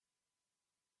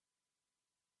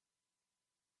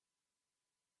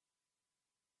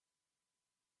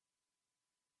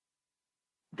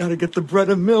Gotta get the bread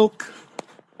and milk.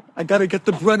 I gotta get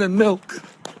the bread and milk.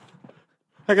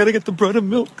 I gotta get the bread and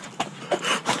milk.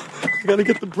 I gotta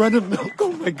get the bread and milk.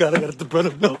 Oh my God, I gotta get the bread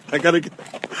and milk. I gotta get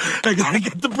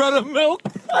the bread and milk.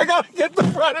 I gotta get the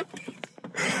bread and milk.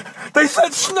 They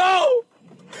said snow.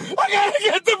 I gotta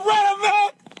get the bread and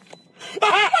milk.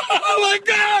 Oh my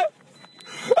God.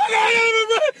 I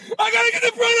gotta get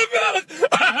the bread and milk.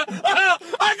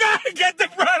 I gotta get the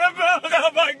bread and milk.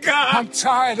 Oh my God. I'm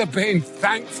tired of being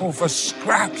thankful for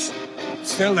scraps.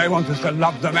 Still, they want us to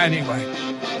love them anyway.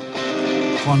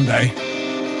 One day,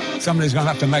 somebody's gonna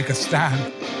have to make a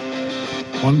stand.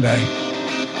 One day,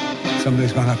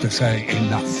 somebody's gonna have to say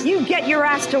enough. You get your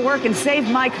ass to work and save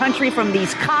my country from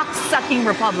these cock-sucking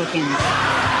Republicans.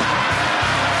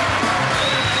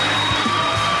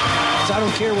 I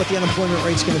don't care what the unemployment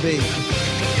rate's going to be.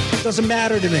 It doesn't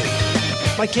matter to me.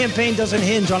 My campaign doesn't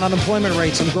hinge on unemployment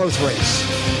rates and growth rates.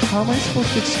 How am I supposed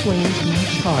to explain to my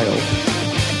child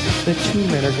that two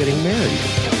men are getting married?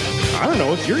 I don't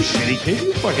know. It's your shitty kid.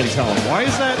 You fucking tell him. Why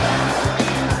is that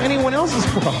anyone else's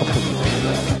problem?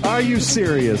 Are you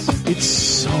serious? It's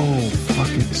so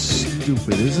fucking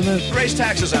stupid, isn't it? Raise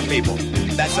taxes on people.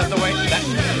 That's not the way.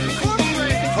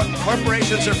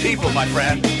 Corporations are people, my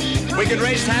friend. We can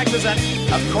raise taxes on...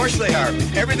 Of course they are.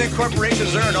 Everything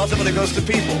corporations earn ultimately goes to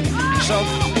people. So,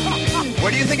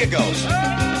 where do you think it goes?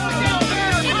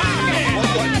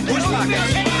 Whose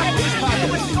pockets?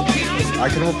 I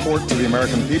can report to the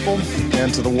American people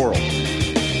and to the world.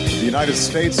 The United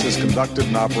States has conducted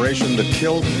an operation that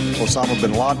killed Osama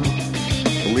bin Laden,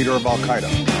 the leader of Al-Qaeda.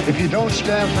 If you don't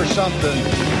stand for something,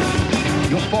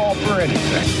 you'll fall for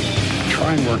anything.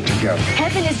 Try and work together.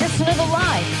 Heaven is just another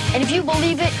lie. And if you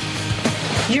believe it,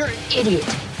 you're an idiot.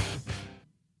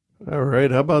 All right,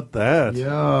 how about that?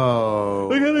 Yo.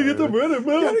 I gotta get the bread and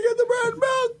milk. Gotta get the bread and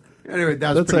milk. Anyway,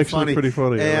 that's actually pretty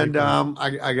funny. And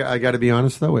I got to be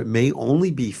honest, though, it may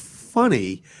only be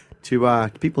funny to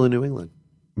people in New England.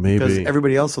 Maybe. Because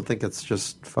everybody else will think it's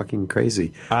just fucking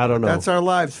crazy. I don't know. That's our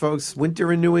lives, folks.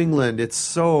 Winter in New England.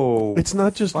 It's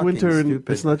not just winter.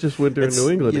 It's not just winter in New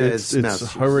England. Yeah, it's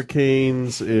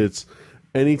hurricanes. It's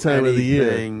any time of the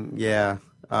year. Yeah.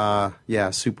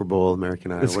 Super Bowl,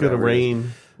 American Idol. It's going to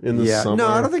rain in the summer. No,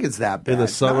 I don't think it's that bad. In the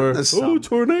summer.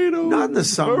 Tornado. Not in the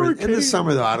summer. Hurricane. In the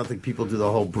summer, though, I don't think people do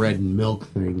the whole bread and milk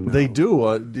thing. No. They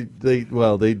do.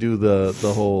 They do the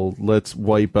whole let's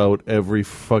wipe out every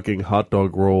fucking hot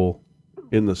dog roll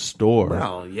in the store.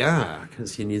 Well, yeah,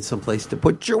 because you need someplace to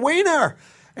put your wiener.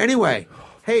 Anyway,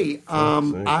 hey,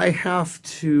 I have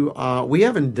to. We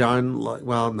haven't done.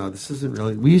 Well, no, this isn't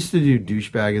really. We used to do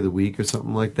douchebag of the week or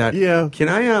something like that. Yeah. Can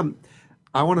I?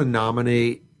 I want to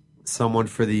nominate someone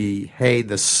for the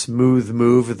smooth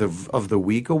move of the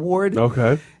week award.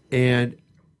 Okay. And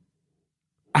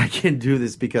I can do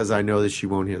this because I know that she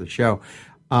won't hear the show.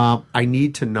 I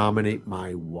need to nominate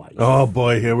my wife. Oh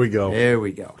boy, here we go. There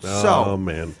we go. Oh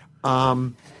man.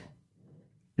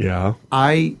 Yeah.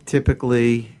 I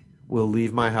typically will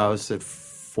leave my house at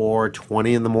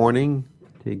 4:20 in the morning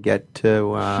to get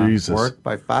to work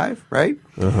by 5, right?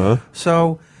 Uh-huh.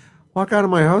 So walk out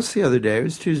of my house the other day. It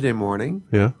was Tuesday morning.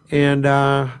 Yeah. And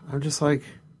I'm just like,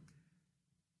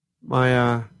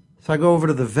 so I go over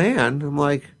to the van. I'm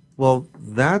like, well,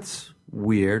 that's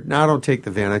weird. Now I don't take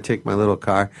the van. I take my little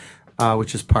car,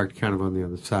 which is parked kind of on the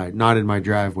other side. Not in my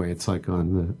driveway. It's like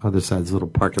on the other side. There's a little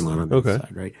parking lot on the other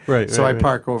side, right? Right. So I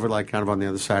park over like kind of on the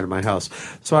other side of my house.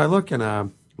 So I look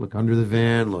and look under the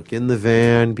van, look in the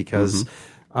van because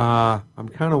I'm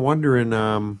kind of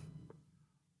wondering,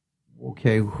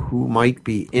 okay, who might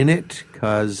be in it?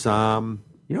 Because,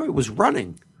 it was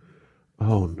running.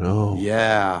 Oh, no.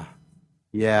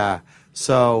 Yeah.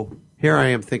 So here I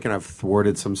am thinking I've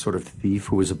thwarted some sort of thief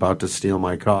who was about to steal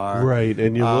my car. Right,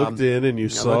 and you looked in and you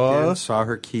saw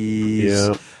her keys.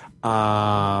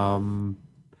 Yeah.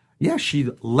 She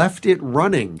left it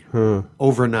running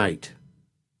overnight.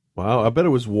 Wow, I bet it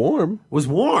was warm. It was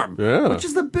warm. Yeah. Which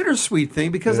is the bittersweet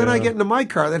thing because then I get into my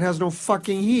car that has no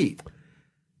fucking heat.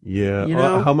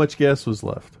 Yeah. How much gas was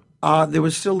left? There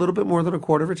was still a little bit more than a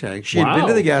quarter of a tank. She had been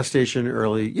to the gas station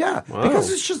early. Yeah,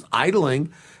 because it's just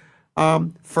idling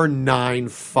for 9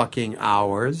 fucking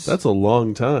hours. That's a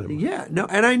long time. Yeah, no,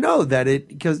 and I know that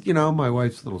because, my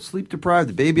wife's a little sleep deprived.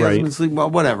 The baby hasn't been sleeping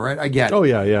well, whatever, right? I get it. Oh,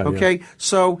 yeah. Okay,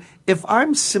 so if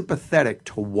I'm sympathetic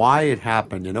to why it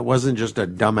happened and it wasn't just a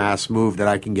dumbass move that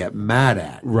I can get mad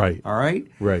at. Right. All right?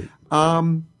 Right.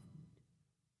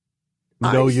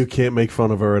 No, you can't make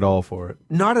fun of her at all for it.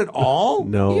 Not at all?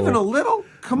 No. Even a little?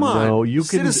 Come on. No, you can.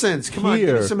 Citizens, come on,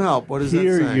 give me some help. What is that saying?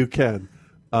 Here you can.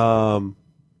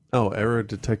 Oh, error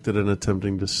detected in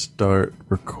attempting to start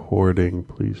recording.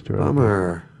 Please try.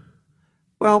 Bummer.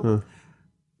 Well,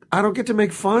 I don't get to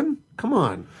make fun. Come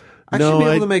on, I should be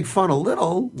able to make fun a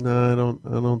little. No, I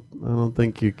don't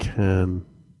think you can.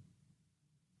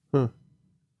 Huh.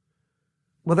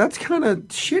 Well, that's kind of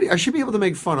shitty. I should be able to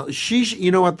make fun of.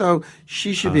 You know what though?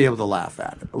 She should be able to laugh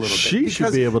at it a little bit. She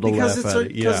should be able to laugh at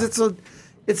it. Yeah, because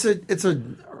it's a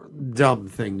dumb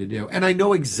thing to do, and I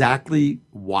know exactly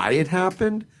why it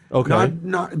happened. Okay.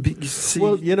 See,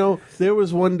 well, you know, there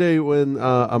was one day when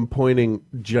I'm pointing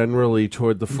generally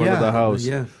toward the front of the house.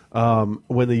 Yeah.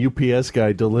 When the UPS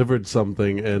guy delivered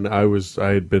something, and I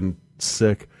had been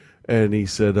sick, and he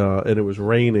said, and it was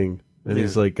raining, and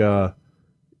he's like, "Your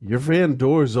van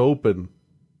door's open.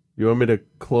 You want me to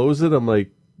close it?" I'm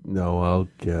like, "No, I'll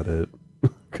get it,"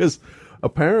 because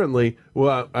apparently,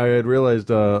 well, I had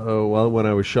realized, when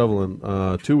I was shoveling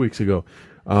 2 weeks ago.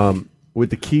 With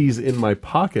the keys in my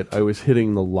pocket, I was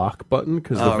hitting the lock button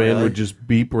because the van would just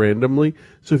beep randomly.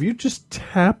 So if you just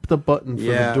tap the button for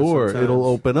the door, it'll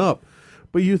open up.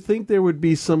 But you think there would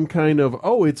be some kind of,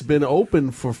 it's been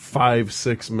open for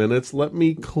 5-6 minutes, let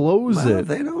me close it.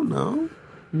 They don't know.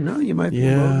 You might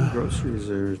be loading groceries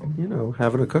or,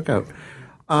 having a cookout.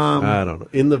 I don't know.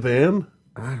 In the van?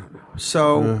 I don't know.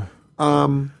 So,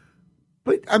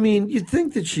 but, I mean, you'd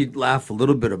think that she'd laugh a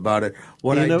little bit about it.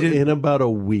 In about a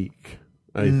week.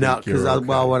 Because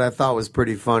what I thought was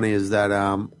pretty funny is that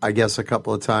I guess a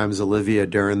couple of times Olivia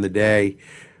during the day,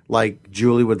 like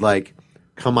Julie would like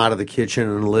come out of the kitchen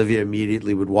and Olivia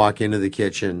immediately would walk into the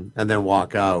kitchen and then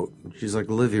walk out. She's like,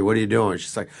 "Olivia, what are you doing?"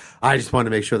 She's like, "I just wanted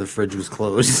to make sure the fridge was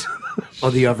closed or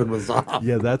the oven was off."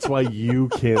 Yeah, that's why you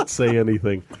can't say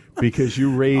anything because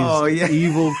you raised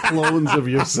evil clones of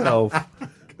yourself.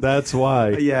 That's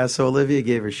why. Yeah, so Olivia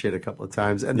gave her shit a couple of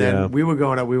times, and then we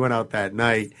went out that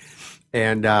night.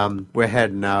 And we're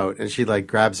heading out, and she like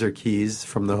grabs her keys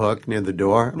from the hook near the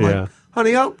door. I'm like,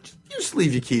 "Honey, you just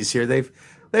leave your keys here. They've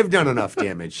done enough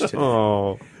damage today."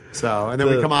 Oh, so and then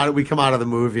we come out of the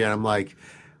movie, and I'm like,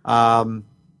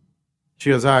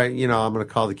 she goes, "All right, I'm going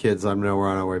to call the kids. Let them know we're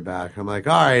on our way back." I'm like,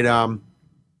 "All right, I'm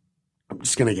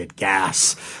just going to get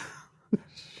gas."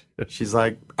 She's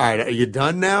like, "All right, are you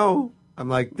done now?" I'm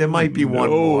like, there might be one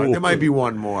more. There might be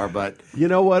one more, but you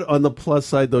know what? On the plus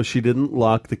side, though, she didn't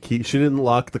lock the key. She didn't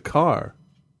lock the car,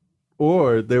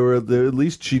 or at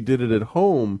least she did it at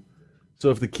home.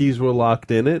 So if the keys were locked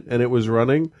in it and it was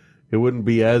running, it wouldn't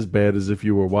be as bad as if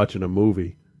you were watching a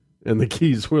movie and the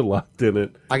keys were locked in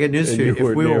it. I got news for you.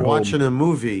 If we were watching a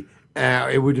movie,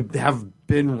 it would have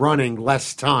been running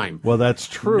less time. Well, that's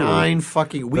true.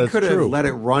 We could have let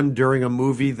it run during a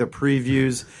movie. The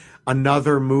previews.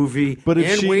 Another movie,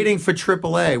 waiting for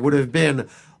AAA would have been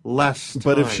less time.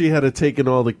 But if she had taken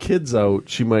all the kids out,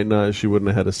 she wouldn't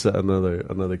have had to set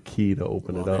another key to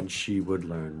open it up. And she would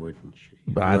learn, wouldn't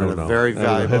she? I don't know. Very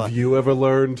valuable. Have you ever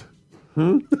learned?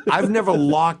 I've never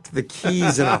locked the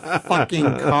keys in a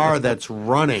fucking car that's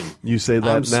running. You say that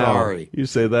I'm now. Sorry. You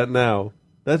say that now.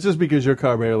 That's just because your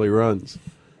car barely runs.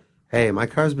 Hey, my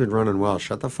car's been running well.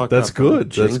 Shut the fuck That's up.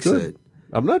 Good. That's good. It.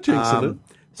 I'm not jinxing it.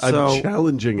 I'm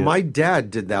challenging it. My dad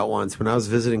did that once when I was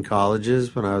visiting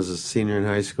colleges when I was a senior in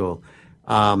high school.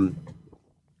 I'd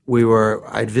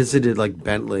visited like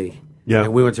Bentley. Yeah.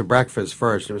 And we went to breakfast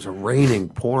first. It was a raining,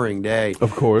 pouring day.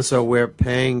 Of course. So we're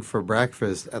paying for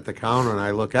breakfast at the counter and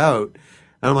I look out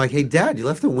and I'm like, "Hey Dad, you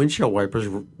left the windshield wipers,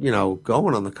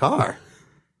 going on the car."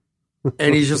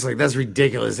 And he's just like, "That's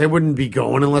ridiculous. They wouldn't be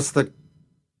going unless they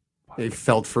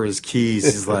felt for his keys."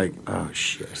 He's like, "Oh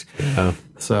shit." Yeah.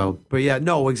 So, but yeah,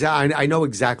 no, exactly. I know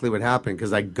exactly what happened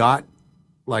because I got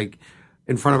like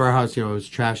in front of our house. It was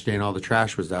trash day and all the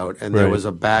trash was out, and there was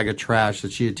a bag of trash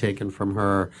that she had taken from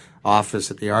her office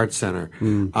at the art center.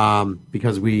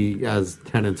 Because we, as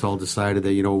tenants, all decided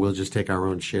that we'll just take our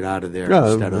own shit out of there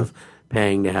instead of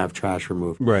paying to have trash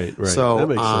removed. Right. So, that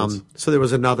makes sense. So there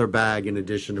was another bag in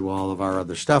addition to all of our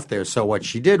other stuff there. So what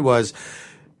she did was,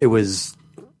 it was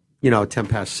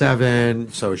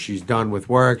 7:10, so she's done with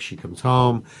work. She comes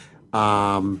home.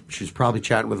 She was probably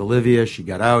chatting with Olivia. She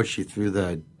got out. She threw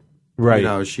the,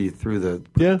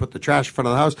 put the trash in front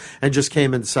of the house and just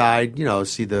came inside,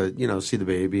 see the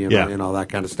baby and all that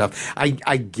kind of stuff. I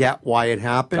get why it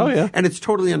happened. Oh, yeah. And it's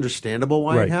totally understandable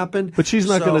why it happened. But she's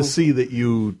not going to see that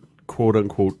you, quote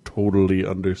unquote, totally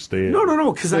understand.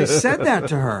 No, because I said that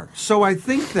to her. So I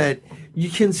think that you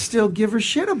can still give her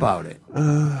shit about it.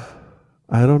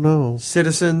 I don't know.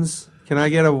 Citizens, can I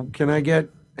get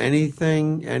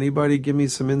anything? Anybody give me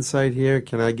some insight here?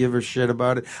 Can I give her shit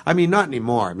about it? I mean, not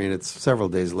anymore. I mean, it's several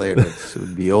days later. It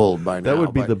would be old by now. That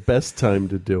would be the best time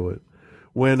to do it.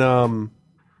 When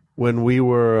when we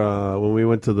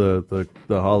went to the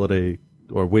holiday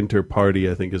or winter party,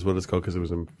 I think is what it's called because it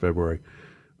was in February.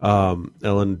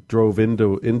 Ellen drove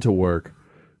into work,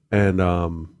 and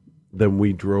then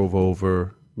we drove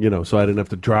over. So I didn't have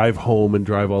to drive home and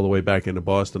drive all the way back into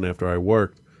Boston after I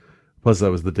worked. Plus,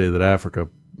 that was the day that Africa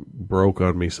broke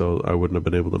on me, so I wouldn't have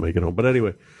been able to make it home. But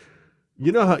anyway,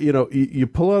 you know how you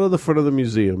pull out of the front of the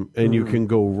museum and you can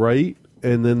go right,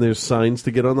 and then there's signs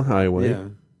to get on the highway. Yeah.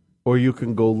 Or you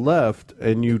can go left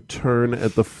and you turn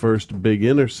at the first big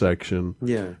intersection.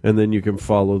 Yeah. And then you can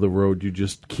follow the road. You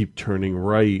just keep turning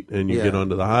right and you get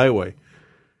onto the highway.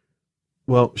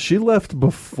 Well, she left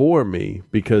before me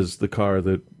because the car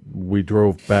that we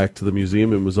drove back to the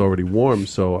museum and was already warm.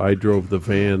 So I drove the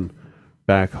van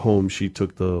back home. She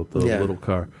took the little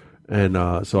car. And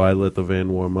so I let the van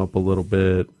warm up a little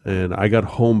bit. And I got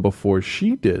home before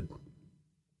she did.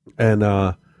 And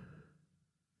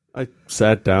I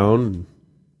sat down and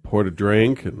poured a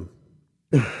drink and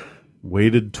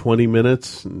waited 20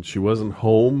 minutes. And she wasn't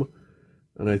home.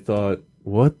 And I thought,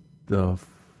 what the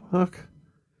fuck?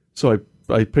 So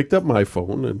I picked up my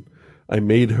phone and I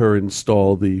made her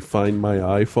install the Find My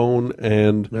iPhone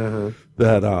and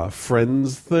that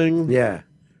Friends thing. Yeah.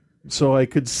 So I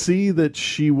could see that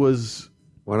she was...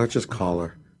 Why not just call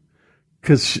her?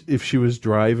 Because if she was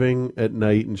driving at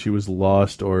night and she was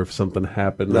lost or if something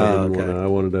happened, I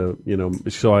wanted to,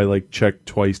 so I checked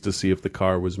twice to see if the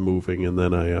car was moving, and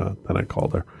then I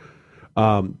called her.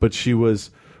 But she was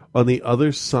on the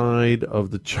other side of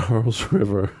the Charles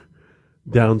River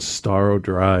down Starro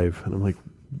Drive. And I'm like,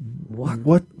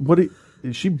 what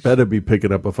she better be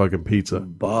picking up a fucking pizza.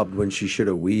 Bobbed when she should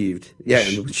have weaved. Yeah,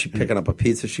 and when she's picking up a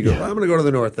pizza, she goes, I'm going to go to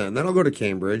the North End, then I'll go to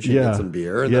Cambridge and get some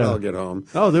beer, and then I'll get home.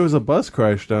 Oh, there was a bus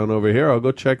crash down over here. I'll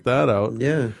go check that out.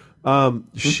 Yeah.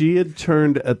 She had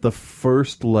turned at the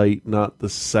first light, not the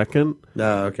second.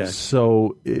 Oh, okay.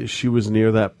 So she was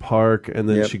near that park, and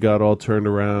then she got all turned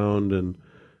around, and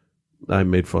I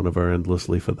made fun of her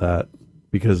endlessly for that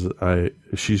because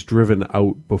she's driven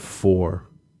out before.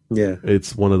 Yeah.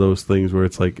 It's one of those things where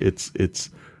it's like it's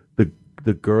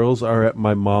the girls are at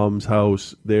my mom's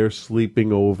house, they're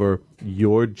sleeping over.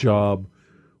 Your job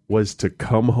was to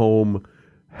come home,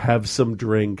 have some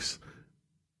drinks,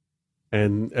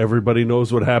 and everybody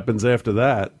knows what happens after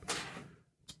that.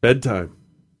 It's bedtime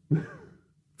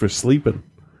for sleeping.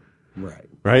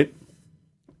 Right?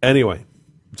 Anyway,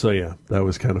 so yeah, that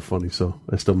was kind of funny, so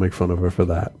I still make fun of her for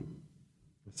that.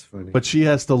 That's funny. But she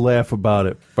has to laugh about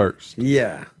it first.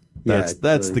 Yeah. That's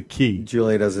the key.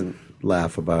 Julie doesn't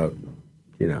laugh about,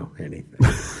 anything.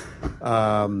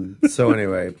 So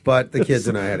anyway, but the kids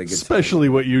and I had a good time. Especially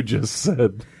what you just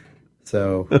said.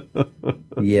 So,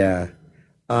 yeah.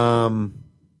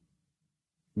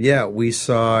 We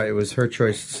saw, it was her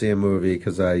choice to see a movie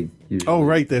because I usually... Oh,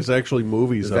 right, there's actually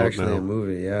movies out now. There's actually a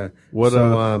movie, yeah.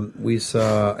 We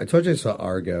saw, I told you I saw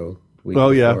Argo.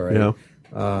 Before, yeah.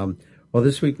 Well,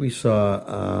 this week we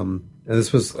saw... and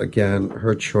this was, again,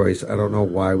 her choice. I don't know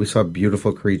why. We saw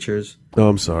Beautiful Creatures. Oh,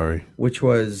 I'm sorry. Which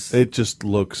was... It just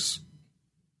looks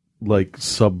like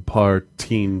subpar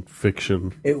teen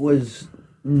fiction. It was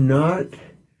not...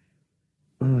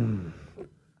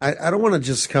 I don't want to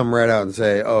just come right out and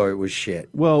say, oh, it was shit.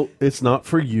 Well, it's not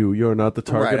for you. You're not the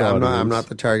target audience. I'm not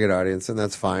the target audience, and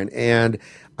that's fine. And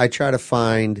I try to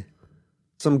find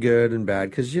some good and bad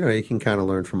because, you can kind of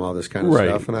learn from all this kind of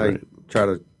stuff, and I try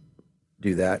to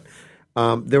do that.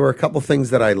 There were a couple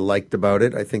things that I liked about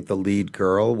it. I think the lead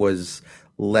girl was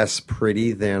less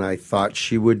pretty than I thought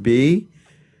she would be.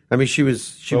 I mean, she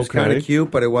was kind of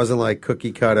cute, but it wasn't like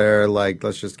cookie cutter, like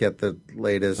let's just get the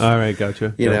latest. All right,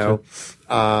 gotcha. You know,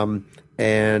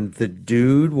 and the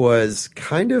dude was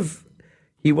kind of,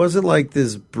 he wasn't like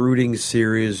this brooding,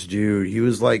 serious dude. He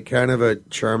was like kind of a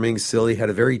charming, silly, had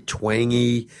a very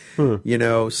twangy,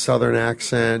 Southern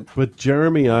accent. But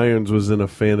Jeremy Irons was in a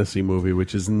fantasy movie,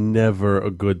 which is never a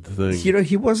good thing.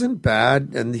 He wasn't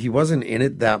bad, and he wasn't in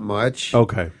it that much.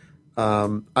 Okay.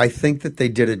 I think that they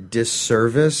did a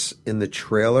disservice in the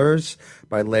trailers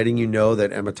by letting you know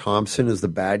that Emma Thompson is the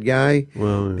bad guy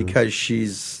because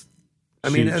she's.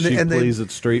 She plays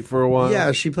it straight for a while.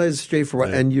 Yeah, she plays it straight for a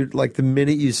while, and you like the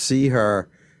minute you see her,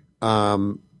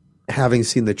 having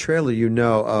seen the trailer,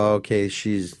 okay,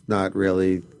 she's not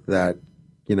really that.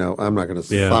 I'm not going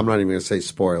to. Yeah. I'm not even going to say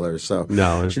spoilers. So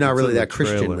no, she's not really that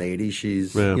Christian lady.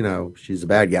 She's she's a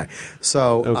bad guy.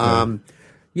 So. Okay.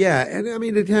 Yeah, and I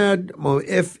mean, it had,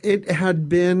 if it had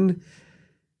been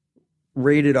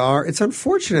rated R, it's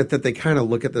unfortunate that they kind of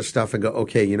look at this stuff and go,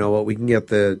 okay, you know what, we can get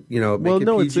the, make it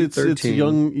PG-13. It's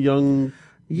young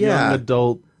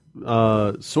adult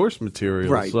source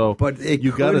material. Right, So but it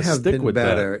you could gotta have stick been with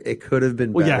better. that. It could have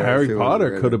been Well, better. yeah, Harry if it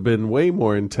Potter was could have been way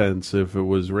more intense if it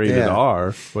was rated Yeah.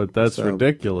 R, but that's So-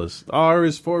 ridiculous. R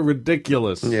is for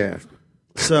ridiculous. Yeah.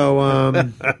 So,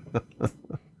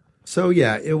 so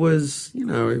yeah, it was. You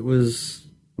know, it was.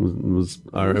 It was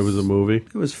a movie.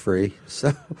 It was free.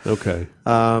 So okay.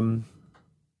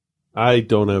 I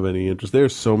don't have any interest.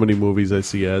 There's so many movies I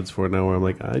see ads for now where I'm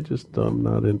like, I'm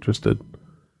not interested.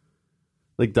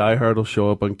 Like Die Hard will show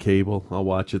up on cable. I'll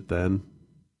watch it then.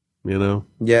 You know?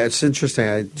 Yeah, it's interesting.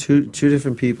 I had two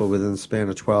different people within the span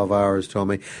of 12 hours told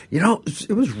me,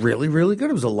 it was really, really good.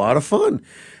 It was a lot of fun.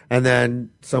 And then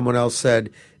someone else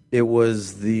said it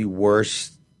was the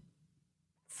worst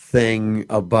thing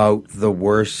about the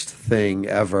worst thing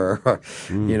ever.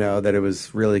 That it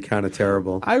was really kind of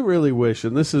terrible. I really wish,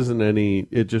 and this isn't any,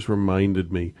 it just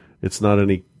reminded me, it's not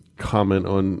any comment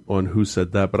on who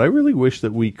said that, but I really wish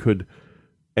that we could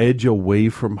edge away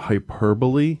from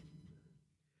hyperbole.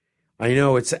 I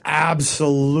know, it's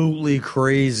absolutely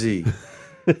crazy.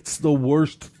 It's the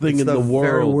worst thing in the world.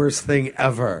 Very worst thing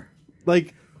ever.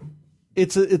 Like,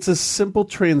 it's a simple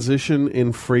transition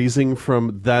in phrasing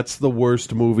from "that's the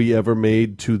worst movie ever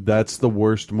made" to "that's the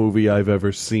worst movie I've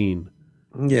ever seen."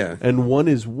 Yeah. And one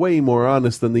is way more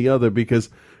honest than the other, because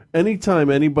anytime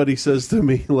anybody says to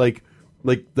me like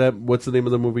that, what's the name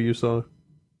of the movie you saw?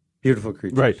 Beautiful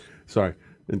Creatures. Right. Sorry.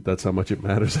 That's how much it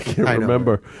matters. I can't I know.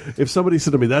 remember. If somebody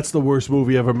said to me, "That's the worst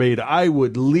movie ever made," I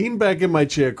would lean back in my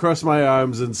chair, cross my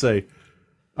arms, and say,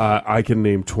 I can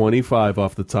name 25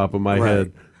 off the top of my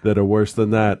head that are worse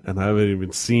than that, and I haven't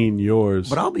even seen yours.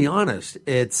 But I'll be honest,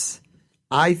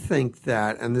 I think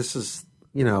that, and this is,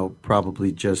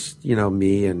 probably just,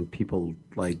 me and people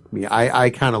like me, I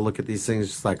kind of look at these things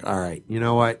just like, all right, you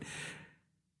know what?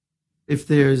 If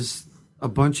there's a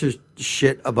bunch of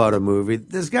shit about a movie,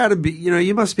 there's got to be,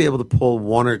 you must be able to pull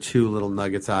one or two little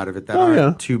nuggets out of it that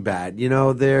aren't too bad.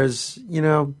 There's,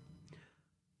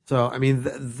 so, I mean,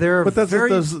 they're But very...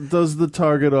 does the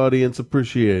target audience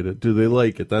appreciate it? Do they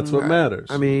like it? That's what matters.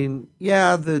 I mean,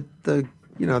 yeah, the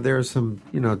there are some,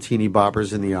 teeny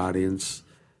boppers in the audience.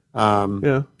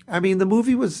 Yeah. I mean, the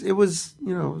movie was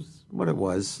what it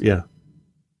was. Yeah.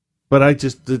 But I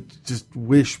just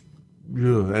wish,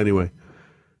 anyway.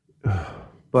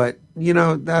 But,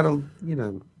 that'll,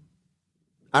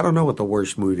 I don't know what the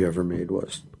worst movie ever made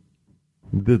was.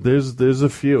 There's a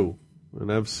few,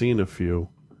 and I've seen a few.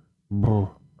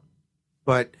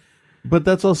 But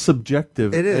that's all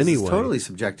subjective it is anyway. It's totally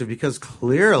subjective, because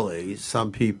clearly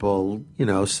some people,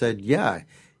 said, yeah,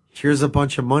 here's a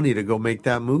bunch of money to go make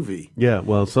that movie. Yeah,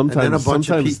 well, sometimes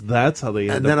that's how they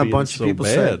end up. And then a being bunch so of people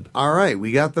bad. said, all right,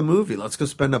 we got the movie. Let's go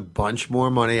spend a bunch more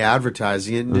money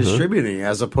advertising it and distributing it,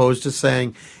 as opposed to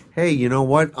saying, hey, you know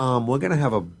what? We're going to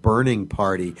have a burning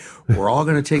party. We're all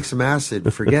going to take some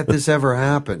acid. Forget this ever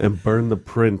happened. And burn the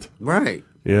print. Right.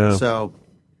 Yeah.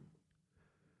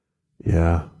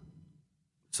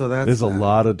 So there's a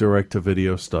lot of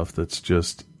direct-to-video stuff that's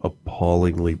just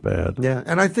appallingly bad. Yeah,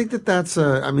 and I think that's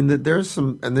there's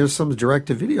some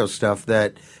direct-to-video stuff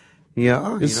that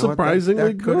it's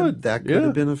surprisingly good. That could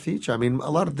have been a feature. I mean,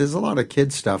 there's a lot of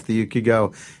kid stuff that you could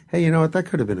go, hey, you know what? That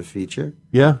could have been a feature.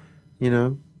 Yeah.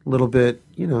 A little bit,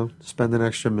 spend an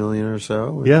extra $1 million or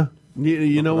so. Yeah.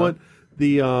 You know what?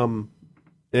 The and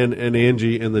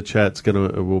Angie in the chat's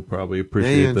will probably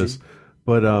appreciate this.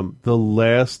 But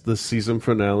the season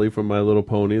finale from My Little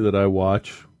Pony that I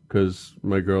watch, because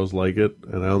my girls like it,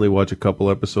 and I only watch a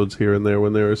couple episodes here and there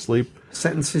when they're asleep.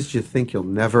 Sentences you think you'll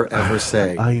never ever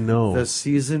say. I know. The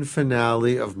season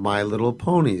finale of My Little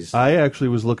Ponies. I actually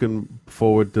was looking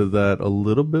forward to that a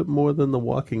little bit more than The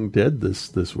Walking Dead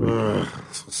this week. I'm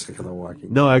so sick of The Walking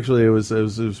Dead. No, actually, it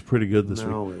was pretty good this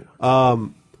week.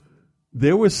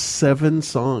 There were 7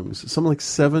 songs, something like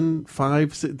 7,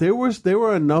 5. 6. There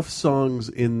were enough songs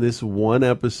in this one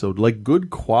episode, like good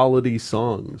quality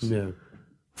songs,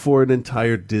 for an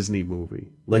entire Disney movie.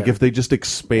 Like if they just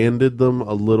expanded them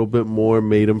a little bit more,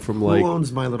 made them from Who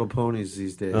owns My Little Ponies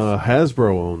these days?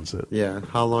 Hasbro owns it. Yeah.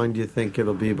 How long do you think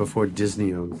it'll be before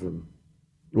Disney owns them?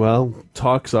 Well,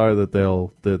 talks are that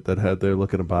they're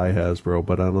looking to buy Hasbro,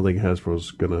 but I don't think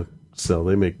Hasbro's gonna sell.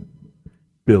 They make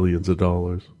billions of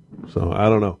dollars. So I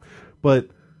don't know, but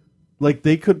like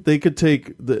they could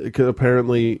take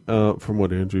apparently from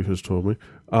what Andrew has told me,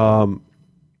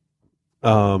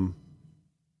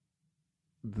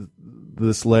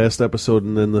 this last episode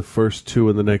and then the first 2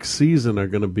 in the next season are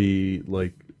going to be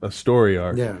like a story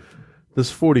arc. Yeah,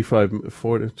 this 40,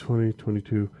 20,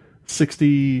 22,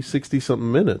 60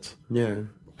 something minutes. Yeah,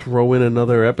 throw in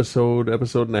another episode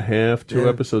and a half, 2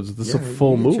 episodes. This is a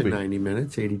full you get movie. your 90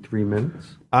 minutes, 83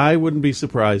 minutes. I wouldn't be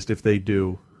surprised if they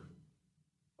do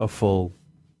a full-on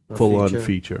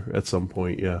feature at some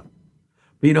point, yeah.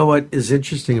 But you know what is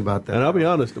interesting about that? And I'll be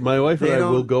honest, my wife and I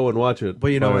will go and watch it.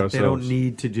 But you know by what? ourselves. They don't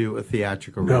need to do a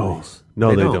theatrical No. release.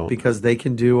 No, they don't. Because they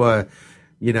can do a,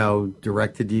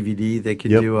 direct to DVD. They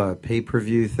can do a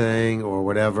pay-per-view thing or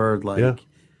whatever. Like,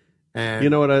 and you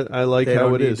know what? I like they how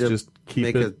don't it need is. to Just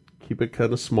keep it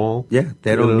kind of small. Yeah,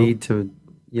 they don't you know? need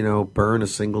to, burn a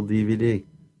single DVD.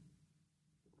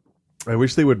 I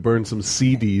wish they would burn some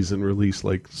CDs and release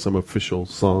like some official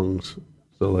songs,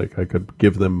 so like I could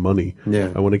give them money.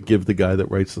 Yeah. I want to give the guy that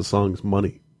writes the songs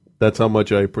money. That's how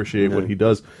much I appreciate what he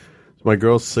does. My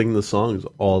girls sing the songs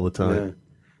all the time. Yeah.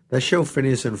 That show,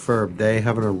 Phineas and Ferb, they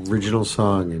have an original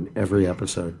song in every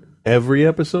episode. Every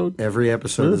episode? Every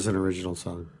episode is an original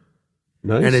song.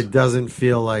 Nice. And it doesn't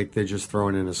feel like they're just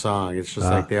throwing in a song. It's just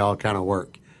like they all kind of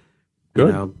work.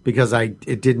 Good. Because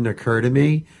it didn't occur to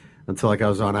me until like I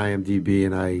was on IMDb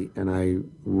and I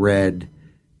read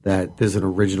that there's an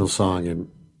original song in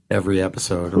every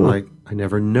episode. I'm like, I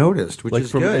never noticed, which like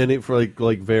is from good. any for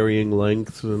like varying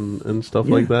lengths and stuff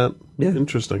like that. Yeah.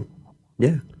 Interesting.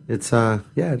 Yeah, it's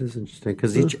it is interesting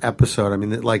because each episode, I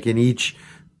mean, like in each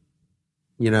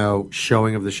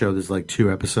showing of the show, there's like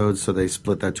 2 episodes, so they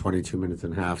split that 22 minutes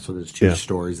in half. So there's 2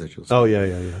 stories that you'll see. Oh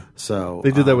yeah. So they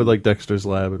did that with like Dexter's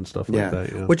Lab and stuff like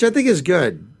that. Yeah, which I think is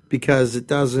good because it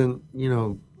doesn't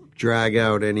drag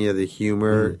out any of the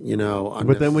humor.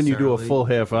 But then when you do a full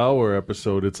half-hour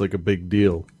episode, it's like a big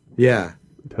deal. Yeah.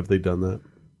 Have they done that?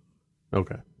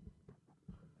 Okay.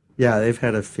 Yeah, they've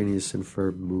had a Phineas and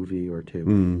Ferb movie or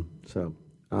 2. So,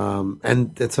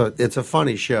 and it's a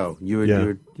funny show. You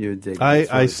would dig it.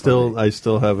 I still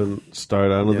haven't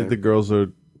started. I don't think the girls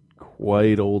are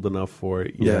quite old enough for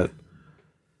it yet.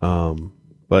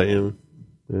 But yeah,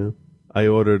 I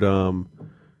ordered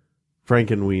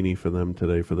Frankenweenie for them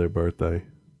today for their birthday.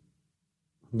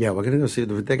 Yeah, we're gonna go see.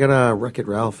 They got a Wreck-It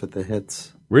Ralph at the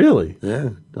Hits. Really? Yeah.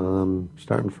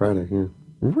 Starting Friday. Yeah.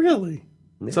 Really?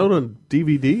 Yeah. It's out on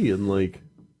DVD in like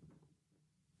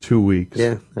 2 weeks.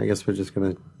 Yeah, I guess we're just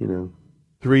gonna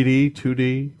 3D,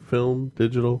 2D, film,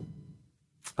 digital.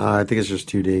 I think it's just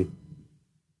 2D.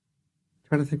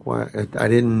 Trying to think why I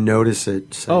didn't notice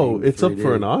it. Oh, it's 3D. up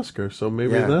for an Oscar, so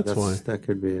maybe that's why. That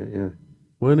could be it. Yeah.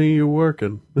 When are you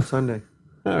working? Sunday.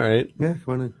 All right. Yeah,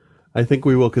 come on in. I think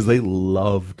we will because they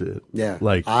loved it. Yeah,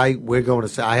 like we're going to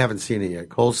see. I haven't seen it yet.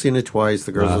 Cole's seen it twice.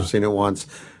 The girls have seen it once,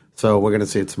 so we're going to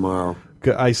see it tomorrow.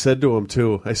 I said to him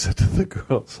too. I said to the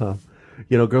girls,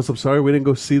 girls, I'm sorry we didn't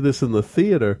go see this in the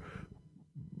theater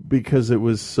because it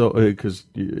was so. Because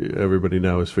everybody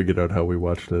now has figured out how we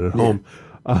watched it at home,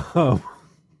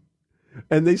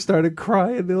 and they started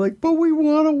crying. They're like, "But we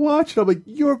want to watch it." I'm like,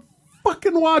 "You're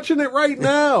fucking watching it right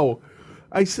now."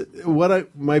 I said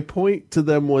my point to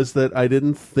them was that I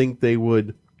didn't think they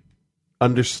would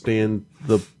understand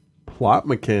the plot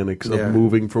mechanics of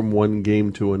moving from one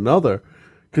game to another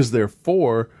because they're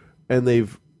 4 and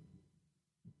they've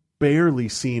barely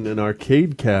seen an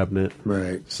arcade cabinet.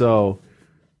 Right. So,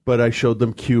 but I showed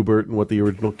them Q*bert and what the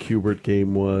original Q*bert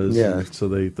game was. Yeah. So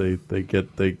they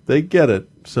get it.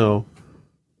 So,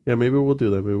 yeah, maybe we'll do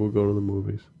that. Maybe we'll go to the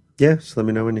movies. Yeah, so let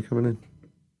me know when you're coming in.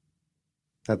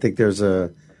 I think there's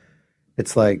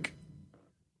like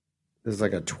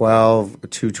a 12, a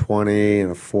 2:20,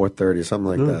 and a 4:30, something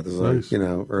like that. There's nice.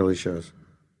 Early shows.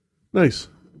 Nice.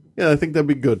 Yeah, I think that'd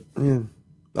be good. Yeah.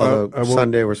 Although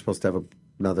Sunday we're supposed to have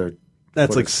another.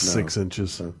 That's like snow, 6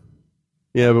 inches. So.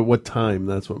 Yeah, but what time?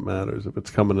 That's what matters. If it's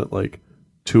coming at like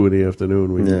 2 in the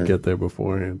afternoon, we can get there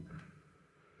beforehand.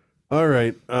 All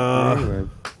right. Anyway.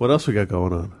 What else we got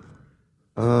going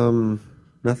on?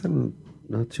 Nothing.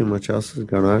 Not too much else is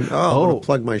going on. I'm going to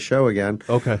plug my show again.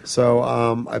 Okay. So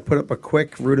I put up a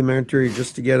quick rudimentary,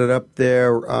 just to get it up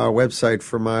there, website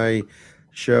for my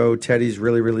show, Teddy's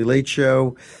Really, Really Late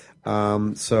Show.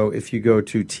 So if you go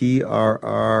to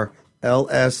trrls.com,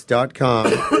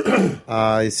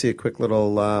 you see a quick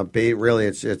little, really,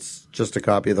 it's just a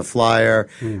copy of the flyer,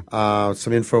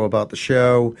 some info about the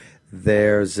show.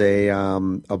 There's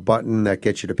a button that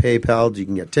gets you to PayPal. You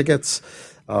can get tickets,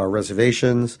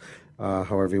 reservations,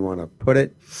 however you want to put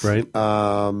it. Right.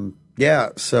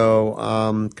 So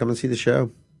come and see the show.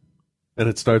 And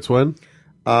it starts when?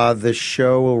 The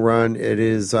show will run. It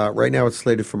is right now. It's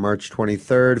slated for March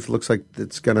 23rd. If it looks like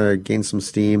it's going to gain some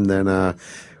steam, then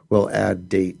we'll add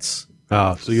dates.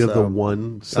 So you have the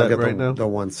one set right now. The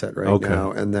one set right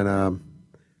now, and then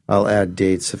I'll add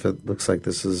dates if it looks like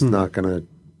this is not going to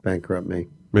bankrupt me.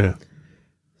 Yeah.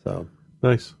 So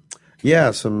nice.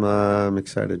 Yeah, I'm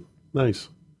excited. Nice.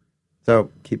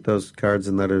 So keep those cards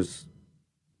and letters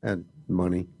and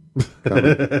money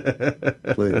coming,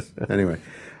 please. Anyway,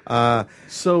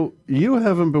 so you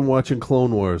haven't been watching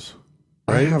Clone Wars,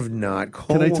 right? I have not.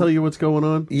 Cole, Can I tell you what's going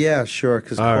on? Yeah, sure.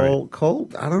 Because Cole,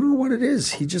 I don't know what it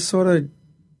is. He just sort of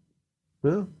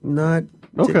not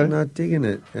digging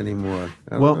it anymore.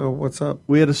 I don't know what's up.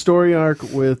 We had a story arc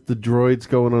with the droids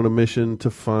going on a mission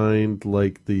to find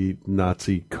like the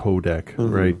Nazi codec,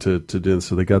 right? To do,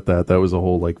 so they got that. That was a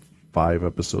whole like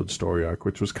 5-episode story arc,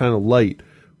 which was kind of light,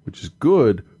 which is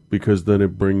good because then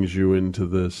it brings you into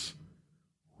this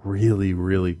really,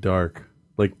 really dark.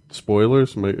 Like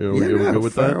spoilers? Are we good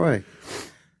with that? Away.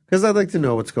 Because I'd like to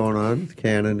know what's going on,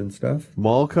 canon and stuff.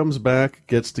 Maul comes back,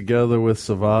 gets together with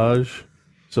Savage.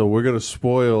 So we're going to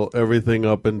spoil everything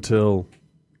up until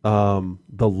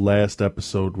the last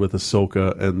episode with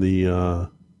Ahsoka and the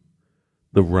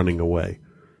running away.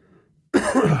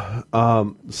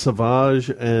 Savage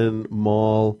and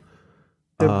Maul,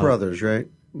 they're brothers, right?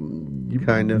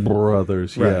 Kind of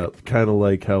brothers, yeah. Right. Kind of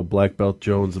like how Black Belt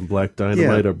Jones and Black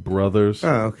Dynamite are brothers.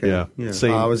 Oh, okay. Yeah.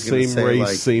 Same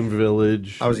race, same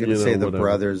village. I was going to say the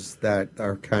brothers that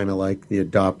are kind of like the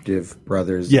adoptive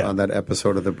brothers on that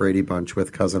episode of the Brady Bunch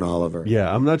with Cousin Oliver. Yeah,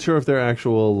 I'm not sure if they're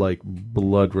actual like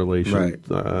blood relation.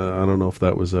 Right. I don't know if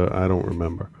that was I don't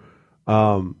remember.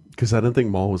 Because I didn't think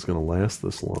Maul was going to last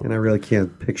this long. And I really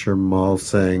can't picture Maul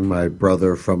saying my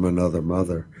brother from another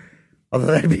mother. Although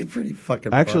that'd be pretty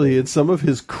fucking Actually, funny. in some of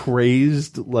his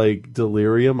crazed like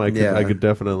delirium, I could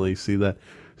definitely see that.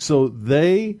 So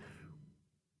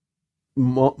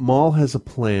Maul has a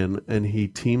plan, and he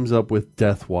teams up with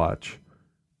Death Watch,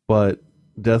 but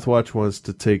Death Watch wants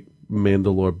to take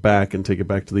Mandalore back and take it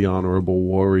back to the honorable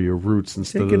warrior roots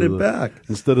instead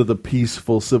of the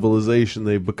peaceful civilization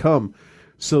they've become.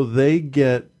 So they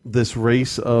get this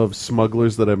race of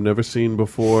smugglers that I've never seen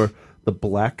before, the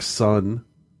Black Sun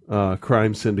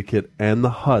crime syndicate, and the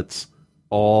Hutts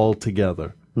all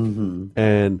together. Mm-hmm.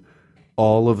 And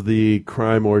all of the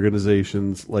crime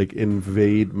organizations like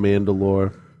invade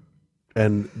Mandalore,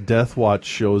 and Death Watch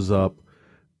shows up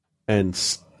and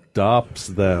stops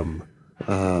them.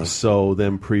 So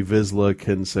then Pre Vizsla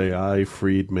can say, I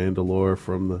freed Mandalore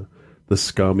from the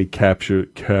scum. He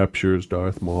captures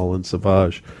Darth Maul and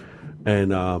Savage.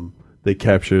 And they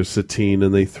capture Satine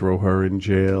and they throw her in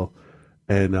jail.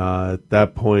 And at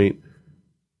that point,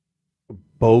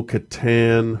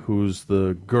 Bo-Katan, who's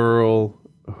the girl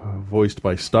voiced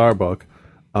by Starbuck,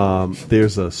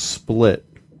 there's a split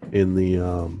in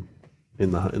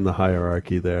the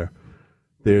hierarchy there.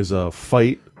 There's a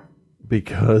fight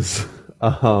because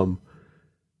Pre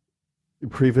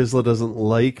Vizsla doesn't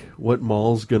like what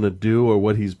Maul's going to do or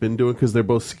what he's been doing because they're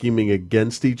both scheming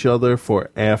against each other for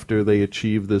after they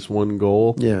achieve this one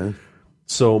goal. Yeah.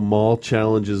 So Maul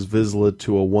challenges Vizsla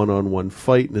to a one-on-one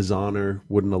fight, and his honor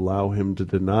wouldn't allow him to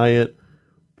deny it.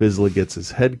 Vizsla gets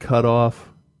his head cut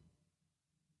off.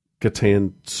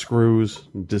 Katan screws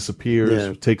and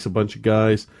disappears, takes a bunch of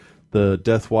guys. The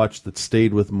Death Watch that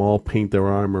stayed with Maul paint their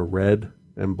armor red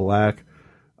and black.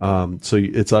 So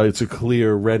it's a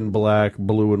clear red and black,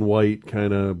 blue and white,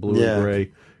 kind of blue and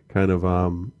gray kind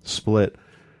of split.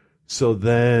 So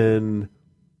then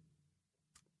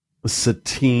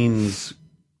Satine's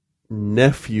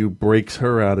nephew breaks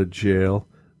her out of jail.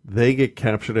 They get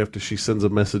captured after she sends a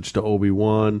message to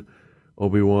Obi-Wan.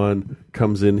 Obi-Wan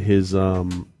comes in his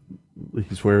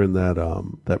he's wearing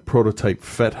that prototype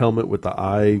Fett helmet with the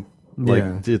eye,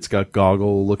 like it's got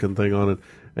goggle looking thing on it,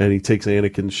 and he takes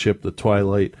Anakin's ship, the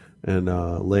Twilight, and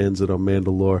lands it on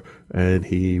Mandalore. And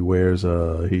he wears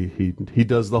he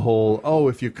does the whole,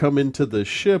 if you come into the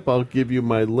ship, I'll give you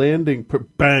my landing.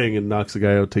 Bang, and knocks the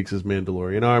guy out, takes his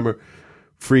Mandalorian armor,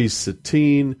 frees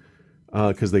Satine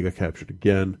because they got captured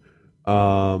again.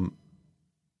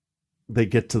 They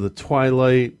get to the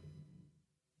Twilight.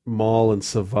 Maul and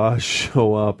Savage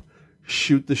show up,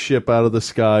 shoot the ship out of the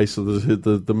sky. So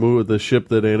the ship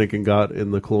that Anakin got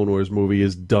in the Clone Wars movie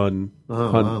is done,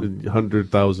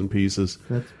 100,000 pieces.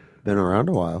 That's been around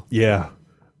a while. Yeah.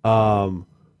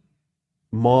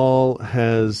 Maul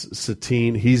has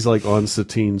Satine. He's like on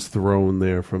Satine's throne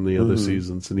there from the other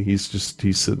seasons, and he's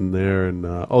sitting there. And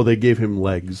they gave him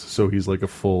legs, so he's like a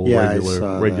full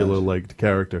regular legged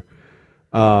character.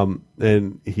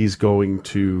 And he's going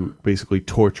to basically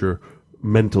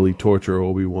mentally torture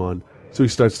Obi-Wan. So he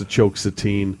starts to choke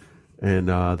Satine, and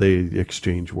they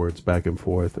exchange words back and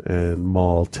forth. And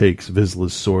Maul takes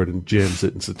Vizsla's sword and jams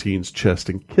it in Satine's chest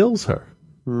and kills her.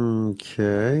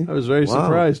 Okay. I was very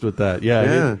surprised with that.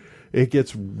 Yeah. It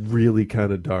gets really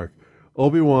kind of dark.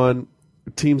 Obi-Wan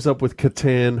teams up with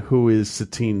Catan, who is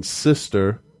Satine's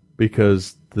sister,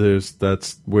 because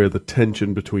that's where the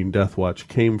tension between Death Watch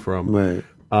came from. Right.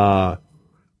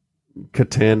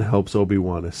 Catan helps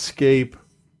Obi-Wan escape,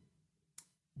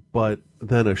 but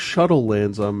then a shuttle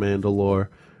lands on Mandalore,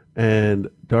 and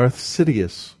Darth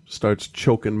Sidious starts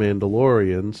choking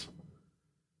Mandalorians,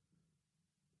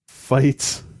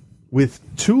 fights with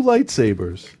 2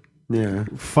 lightsabers,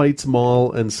 fights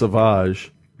Maul and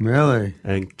Savage, really,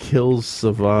 and kills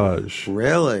Savage.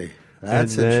 Really?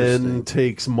 That's and then interesting.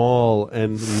 takes Maul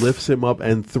and lifts him up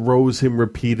and throws him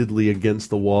repeatedly against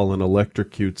the wall and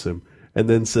electrocutes him. And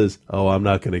then says, "Oh, I'm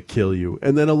not going to kill you."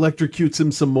 And then electrocutes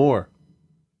him some more.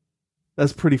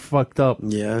 That's pretty fucked up.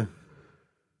 Yeah.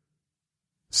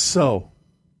 So,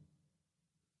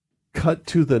 cut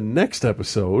to the next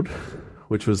episode,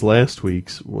 which was last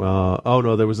week's. Oh,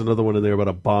 no, there was another one in there about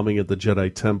a bombing at the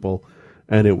Jedi Temple.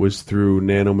 And it was through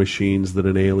nanomachines that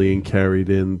an alien carried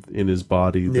in his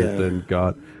body that then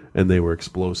got, and they were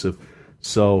explosive.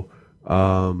 So,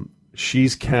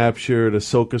 she's captured.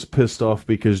 Ahsoka's pissed off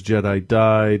because Jedi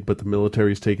died, but the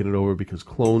military's taking it over because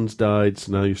clones died.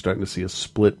 So now you're starting to see a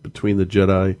split between the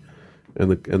Jedi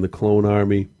and the clone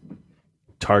army.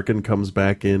 Tarkin comes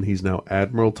back in. He's now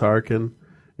Admiral Tarkin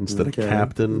instead of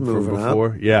Captain from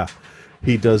before. Yeah.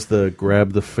 He does the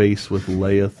grab the face with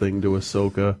Leia thing to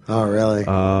Ahsoka. Oh, really?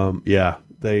 Yeah.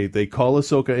 They call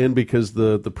Ahsoka in because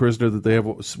the prisoner that they have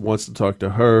wants to talk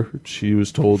to her. She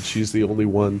was told she's the only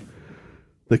one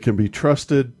that can be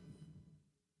trusted.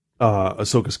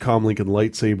 Ahsoka's comlink and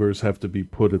lightsabers have to be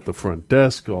put at the front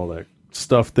desk, all that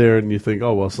stuff there, and you think,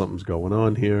 oh, well, something's going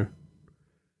on here.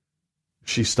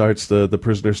 The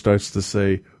prisoner starts to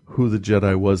say who the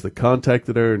Jedi was that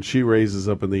contacted her, and she raises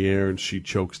up in the air and she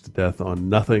chokes to death on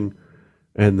nothing.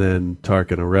 And then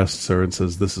Tarkin arrests her and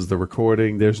says, "This is the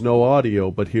recording. There's no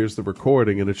audio, but here's the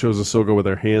recording." And it shows Ahsoka with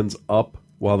her hands up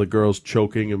while the girl's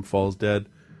choking and falls dead.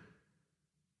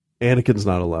 Anakin's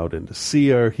not allowed in to see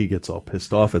her. He gets all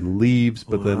pissed off and leaves,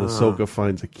 but then Ahsoka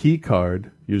finds a key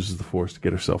card, uses the Force to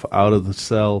get herself out of the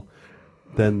cell.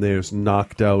 Then there's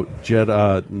knocked out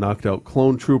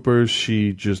clone troopers.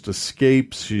 She just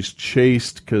escapes. She's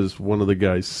chased because one of the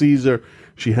guys sees her.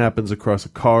 She happens across a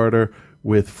corridor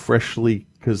with freshly,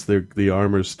 because the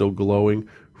armor's still glowing,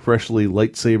 freshly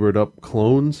lightsabered up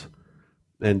clones.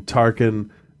 And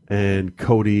Tarkin and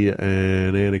Cody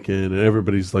and Anakin and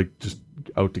everybody's like just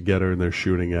out to get her, and they're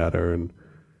shooting at her. And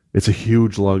it's a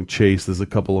huge long chase. There's a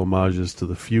couple homages to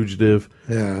The Fugitive.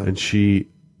 Yeah. And she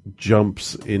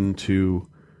jumps onto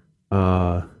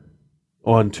a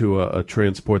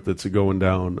transport that's going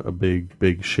down a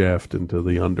big shaft into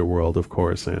the underworld of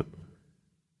Coruscant.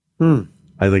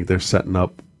 I think they're setting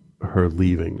up her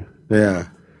leaving. Yeah.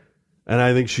 And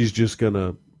I think she's just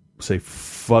gonna say,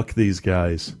 fuck these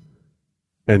guys,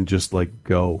 and just like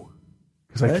go.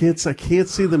 Because I can't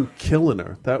see them killing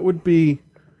her. That'd be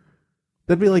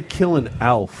like killing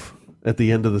Alf at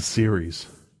the end of the series.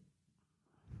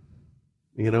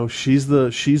 You know, she's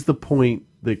the point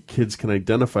that kids can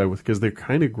identify with, because they're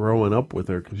kind of growing up with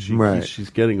her, because she's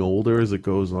getting older as it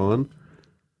goes on.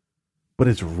 But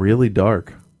it's really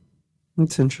dark.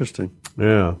 It's interesting.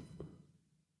 Yeah.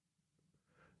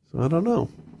 So I don't know.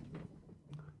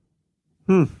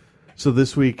 So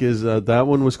this week is that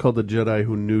one was called The Jedi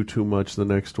Who Knew Too Much. The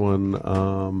next one,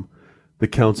 the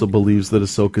council believes that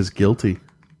Ahsoka's guilty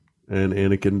and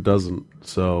Anakin doesn't.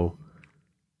 So,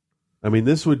 I mean,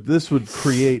 this would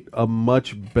create a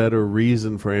much better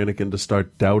reason for Anakin to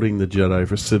start doubting the Jedi,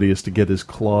 for Sidious to get his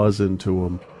claws into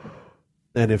him.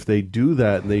 And if they do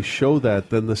that and they show that,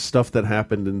 then the stuff that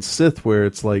happened in Sith, where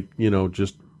it's like, you know,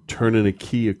 just turning a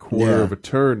key a quarter of a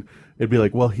turn, it'd be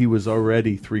like, well, he was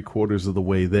already 3/4 of the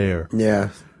way there.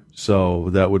 Yeah. So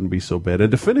that wouldn't be so bad.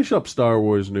 And to finish up Star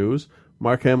Wars news,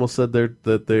 Mark Hamill said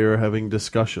that they are having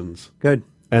discussions. Good.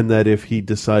 And that if he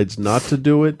decides not to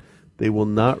do it, they will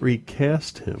not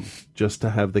recast him just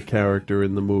to have the character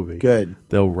in the movie. Good.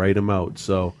 They'll write him out.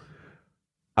 So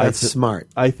that's smart.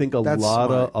 I think a lot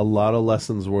of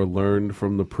lessons were learned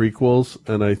from the prequels,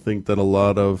 and I think that a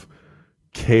lot of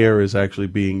care is actually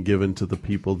being given to the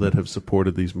people that have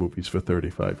supported these movies for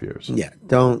 35 years. Yeah,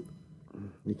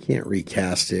 you can't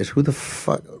recast it. Who the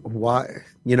fuck? Why?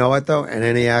 You know what, though? And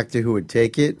any actor who would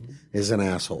take it is an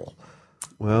asshole.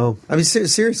 Well, I mean,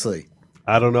 seriously.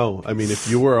 I don't know. I mean,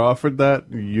 if you were offered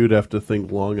that, you'd have to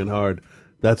think long and hard.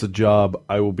 That's a job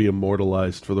I will be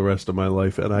immortalized for the rest of my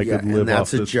life, and I could live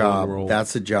off this one role.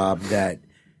 That's a job that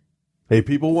Hey,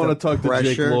 people want to talk to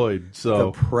Jake Lloyd,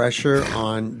 so the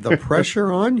pressure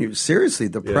on you. Seriously,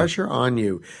 the pressure on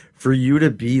you for you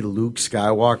to be Luke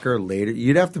Skywalker later.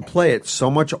 You'd have to play it so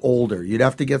much older. You'd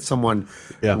have to get someone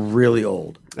really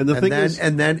old. And the thing is,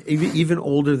 and then even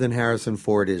older than Harrison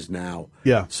Ford is now.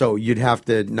 Yeah. So you'd have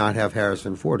to not have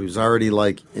Harrison Ford, who's already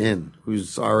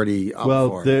who's already up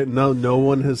for it. no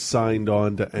one has signed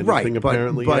on to anything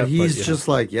apparently. But yet, he's just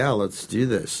like, yeah, let's do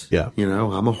this. Yeah.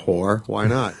 I'm a whore. Why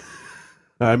not?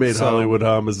 I made Hollywood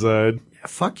Homicide. Yeah,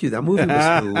 fuck you. That movie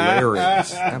was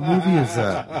hilarious. That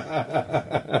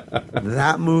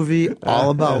movie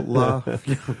all about love.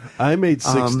 I made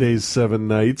 6 Days, 7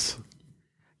 Nights.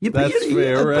 Yeah, that's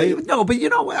fair, right? But you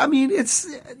know, I mean,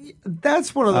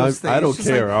 that's one of those things. I don't It's just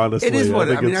care, honestly. It is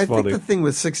what I mean. I funny. think the thing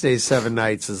with 6 Days, 7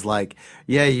 Nights is like,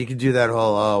 yeah, you could do that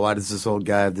whole, why does this old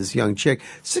guy have this young chick?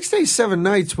 6 Days, 7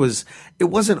 Nights it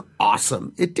wasn't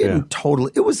awesome. It didn't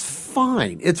totally. It was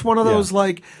fine. It's one of those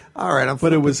like, all right,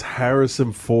 But it was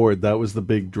Harrison Ford. That was the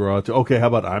big draw. Okay, how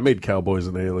about I made Cowboys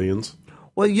and Aliens?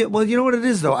 Well, you know what it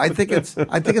is though. I think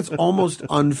it's almost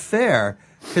unfair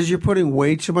because you're putting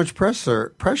way too much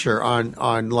pressure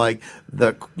on like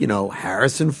the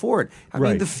Harrison Ford. I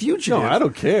mean, The Fugitive. No, I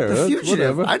don't care. The That's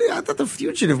Fugitive. whatever. I thought The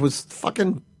Fugitive was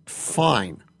fucking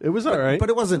fine. It was all right, but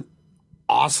it wasn't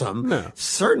awesome. No.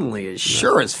 Certainly,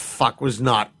 sure as fuck was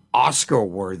not Oscar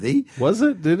worthy. Was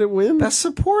it? Did it win? Best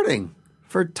Supporting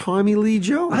for Tommy Lee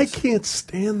Jones. I can't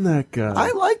stand that guy.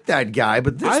 I like that guy,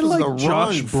 but this I was like the wrong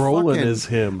Josh Brolin fucking- as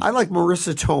him. I like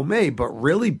Marissa Tomei, but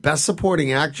really, Best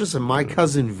Supporting Actress and My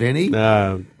Cousin Vinny.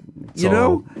 Nah,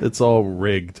 it's all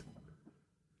rigged.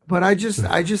 But I just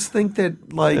think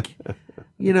that like,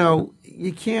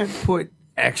 you can't put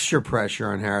extra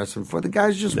pressure on Harrison Ford. The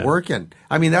guy's just working.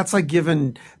 I mean, that's like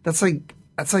giving Chris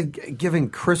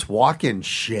Walken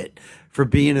shit for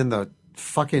being in the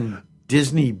fucking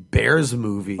Disney Bears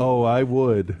movie. Oh, I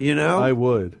would. I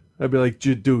would. I'd be like,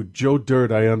 dude, Joe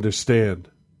Dirt, I understand.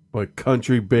 But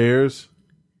Country Bears?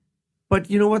 But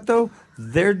you know what, though?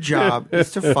 Their job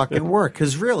is to fucking work.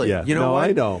 Because really, you know what?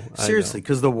 I know. Seriously,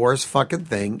 because the worst fucking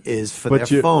thing is for their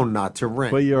phone not to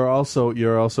ring. But you're also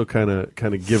kind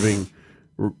of giving,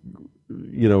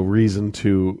 reason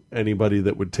to anybody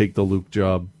that would take the Luke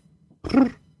job.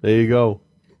 There you go.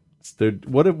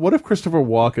 What if Christopher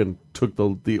Walken took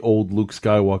the old Luke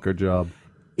Skywalker job?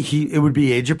 It would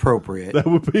be age appropriate. That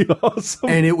would be awesome.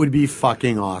 And it would be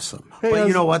fucking awesome. But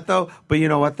you know what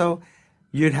though?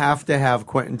 You'd have to have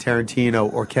Quentin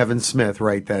Tarantino or Kevin Smith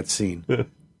write that scene.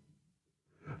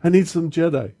 I need some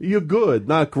Jedi. You're good,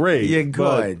 not great. You're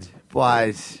good,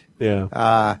 but yeah.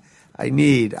 I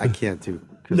can't do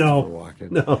Christopher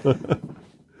Walken.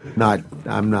 No.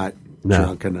 I'm not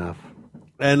drunk enough.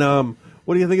 And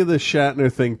what do you think of the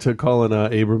Shatner thing to calling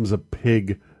Abrams a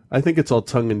pig? I think it's all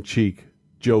tongue in cheek,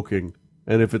 joking.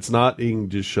 And if it's not, he can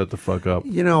just shut the fuck up.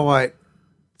 You know what?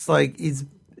 It's like he's,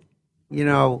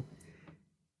 you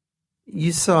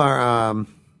saw,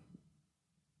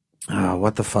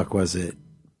 what the fuck was it?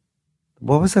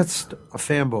 What was that?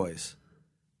 Fanboys.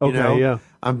 Okay, yeah.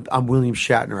 I'm William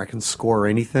Shatner. I can score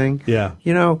anything. Yeah.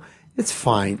 It's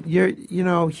fine.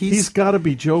 He's got to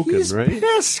be joking, he's right?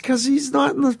 Pissed because he's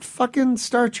not in the fucking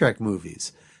Star Trek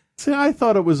movies. See, I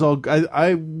thought it was all.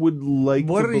 I would like.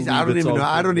 What to did he? I don't even know.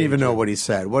 I don't even know what he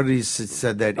said. What did he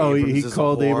said that? Oh, Abrams he is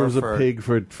called whore Abrams a pig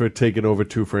for taking over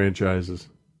 2 franchises.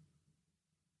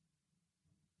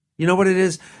 You know what it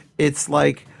is? It's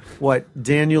like what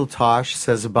Daniel Tosh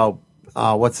says about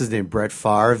what's his name, Brett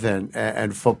Favre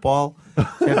and football.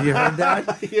 Have you heard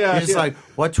that? Yeah. He's just like,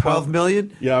 what, 12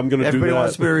 million? Yeah, I'm going to do that. Everybody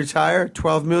wants me to retire?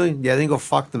 12 million? Yeah, they can go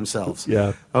fuck themselves.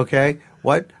 Yeah. Okay.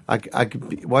 What? I could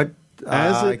be, what?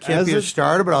 I can't be a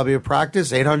starter, but I'll be a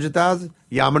practice. 800,000?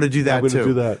 Yeah, I'm going to do that I'm going too. to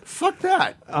do that. Fuck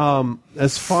that.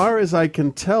 As far as I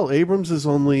can tell, Abrams has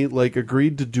only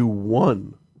agreed to do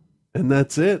 1, and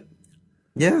that's it.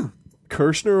 Yeah.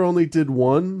 Kirshner only did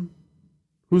 1.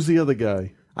 Who's the other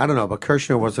guy? I don't know, but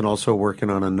Kirshner wasn't also working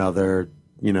on another,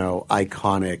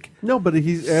 iconic. No, but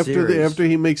he's after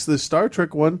he makes the Star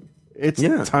Trek one, it's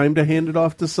time to hand it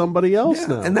off to somebody else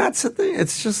now. And that's the thing.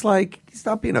 It's just like he's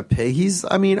not being a pig.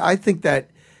 I think that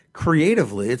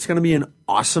creatively, it's going to be an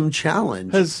awesome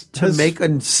challenge to make a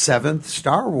 7th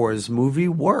Star Wars movie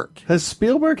work. Has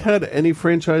Spielberg had any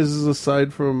franchises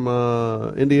aside from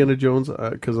Indiana Jones?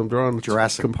 Because I'm drawing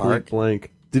Jurassic complete Park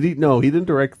blank. Did he? No, he didn't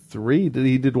direct 3.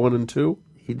 He did 1 and 2?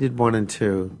 He did 1 and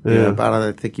 2. Yeah, but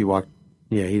I think he walked.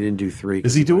 Yeah, he didn't do 3.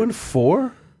 Is he doing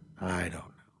 4? I don't know.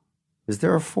 Is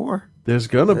there a 4? There's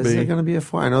gonna Is there be. going to be a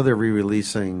 4? I know they're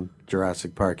re-releasing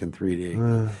Jurassic Park in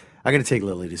 3D. I got to take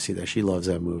Lily to see that. She loves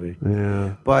that movie.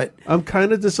 Yeah, but I'm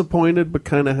kind of disappointed, but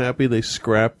kind of happy they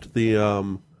scrapped the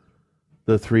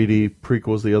 3D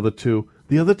prequels. The other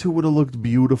two would have looked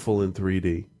beautiful in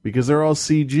 3D because they're all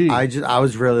CG. I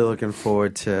was really looking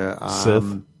forward to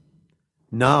Sith.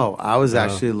 No, I was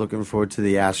actually looking forward to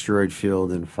the asteroid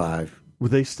field in 5. Well,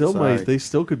 they still might. They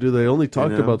still could do. They only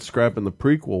talked know. about scrapping the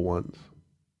prequel ones.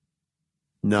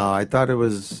 No, I thought it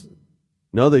was.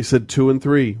 No, they said 2 and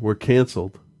 3 were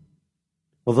canceled.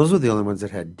 Well, those were the only ones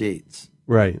that had dates.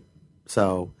 Right.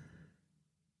 So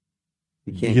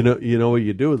you can't. You know what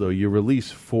you do though. You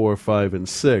release 4, 5, and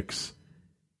 6,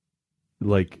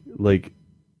 like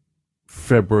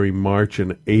February, March,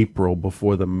 and April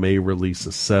before the May release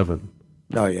of 7.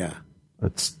 Oh yeah,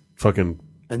 that's fucking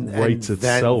writes then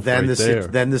itself right there.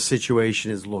 Then the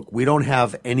situation is: look, we don't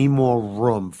have any more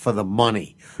room for the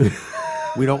money.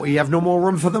 We have no more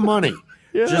room for the money.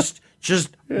 Yeah.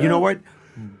 Just you know what?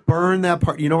 Burn that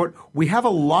part. You know what? We have a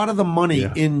lot of the money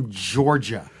in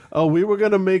Georgia. Oh, we were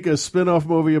going to make a spin-off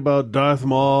movie about Darth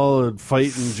Maul and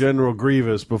fighting General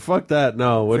Grievous, but fuck that.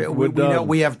 No, we're done.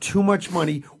 We have too much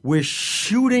money. We're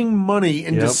shooting money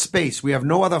into Yep. space. We have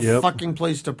no other Yep. fucking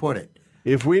place to put it.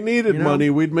 If we needed money,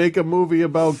 we'd make a movie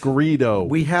about Greedo.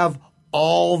 We have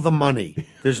all the money.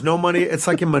 There's no money. It's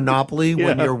like in Monopoly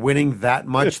when Yeah. you're winning that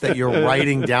much that you're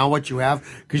writing down what you have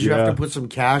because you have Yeah. to put some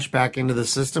cash back into the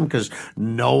system because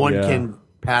no one Yeah. can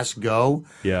pass go.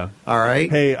 Yeah. All right.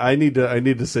 Hey, I need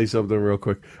to say something real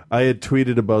quick. I had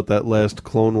tweeted about that last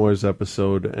Clone Wars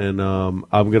episode, and I'm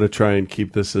going to try and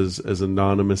keep this as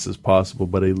anonymous as possible.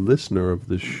 But a listener of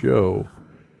the show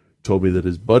told me that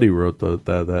his buddy wrote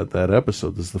that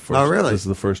episode. This is the first. Oh, really? This is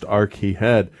the first arc he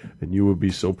had, and you would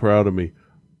be so proud of me.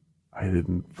 I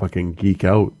didn't fucking geek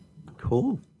out.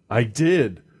 Cool. I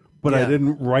did, but I Yeah.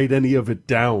 didn't write any of it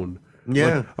down.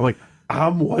 Yeah. I'm like,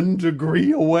 I'm 1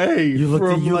 degree away. You looked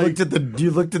from at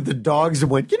the dogs and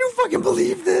went, "Can you fucking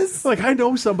believe this?" Like, I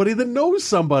know somebody that knows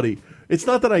somebody. It's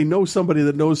not that I know somebody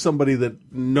that knows somebody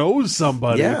that knows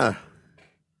somebody. Yeah.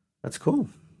 That's cool.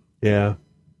 Yeah.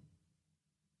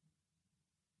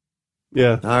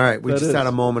 Yeah. All right. We That just is. had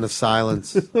a moment of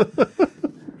silence for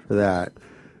that.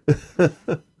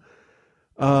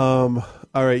 All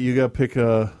right, you got to pick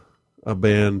a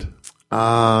band.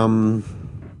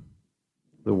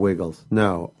 The Wiggles.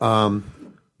 No.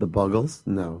 The Buggles.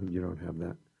 No, you don't have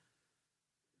that.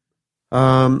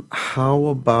 How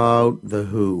about The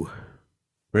Who?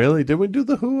 Really? Did we do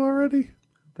The Who already?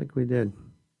 I think we did.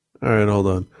 All right, hold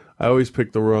on. I always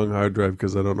pick the wrong hard drive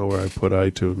because I don't know where I put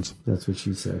iTunes. That's what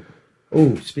she said.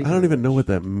 Oh, I don't even know what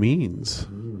that means.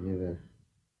 Neither.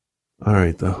 All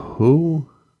right, The Who.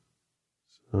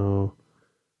 So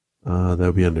that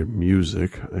would be under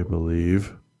music, I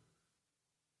believe.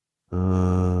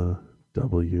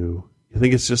 W. You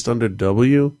think it's just under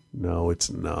W? No, it's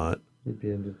not. It'd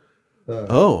be under,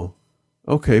 Oh,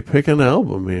 okay. Pick an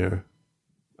album here.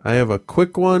 I have a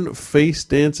quick one. Face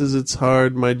Dances It's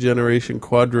Hard, My Generation,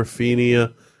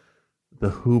 Quadrophenia, The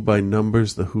Who by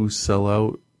Numbers, The Who Sell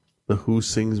Out, The Who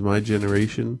Sings My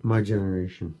Generation. My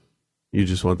Generation. You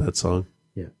just want that song?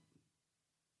 Yeah.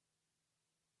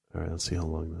 All right, let's see how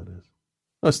long that is.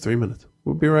 Oh, it's 3 minutes.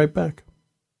 We'll be right back.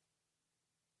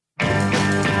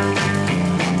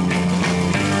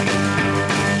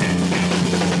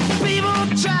 People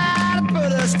try to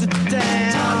put us to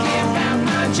down. Talking about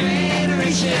my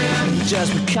generation.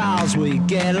 Just because we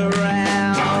get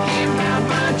around. Talking about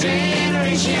my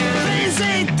generation. Things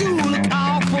they do look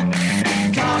awful.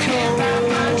 Talking about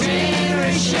my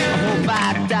generation. I hope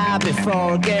I die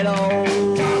before I get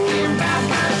old. Talking about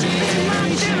my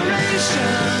generation.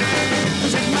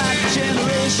 This is my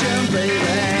generation, baby.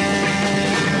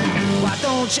 Why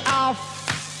don't you all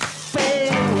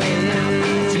fade away?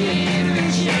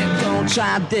 Don't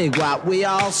try to dig what we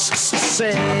all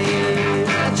say. I'm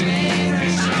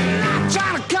not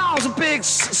trying to cause a big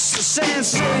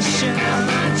sensation.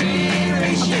 I'm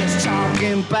just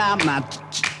talking about my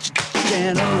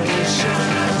generation.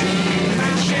 My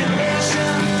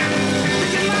generation.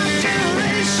 Look at my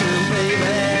generation,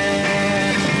 baby.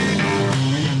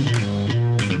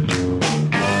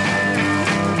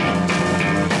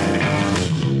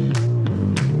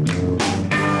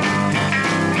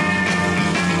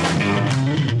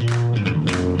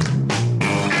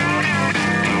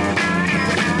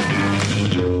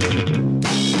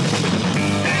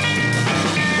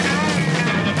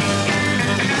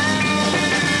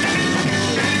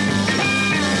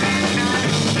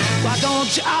 Why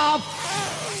don't you all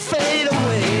fade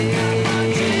away?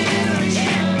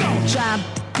 Don't try to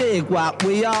dig what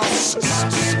we all say.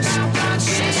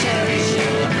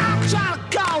 I'm trying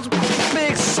to cause a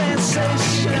big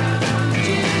sensation.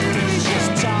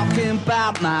 Just talking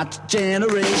about my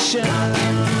generation.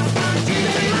 My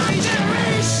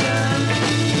generation.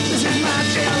 This is my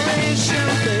generation,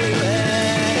 baby.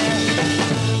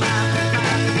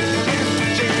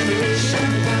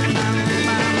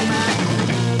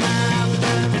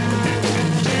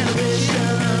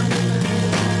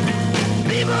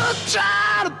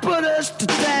 Try to put us to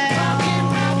down. Talking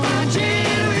about my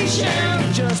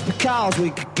generation. Just because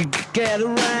we get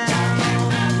around.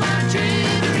 My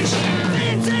generation.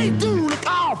 Things they do look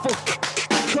awful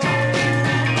cold.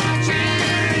 My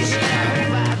generation. I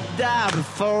hope I die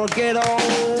before I get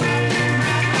old.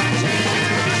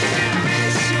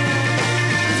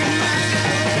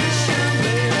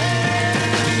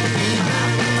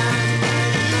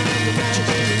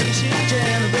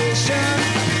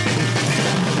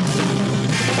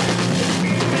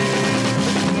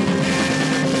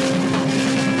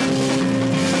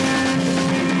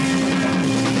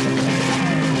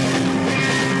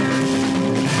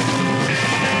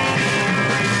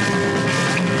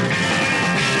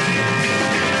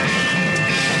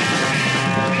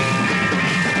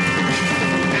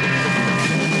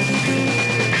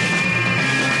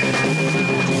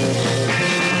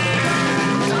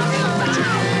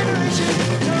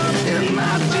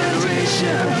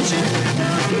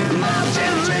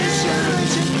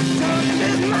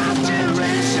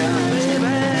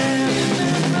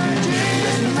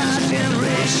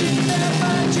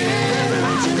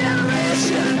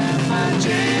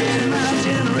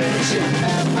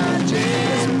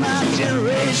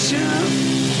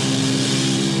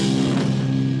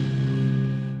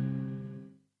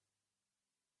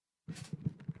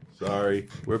 Sorry,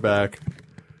 we're back.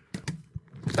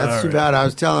 That's All too right. bad. I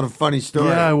was telling a funny story.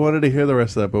 Yeah, I wanted to hear the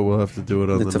rest of that, but we'll have to do it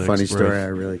on It's the a next funny break. story. I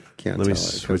really can't Let me tell it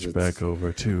 'cause switch it's- back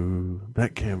over to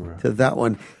that camera. To that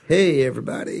one. Hey,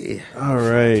 everybody. All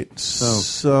right.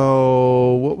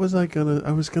 So what was I gonna?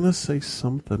 I was gonna say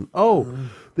something. Oh,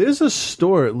 there's a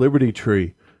store at Liberty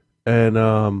Tree, and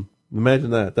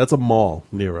imagine that. That's a mall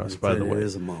near us, by the way. It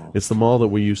is a mall. It's the mall that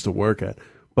we used to work at.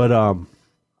 But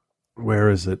where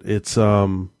is it? It's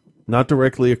not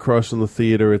directly across from the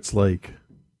theater. It's like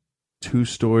 2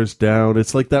 stores down.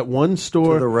 It's like that one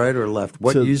store To the right or left?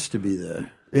 What to- used to be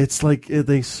there? It's like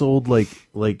they sold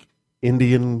like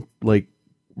Indian like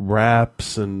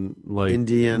wraps and like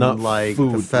Indian, not like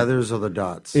food. the feathers or the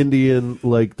dots? Indian,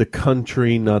 like the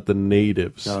country, not the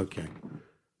natives. Okay.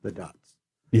 The dots.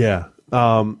 Yeah.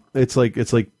 It's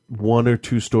like 1 or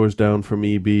 2 stores down from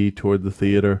EB toward the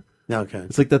theater. Okay.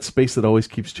 It's like that space that always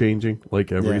keeps changing,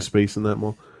 like every Yeah. space in that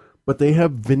mall. But they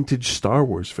have vintage Star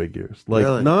Wars figures. Like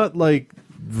Really? not like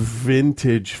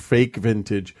vintage, fake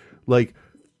vintage, like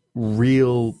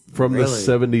real from the Really?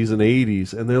 70s and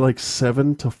 80s, and they're like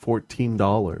 $7 to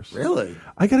 $14. Really?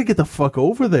 I got to get the fuck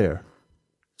over there.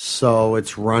 So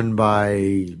it's run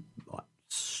by what,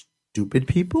 stupid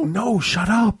people? No, shut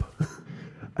up.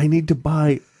 I need to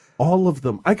buy all of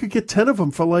them. I could get 10 of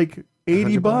them for like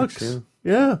 $80. $100,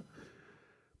 Yeah.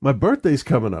 My birthday's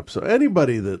coming up, so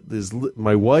anybody that is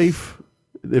my wife,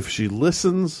 if she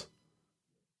listens,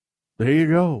 there you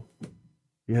go.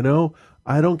 You know,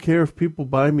 I don't care if people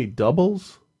buy me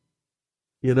doubles.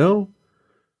 You know,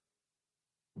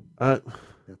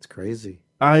 That's crazy.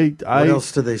 What What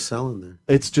else do they sell in there?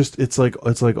 it's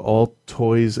like all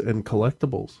toys and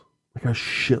collectibles, like a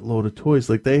shitload of toys.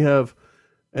 Like they have,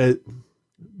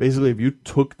 basically, if you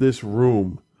took this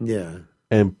room, Yeah.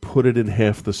 and put it in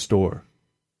half the store,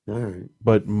 All right.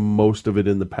 but most of it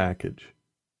in the package.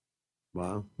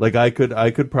 Wow. Like I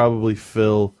could probably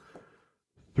fill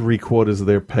 3/4 of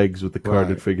their pegs with the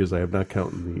carded Right. figures I have, not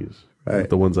counting these, Right.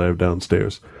 the ones I have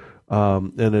downstairs.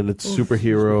 And then it's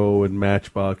superhero and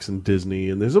Matchbox and Disney,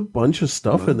 and there's a bunch of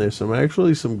stuff in there.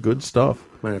 Some good stuff.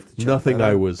 Might have to check Nothing that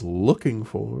I out. was looking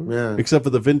for, Yeah. except for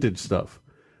the vintage stuff.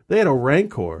 They had a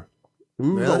Rancor.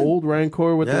 Remember the Really? old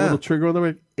Rancor with the Yeah. little trigger on the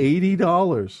right?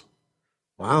 $80.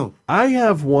 Wow. I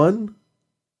have one.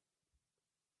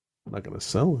 I'm not going to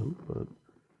sell him, but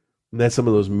and that's some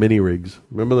of those mini rigs.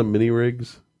 Remember the mini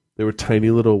rigs? They were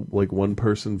tiny little like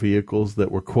 1-person vehicles that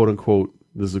were quote unquote.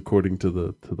 This is according to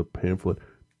the pamphlet,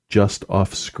 just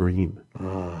off screen.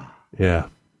 Yeah,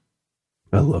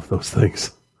 I love those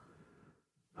things.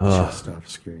 Just off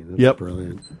screen. That's Yep.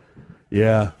 brilliant.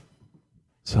 Yeah.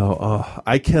 So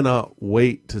I cannot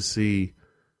wait to see.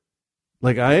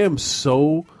 Like I am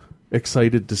so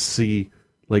excited to see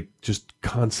like just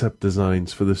concept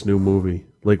designs for this new movie.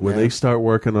 Like when Yeah. they start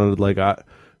working on it, like I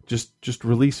just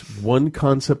release one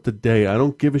concept a day. I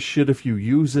don't give a shit if you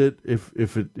use it, if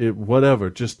it whatever,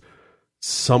 just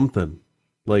something.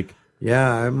 Like,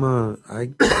 yeah, I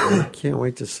can't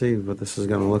wait to see what this is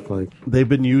going to look like. they've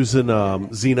been using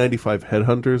Z95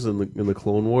 Headhunters in the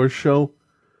Clone Wars show,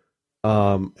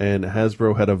 and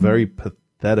Hasbro had a very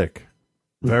pathetic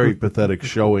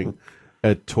showing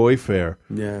at Toy Fair.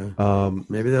 Yeah.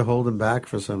 Maybe they're holding back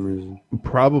for some reason.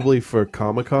 Probably for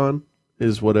Comic-Con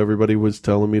is what everybody was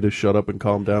telling me to shut up and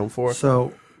calm down for.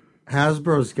 So,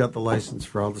 Hasbro's got the license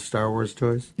for all the Star Wars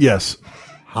toys? Yes.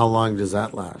 How long does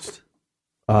that last?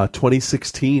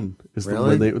 2016 is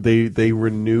Really? when they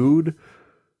renewed.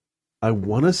 I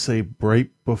want to say right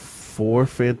before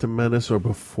Phantom Menace or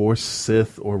before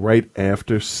Sith or right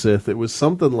after Sith. It was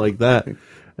something like that.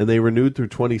 And they renewed through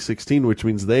 2016, which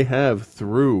means they have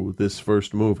through this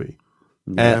first movie,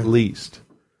 at least.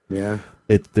 Yeah.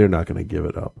 They're not going to give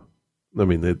it up. I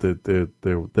mean,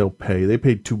 they'll pay. They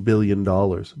paid $2 billion.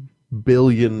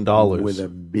 Billion dollars. With a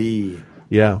B.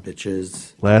 Yeah.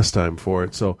 Bitches. Last time for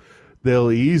it. So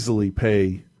they'll easily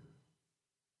pay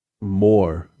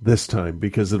more this time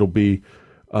because it'll be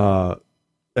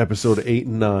episode 8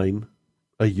 and 9,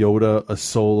 a Yoda, a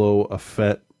Solo, a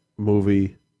Fett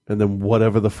movie, and then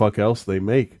whatever the fuck else they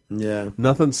make. Yeah.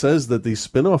 Nothing says that these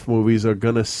spin-off movies are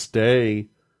going to stay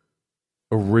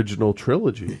original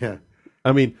trilogy. Yeah.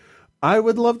 I mean, I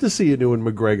would love to see a Ewan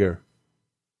McGregor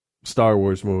Star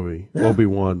Wars movie,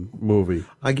 Obi-Wan movie.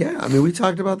 I mean, we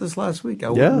talked about this last week. I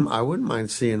wouldn't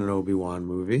mind seeing an Obi-Wan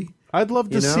movie. I'd love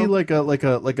to see like a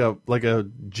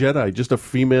Jedi, just a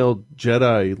female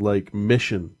Jedi like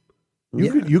mission.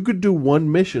 You could do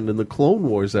one mission in the Clone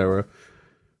Wars era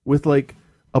with like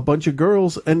a bunch of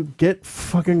girls and get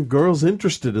fucking girls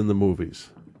interested in the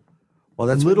movies. Well,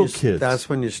 that's little when kids. That's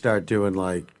when you start doing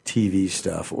like TV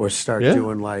stuff or start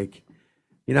doing like,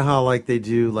 you know how like they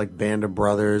do like Band of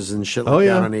Brothers and shit like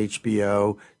that on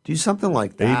HBO. Do something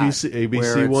like that. ABC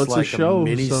where it's wants like a show,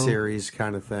 mini series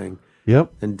kind of thing.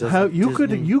 Yep. And how you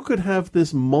could have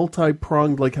this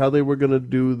multi-pronged, like how they were going to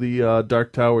do the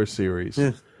Dark Tower series.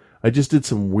 Yeah. I just did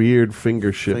some weird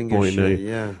finger shit pointing.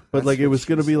 Yeah. But That's like it what was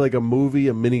going to be like a movie,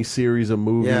 a mini series, a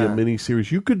movie, Yeah. a mini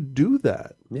series. You could do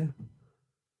that. Yeah.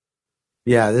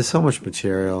 Yeah, there's so much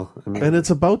material. I mean, And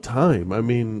it's about time. I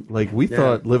mean, like we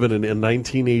thought living in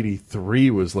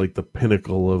 1983 was like the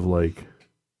pinnacle of like,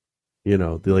 you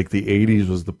know, the 80s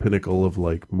was the pinnacle of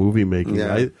like movie making.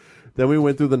 Yeah. Then we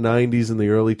went through the 90s and the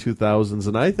early 2000s,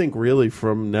 and I think really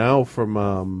from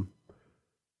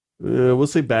we'll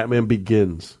say Batman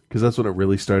Begins, because that's when it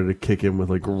really started to kick in with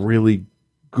like really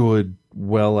good,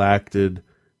 well acted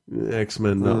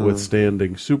X-Men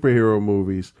notwithstanding superhero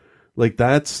movies. Like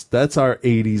that's our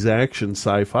 80s action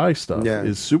sci-fi stuff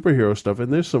is superhero stuff,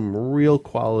 and there's some real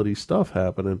quality stuff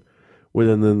happening.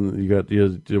 And then you got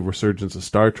the resurgence of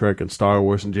Star Trek and Star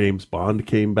Wars, and James Bond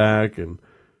came back, and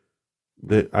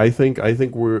I think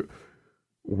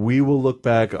we will look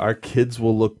back. Our kids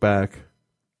will look back.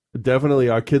 Definitely,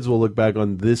 our kids will look back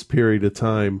on this period of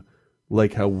time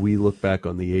like how we look back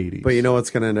on the 80s. But you know what's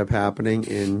going to end up happening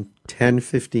in 10,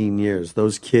 15 years?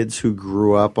 Those kids who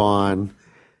grew up on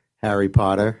Harry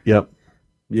Potter. Yep.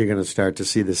 You're going to start to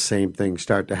see the same thing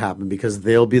start to happen because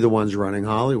they'll be the ones running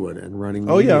Hollywood and running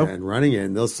media and running it.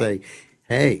 And they'll say,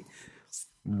 hey,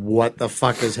 what the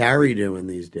fuck is Harry doing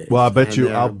these days? Well,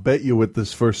 I'll bet you with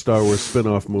this first Star Wars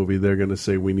spin-off movie, they're going to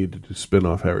say we need to do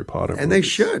spin-off Harry Potter And movies. they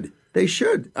should. They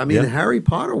should. I mean, the Harry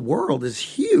Potter world is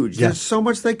huge. Yeah. There's so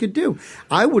much they could do.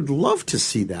 I would love to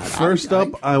see that. First up,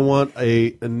 I want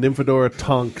a Nymphadora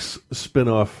Tonks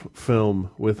spin-off film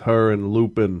with her and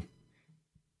Lupin.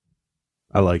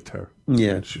 I liked her.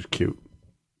 Yeah. She's cute.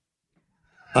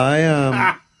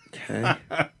 Okay.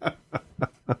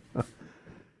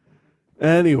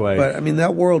 Anyway. But, I mean,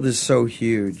 that world is so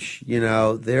huge. You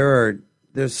know,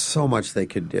 there's so much they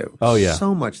could do. Oh, yeah.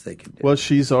 So much they could do. Well,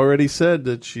 she's already said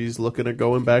that she's looking at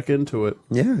going back into it.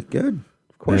 Yeah, good.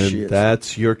 Of course she is.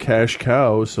 That's your cash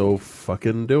cow, so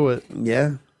fucking do it.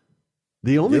 Yeah.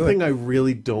 The only Do thing I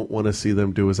really don't want to see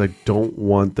them do is I don't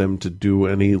want them to do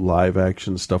any live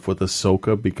action stuff with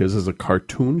Ahsoka, because as a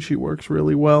cartoon she works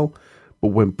really well, but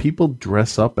when people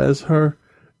dress up as her,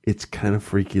 it's kind of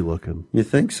freaky looking. You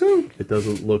think so? It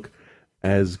doesn't look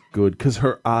as good because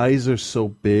her eyes are so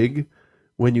big.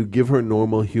 When you give her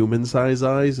normal human size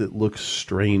eyes, it looks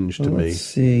strange to me. Let's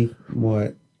see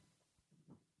what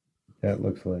that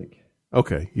looks like.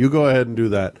 Okay, you go ahead and do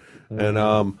that, and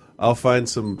I'll find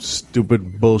some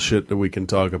stupid bullshit that we can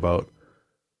talk about.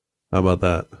 How about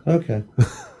that? Okay.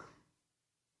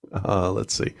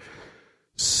 Let's see.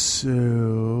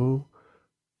 So,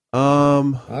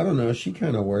 I don't know. She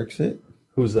kind of works it.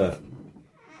 Who's that?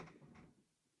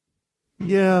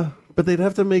 Yeah, But they'd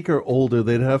have to make her older.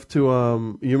 They'd have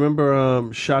to. You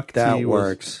remember Shakti? That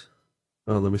works.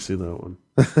 Oh, let me see that one.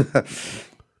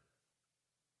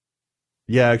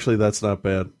 Yeah, actually, that's not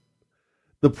bad.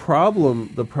 The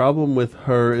problem with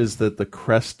her is that the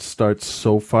crest starts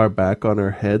so far back on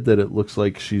her head that it looks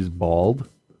like she's bald.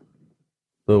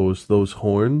 Those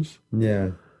horns.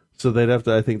 Yeah. So they'd have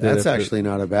to. I think that's actually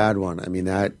not a bad one. I mean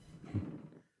that.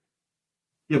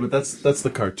 Yeah, but that's the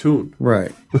cartoon,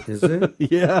 right? Is it?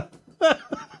 Yeah.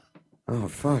 Oh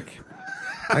fuck!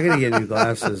 I gotta get new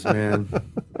glasses, man.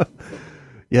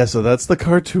 Yeah, so that's the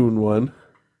cartoon one.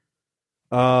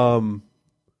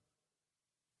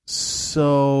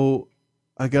 So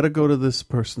I gotta go to this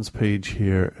person's page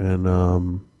here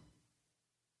and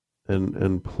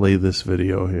play this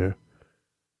video here.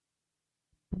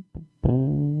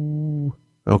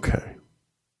 Okay.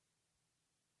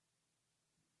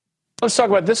 Let's talk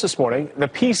about this morning. The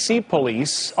PC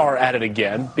police are at it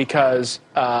again because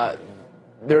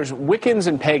there's Wiccans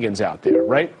and pagans out there,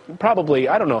 right? Probably,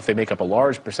 I don't know if they make up a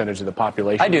large percentage of the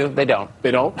population. I do. They don't.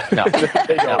 They don't? No.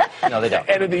 They don't. No, they don't.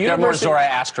 And at the there are more university,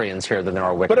 Zoroastrians here than there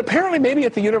are Wiccans. but apparently maybe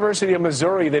at the University of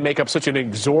Missouri they make up such an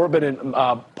exorbitant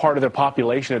part of their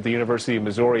population at the University of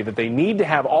Missouri that they need to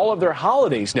have all of their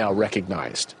holidays now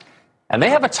recognized. And they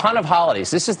have a ton of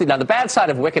holidays. This is the bad side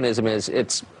of Wiccanism is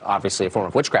it's obviously a form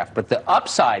of witchcraft, but the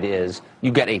upside is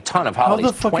you get a ton of holidays.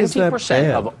 How the fuck is that 20%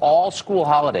 bad? of all school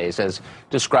holidays, as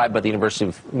described by the University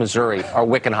of Missouri, are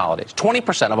Wiccan holidays.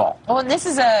 20% of all. Well, and this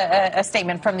is a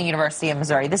statement from the University of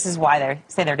Missouri. This is why they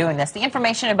say they're doing this. The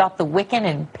information about the Wiccan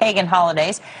and pagan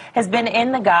holidays has been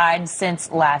in the guide since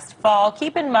last fall.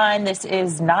 Keep in mind, this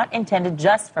is not intended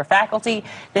just for faculty.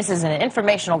 This is an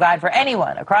informational guide for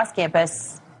anyone across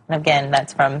campus. And again,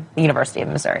 that's from the University of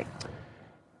Missouri.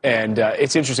 And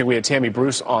it's interesting, we had Tammy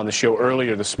Bruce on the show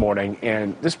earlier this morning,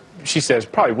 and this, she says,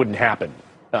 probably wouldn't happen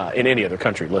in any other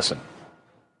country. Listen.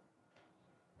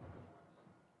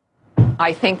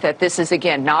 I think that this is,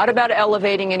 again, not about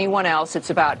elevating anyone else.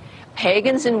 It's about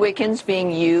pagans and Wiccans being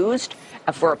used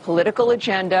for a political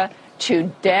agenda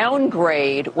to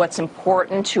downgrade what's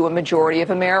important to a majority of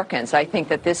Americans. I think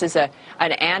that this is an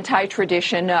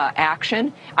anti-tradition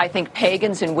action. I think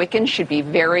pagans and Wiccans should be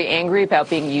very angry about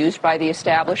being used by the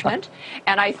establishment.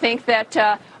 And I think that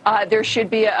there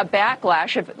should be a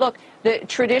backlash of, look, the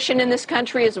tradition in this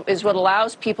country is what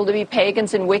allows people to be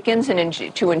pagans and Wiccans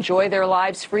and to enjoy their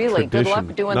lives freely. Good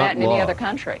luck doing that in any other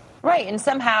country. Right, and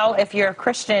somehow if you're a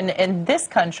Christian in this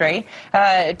country,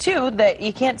 too, that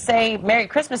you can't say Merry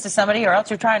Christmas to somebody or else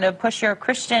you're trying to push your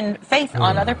Christian faith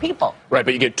on other people. Right,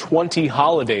 but you get 20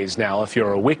 holidays now if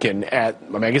you're a Wiccan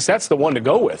I guess that's the one to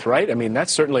go with, right? I mean,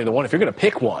 that's certainly the one. If you're going to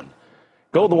pick one,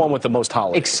 go the one with the most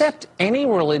holidays. Except any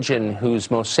religion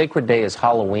whose most sacred day is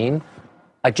Halloween,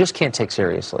 I just can't take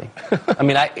seriously. I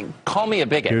mean, call me a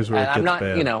bigot. Here's where it I'm gets not,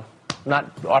 bad.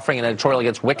 not offering an editorial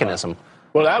against Wiccanism.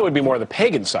 Well, that would be more the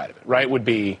pagan side of it, right? Would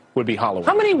be Halloween.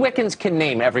 How many Wiccans can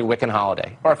name every Wiccan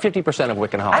holiday, or 50% of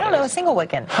Wiccan holidays? I don't know a single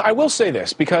Wiccan. I will say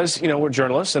this because we're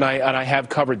journalists, and I have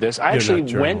covered this. I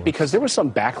actually went because there was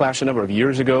some backlash a number of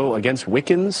years ago against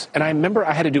Wiccans, and I remember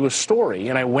I had to do a story,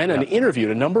 and I went and interviewed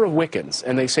a number of Wiccans,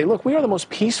 and they say, look, we are the most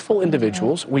peaceful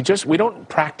individuals. We don't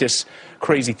practice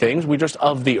crazy things. We're just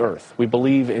of the earth. We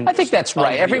believe in. I think that's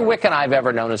right. Every Wiccan I've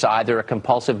ever known is either a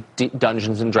compulsive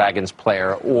Dungeons and Dragons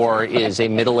player or is a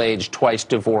middle-aged,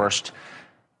 twice-divorced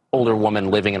older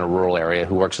woman living in a rural area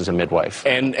who works as a midwife.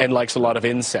 And likes a lot of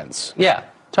incense. Yeah,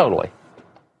 totally.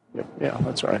 Yeah,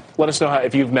 that's right. Let us know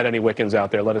if you've met any Wiccans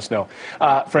out there. Let us know.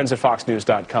 Friends at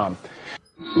FoxNews.com.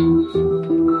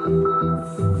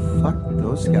 Fuck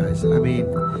those guys. I mean,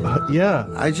 yeah.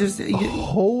 I just...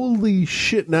 Holy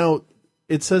shit. Now,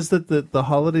 it says that the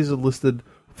holidays are listed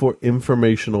for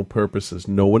informational purposes.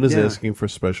 No one is asking for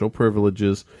special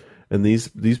privileges. And these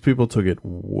people took it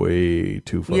way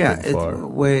too fucking far.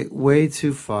 Way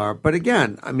too far. But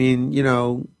again, I mean,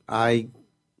 I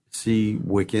see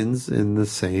Wiccans in the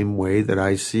same way that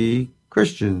I see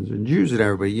Christians and Jews and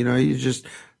everybody.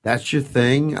 That's your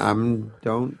thing.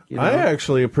 I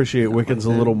actually appreciate Wiccans a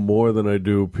little more than I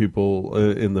do people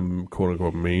in the quote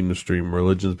unquote mainstream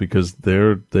religions because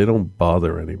they don't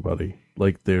bother anybody.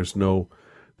 Like there's no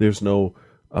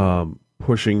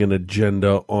pushing an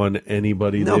agenda on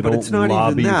anybody. No, they but don't it's not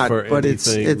lobby even that, for but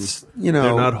anything. it's they're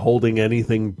not holding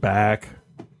anything back.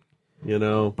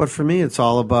 But for me, it's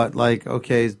all about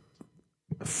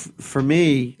for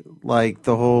me, like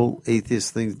the whole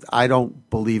atheist thing. I don't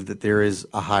believe that there is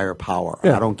a higher power.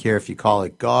 Yeah. I don't care if you call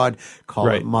it God, call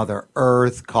it Mother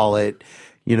Earth, call it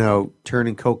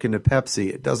turning Coke into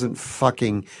Pepsi. It doesn't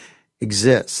fucking.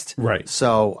 exist. Right.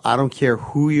 So I don't care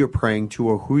who you're praying to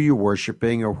or who you're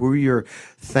worshiping or who you're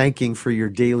thanking for your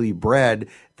daily bread.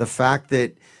 The fact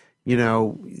that, you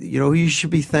know who you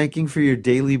should be thanking for your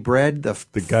daily bread?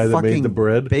 The guy that made the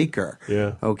bread? baker.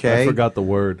 Yeah. Okay. I forgot the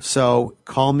word. So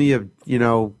call me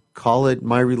call it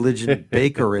my religion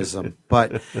bakerism.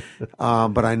 But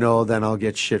I know then I'll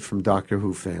get shit from Doctor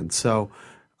Who fans. So,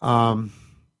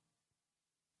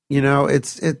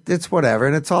 it's whatever.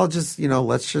 And it's all just,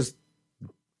 let's just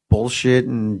bullshit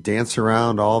and dance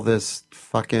around all this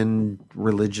fucking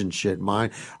religion shit.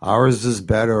 Ours is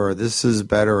better, or this is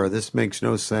better, or this makes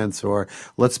no sense, or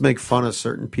let's make fun of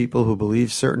certain people who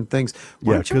believe certain things.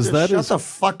 Why don't you just shut the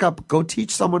fuck up. Go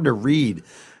teach someone to read.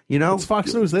 It's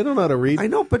Fox News. They don't know how to read. I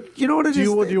know, but you know what it is? Do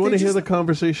you want to hear the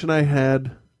conversation I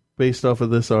had based off of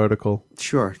this article?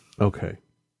 Sure. Okay.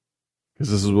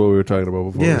 Because this is what we were talking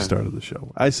about before we started the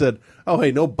show. I said, oh,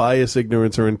 hey, no bias,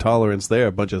 ignorance, or intolerance there.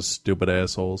 A bunch of stupid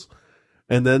assholes.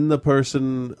 And then the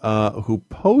person who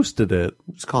posted it.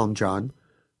 Just call him John.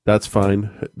 That's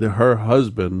fine. Her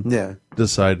husband Yeah.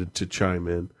 decided to chime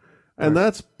in. And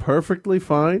that's perfectly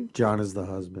fine. John is the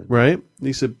husband. Right?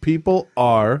 He said, people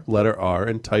are, letter R,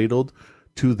 entitled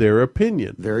to their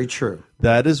opinion. Very true.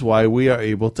 That is why we are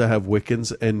able to have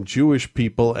Wiccans and Jewish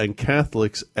people and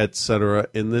Catholics, etc.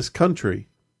 in this country.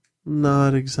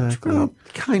 Not exactly. Well,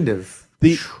 kind of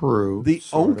true. The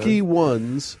only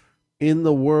ones in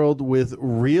the world with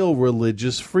real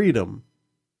religious freedom.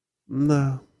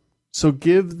 No. So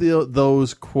give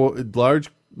those large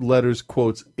letters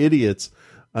quotes idiots.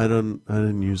 I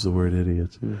didn't use the word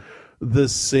idiots. The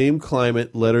same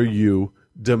climate, letter U,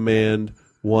 demand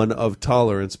one of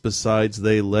tolerance. Besides,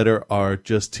 they, letter R,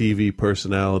 just TV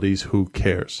personalities. Who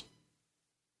cares?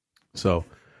 So,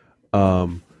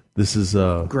 this is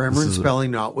grammar and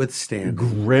spelling notwithstanding.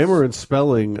 Grammar and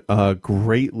spelling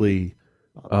greatly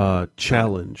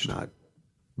challenged. Not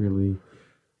really.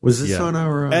 Was this on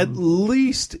our? At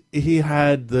least he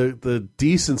had the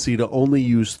decency to only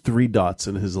use 3 dots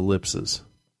in his ellipses.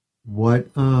 What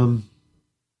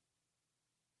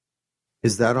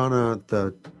is that on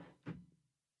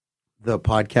the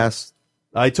podcast?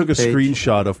 I took a page?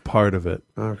 screenshot of part of it.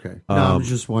 Okay. No, I was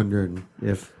just wondering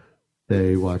if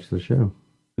they watch the show.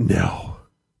 No.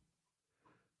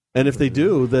 And if they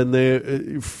do, then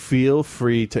they feel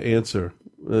free to answer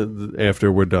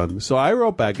after we're done. So I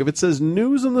wrote back, if it says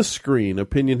news on the screen,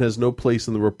 opinion has no place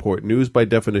in the report. News by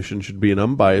definition should be an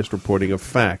unbiased reporting of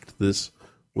fact. This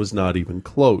was not even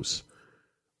close.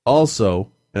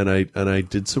 Also, and I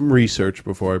did some research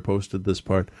before I posted this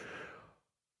part.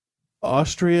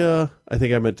 Austria, I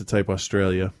think I meant to type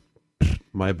Australia.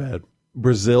 My bad.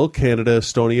 Brazil, Canada,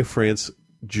 Estonia, France,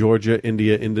 Georgia,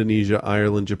 India, Indonesia,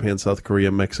 Ireland, Japan, South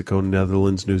Korea, Mexico,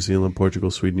 Netherlands, New Zealand,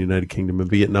 Portugal, Sweden, United Kingdom, and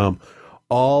Vietnam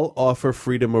all offer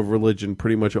freedom of religion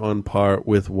pretty much on par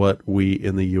with what we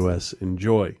in the U.S.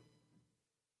 enjoy.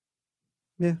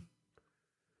 Yeah.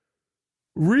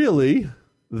 Really?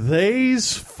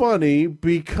 They's funny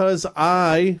because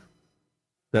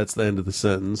that's the end of the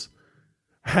sentence,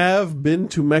 have been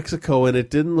to Mexico and it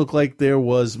didn't look like there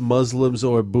was Muslims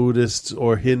or Buddhists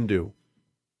or Hindu.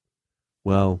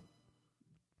 Well,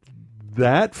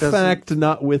 that fact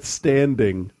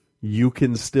notwithstanding, you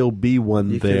can still be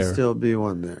one there. You can still be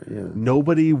one there, yeah.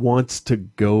 Nobody wants to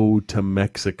go to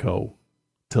Mexico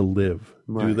to live,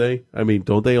 do they? I mean,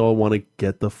 don't they all want to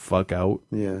get the fuck out?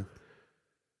 Yeah.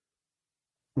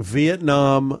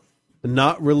 Vietnam,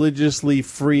 not religiously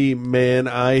free, man.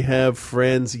 I have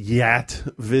friends yet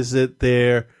visit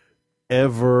there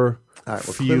All right,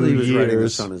 well, few clearly he was years. writing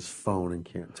this on his phone and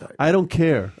can't type. I don't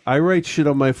care. I write shit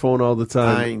on my phone all the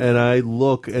time, and I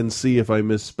look and see if I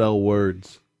misspell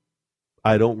words.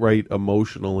 I don't write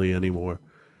emotionally anymore.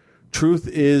 Truth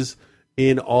is,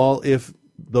 if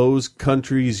those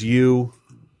countries you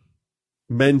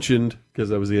mentioned, because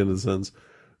that was the end of the sentence,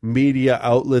 media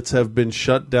outlets have been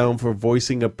shut down for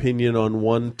voicing opinion on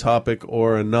one topic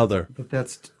or another. But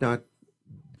that's not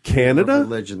Canada?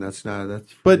 Religion. That's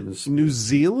but New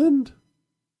Zealand?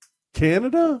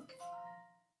 Canada?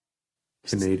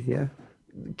 Canada?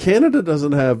 Canada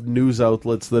doesn't have news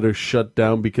outlets that are shut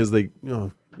down because they...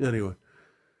 anyway.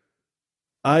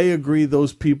 I agree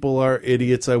those people are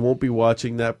idiots. I won't be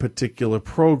watching that particular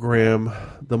program.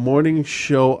 The morning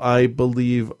show, I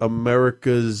believe,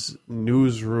 America's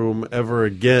Newsroom ever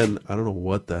again. I don't know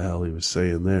what the hell he was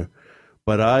saying there.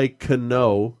 But I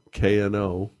Kno,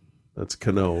 K-N-O, that's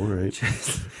Kno, right?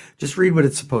 Just read what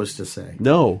it's supposed to say.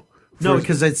 No. No,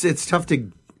 because it's tough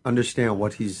to understand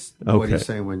what he's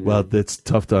saying when you... Well, it's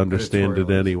tough to understand it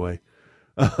anyway.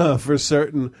 For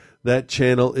certain, that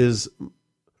channel is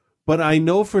But I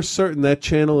know for certain that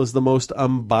channel is the most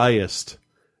unbiased.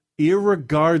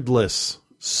 Irregardless,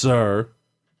 sir.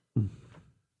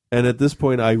 And at this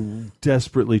point, I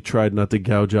desperately tried not to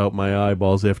gouge out my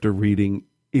eyeballs after reading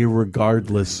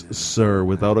irregardless, sir,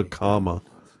 without a comma.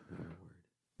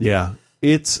 Yeah.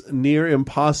 It's near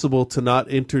impossible to not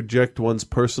interject one's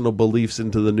personal beliefs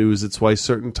into the news. It's why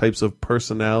certain types of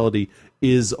personality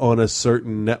is on a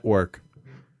certain network.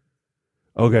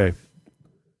 Okay.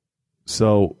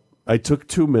 So I took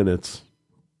 2 minutes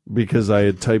because I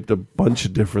had typed a bunch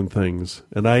of different things,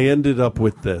 and I ended up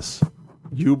with this.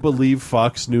 You believe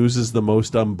Fox News is the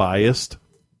most unbiased?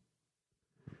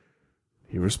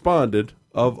 He responded,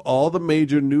 of all the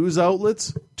major news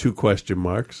outlets, 2 question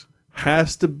marks,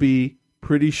 has to be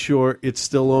pretty sure it's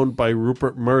still owned by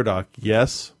Rupert Murdoch,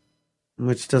 yes?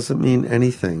 Which doesn't mean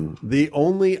anything. The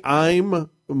only I'm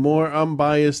more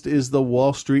unbiased is the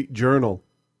Wall Street Journal.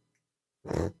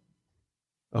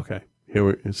 Okay,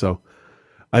 so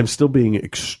I'm still being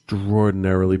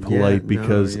extraordinarily polite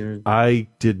because I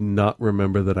did not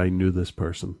remember that I knew this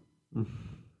person.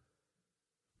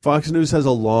 Fox News has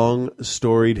a long,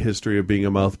 storied history of being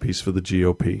a mouthpiece for the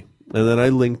GOP. And then I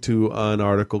linked to an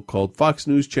article called Fox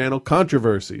News Channel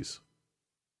Controversies.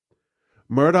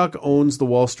 Murdoch owns the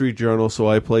Wall Street Journal, so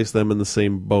I place them in the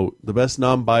same boat. The best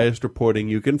non-biased reporting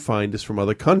you can find is from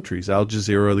other countries. Al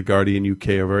Jazeera, The Guardian, UK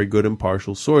are very good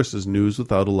impartial sources, news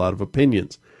without a lot of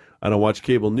opinions. I don't watch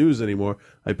cable news anymore.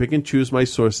 I pick and choose my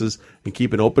sources and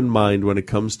keep an open mind when it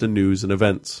comes to news and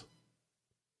events.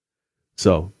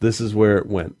 So, this is where it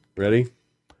went. Ready?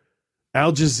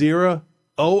 Al Jazeera,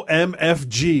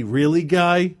 OMFG. Really,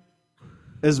 guy?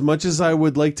 As much as I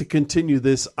would like to continue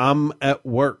this, I'm at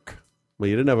work. Well,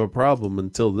 you didn't have a problem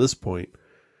until this point.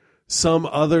 Some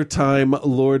other time,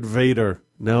 Lord Vader.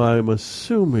 Now, I'm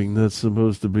assuming that's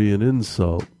supposed to be an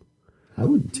insult. I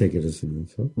wouldn't take it as an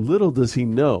insult. Little does he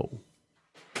know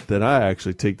that I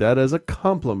actually take that as a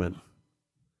compliment.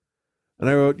 And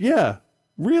I wrote, yeah,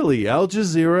 really, Al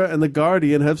Jazeera and The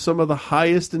Guardian have some of the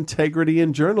highest integrity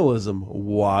in journalism.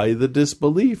 Why the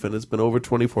disbelief? And it's been over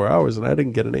 24 hours and I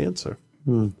didn't get an answer.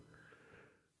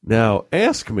 Now,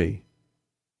 ask me,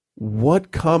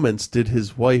 what comments did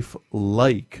his wife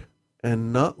like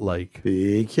and not like?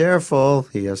 Be careful.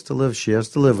 She has to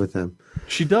live with him.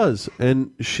 She does.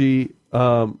 And she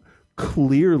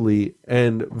clearly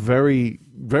and very,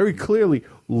 very clearly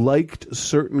liked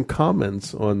certain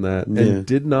comments on that and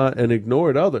did not and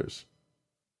ignored others.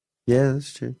 Yeah,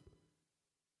 that's true.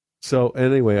 So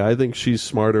anyway, I think she's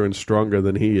smarter and stronger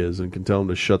than he is and can tell him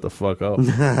to shut the fuck up.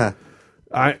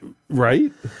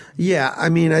 Right? Yeah, I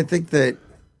mean, I think that,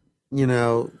 you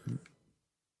know,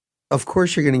 of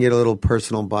course you're going to get a little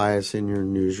personal bias in your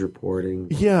news reporting.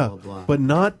 Yeah, blah, blah, blah. But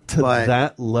not to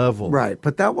that level. Right,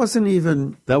 but that wasn't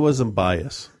even... That wasn't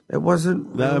bias. It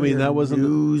wasn't really that wasn't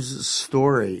news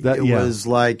story. It was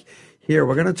like, here,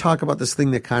 we're going to talk about this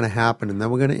thing that kind of happened, and then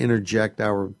we're going to interject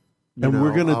our... And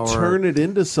we're going to turn it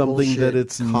into something that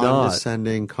it's not.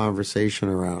 Condescending conversation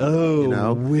around. Oh, you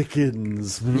know?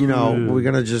 Wiccans. You know, we're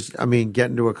going to just,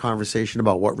 get into a conversation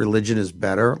about what religion is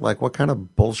better. Like, what kind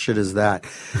of bullshit is that?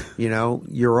 You know,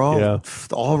 you're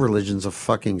all religions are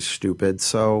fucking stupid,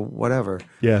 so whatever.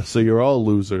 Yeah, so you're all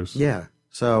losers. Yeah.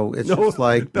 So it's just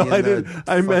like... No, I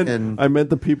didn't. I meant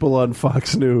the people on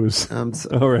Fox News.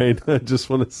 All right, I just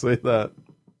want to say that.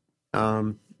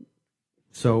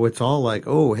 So it's all like,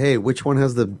 oh, hey, which one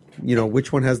has the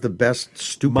best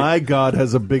stupid? My God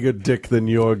has a bigger dick than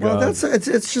your God. Well,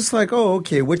 it's just like, oh,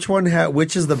 okay, which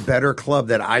is the better club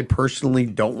that I personally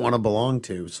don't want to belong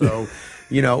to? So,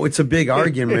 it's a big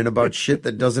argument about shit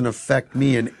that doesn't affect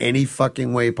me in any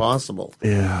fucking way possible.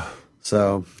 Yeah.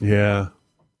 So. Yeah.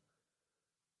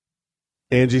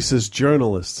 Angie says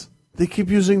journalists. They keep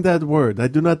using that word. I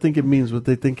do not think it means what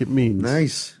they think it means.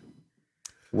 Nice.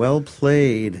 Well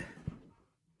played.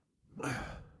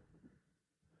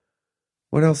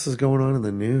 What else is going on in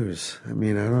the news? I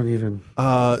mean, I don't even...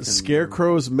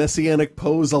 Scarecrow's messianic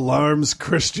pose alarms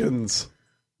Christians.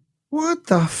 What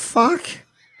the fuck?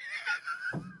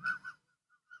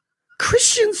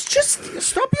 Christians, just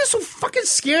stop being so fucking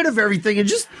scared of everything and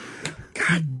just...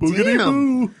 God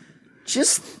damn.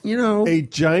 Just, A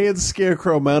giant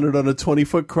scarecrow mounted on a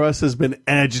 20-foot cross has been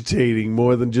agitating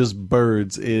more than just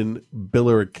birds in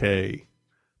Billericay.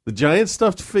 The giant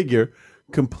stuffed figure,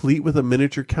 complete with a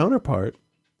miniature counterpart,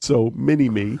 so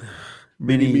Mini-Me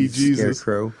Jesus,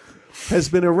 Scarecrow, has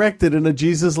been erected in a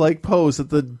Jesus-like pose at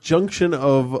the junction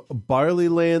of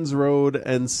Barleylands Road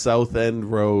and South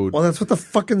End Road. Well, that's what the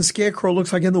fucking Scarecrow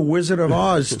looks like in The Wizard of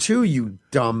Oz, too, you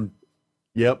dumb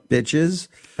bitches.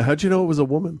 How'd you know it was a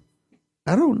woman?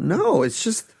 I don't know. It's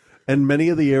just... and many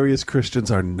of the area's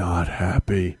Christians are not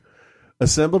happy.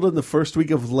 Assembled in the first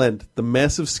week of Lent, the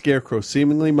massive scarecrow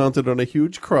seemingly mounted on a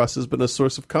huge cross has been a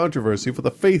source of controversy for the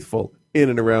faithful in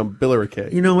and around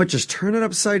Billericay. You know what? Just turn it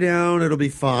upside down. It'll be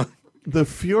fine. The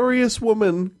furious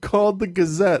woman called the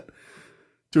Gazette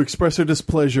to express her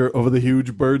displeasure over the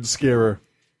huge bird scarer.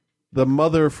 The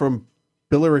mother from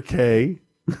Billericay,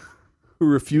 who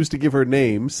refused to give her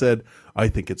name, said, "I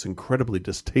think it's incredibly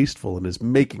distasteful and is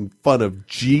making fun of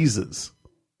Jesus."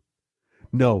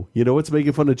 No, you know what's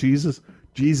making fun of Jesus?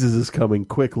 Jesus is coming.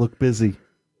 Quick, look busy.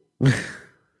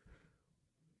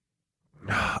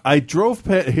 I drove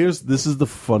past... This is the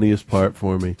funniest part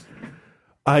for me.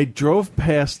 I drove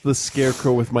past the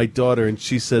scarecrow with my daughter, and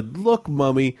she said, "Look,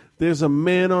 Mummy, there's a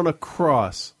man on a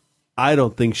cross." I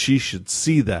don't think she should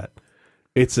see that.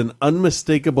 It's an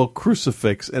unmistakable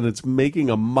crucifix, and it's making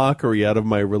a mockery out of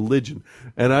my religion.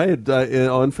 And I had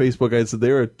on Facebook, I said,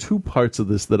 there are two parts of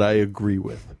this that I agree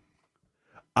with.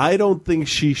 I don't think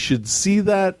she should see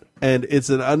that, and it's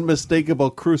an unmistakable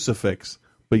crucifix,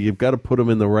 but you've got to put them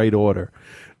in the right order.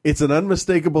 It's an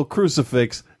unmistakable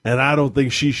crucifix, and I don't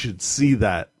think she should see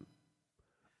that.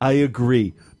 I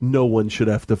agree. No one should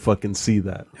have to fucking see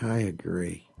that. I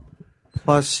agree.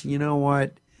 Plus, you know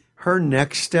what? Her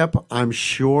next step, I'm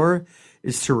sure,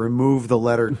 is to remove the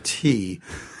letter T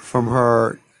from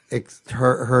her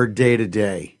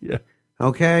day-to-day. Yeah.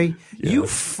 Okay? Yeah. You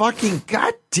fucking,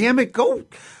 goddamn it, go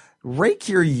rake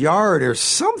your yard or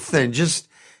something. Just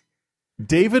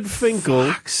David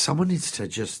Finkel. Fuck, someone needs to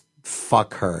just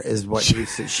fuck her is what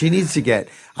she needs to get.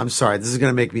 I'm sorry, this is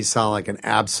going to make me sound like an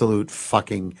absolute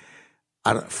fucking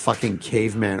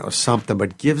caveman or something,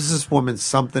 but gives this woman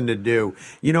something to do.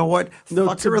 You know what?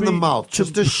 Fuck her in the mouth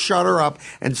just to shut her up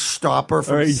and stop her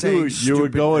from saying you were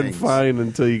going things. fine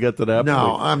until you get to that point.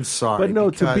 No, I'm sorry. But no,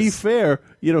 to be fair,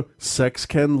 sex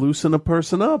can loosen a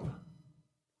person up.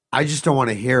 I just don't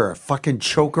want to hear her. Fucking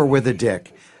choke her with a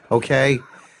dick, okay?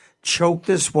 Choke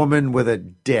this woman with a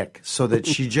dick so that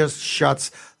she just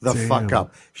shuts the fuck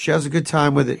up. If she has a good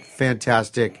time with it,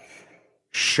 fantastic.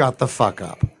 Shut the fuck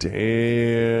up.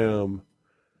 Damn.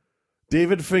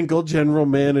 David Finkel, general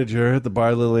manager at the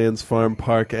Barleylands Farm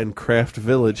Park and Craft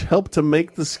Village, helped to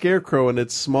make the scarecrow and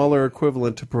its smaller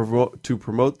equivalent to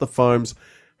promote the farm's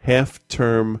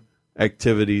half-term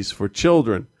activities for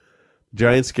children. The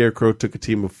giant scarecrow took a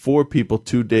team of 4 people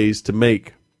 2 days to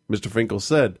make. Mr. Finkel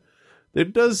said, "There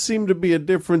does seem to be a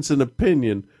difference in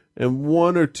opinion, and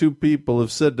 1 or 2 people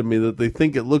have said to me that they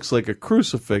think it looks like a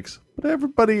crucifix, but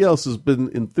everybody else has been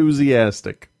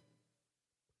enthusiastic."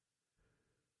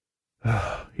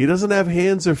 He doesn't have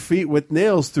hands or feet with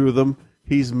nails through them.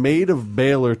 He's made of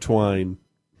baler twine.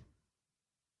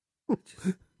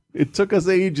 It took us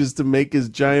ages to make his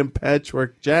giant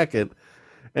patchwork jacket,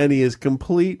 and he is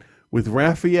complete with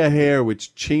raffia hair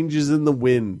which changes in the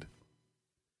wind.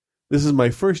 This is my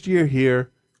first year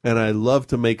here, and I love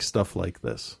to make stuff like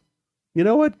this. You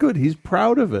know what? Good. He's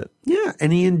proud of it. Yeah,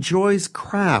 and he enjoys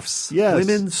crafts. Yes.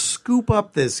 Women, scoop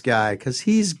up this guy because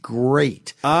he's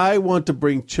great. I want to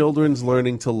bring children's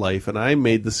learning to life, and I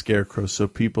made the scarecrow so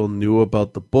people knew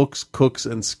about the books, cooks,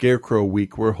 and Scarecrow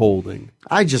Week we're holding.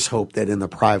 I just hope that in the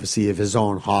privacy of his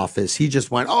own office, he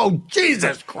just went, "Oh,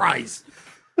 Jesus Christ."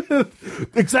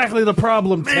 Exactly the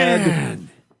problem, Ted. Man.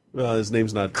 Well, his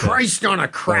name's not Ted. Christ on a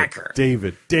cracker.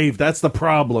 David. Dave, that's the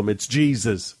problem. It's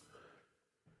Jesus.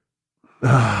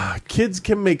 Kids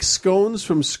can make scones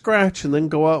from scratch and then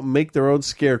go out and make their own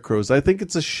scarecrows. I think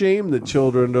it's a shame that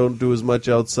children don't do as much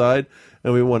outside,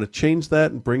 and we want to change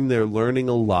that and bring their learning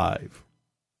alive.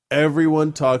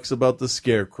 Everyone talks about the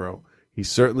scarecrow. He's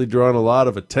certainly drawn a lot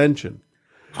of attention.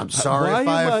 I'm sorry if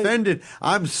I offended.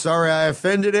 I'm sorry I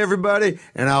offended everybody,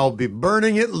 and I'll be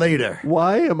burning it later.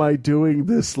 Why am I doing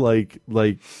this like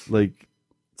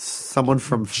someone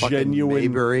from fucking genuine,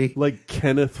 Mayberry? Like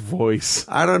Kenneth voice?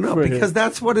 I don't know, because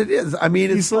that's what it is. I mean,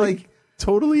 he's it's like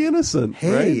totally innocent.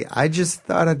 Hey, right? I just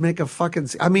thought I'd make a fucking...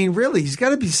 I mean, really, he's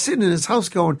got to be sitting in his house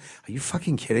going, "Are you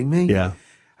fucking kidding me? Yeah.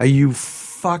 Are you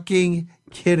fucking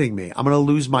kidding me? I'm going to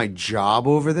lose my job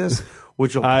over this,"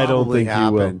 which will probably I don't think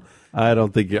happen. you will. I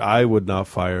don't think I would not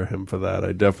fire him for that.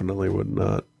 I definitely would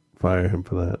not fire him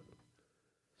for that.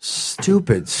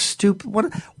 Stupid.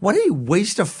 What a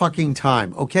waste of fucking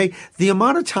time, okay? The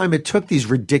amount of time it took these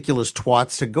ridiculous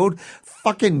twats to go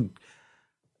fucking,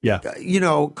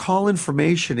 call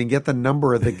information and get the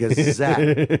number of the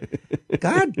Gazette.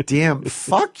 God damn,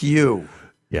 fuck you.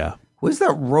 Yeah. Where's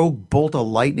that rogue bolt of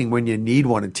lightning when you need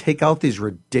one and take out these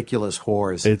ridiculous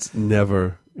whores? It's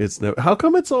never It's never. How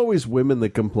come it's always women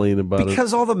that complain about it?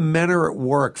 Because all the men are at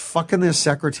work fucking their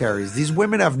secretaries. These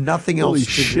women have nothing else Holy to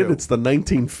shit, do. it's the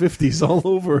 1950s all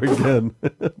over again.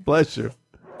 Bless you.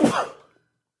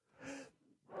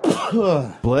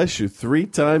 Bless you 3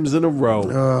 times in a row.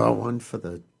 Oh, one for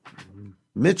the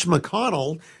Mitch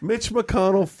McConnell. Mitch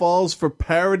McConnell falls for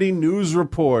parody news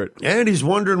report. And he's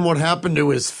wondering what happened to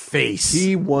his face.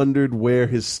 He wondered where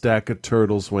his stack of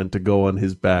turtles went to go on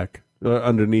his back.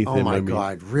 Underneath him. Oh, my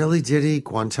God. Really, did he?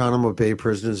 Guantanamo Bay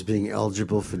prisoners being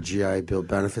eligible for GI Bill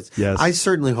benefits? Yes. I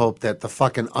certainly hope that the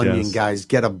fucking Onion guys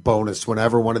get a bonus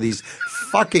whenever one of these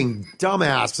fucking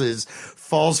dumbasses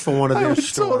falls for one of their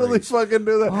stories. Totally fucking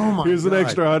do that. Oh, my Here's God. an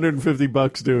extra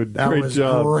 $150, dude. That Great was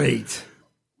job. great.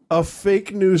 A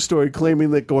fake news story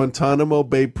claiming that Guantanamo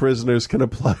Bay prisoners can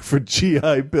apply for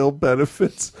GI Bill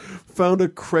benefits found a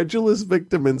credulous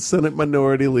victim in Senate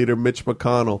Minority Leader Mitch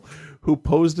McConnell, who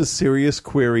posed a serious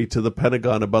query to the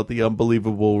Pentagon about the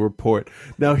unbelievable report.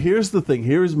 Now, here's the thing.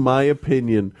 Here's my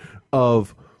opinion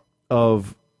of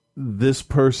this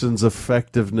person's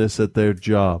effectiveness at their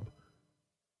job.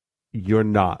 You're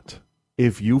not.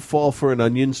 If you fall for an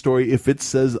Onion story, if it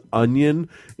says Onion,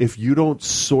 if you don't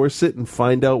source it and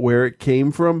find out where it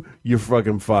came from, you're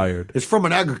fucking fired. It's from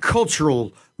an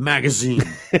agricultural magazine.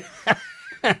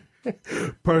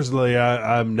 Personally,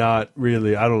 I'm not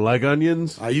really. I don't like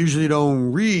onions. I usually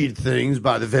don't read things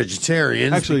by the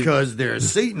vegetarians because they're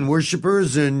Satan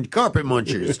worshippers and carpet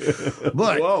munchers.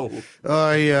 But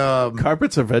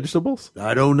carpets are vegetables?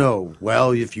 I don't know.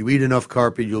 Well, if you eat enough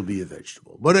carpet, you'll be a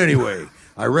vegetable. But anyway,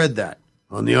 I read that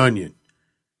on the Onion.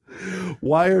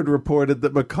 Wired reported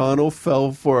that McConnell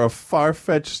fell for a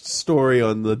far-fetched story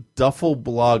on the Duffel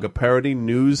blog, a parody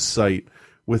news site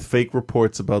with fake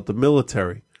reports about the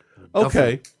military.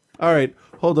 Okay. All right.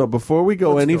 Hold on. Before we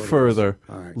go any further,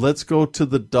 let's go to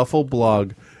the Duffel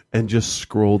blog and just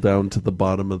scroll down to the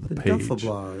bottom of the page. Duffel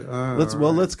blog.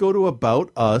 Let's go to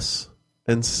About Us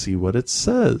and see what it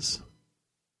says.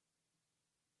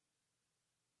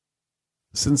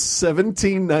 Since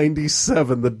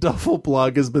 1797, the Duffel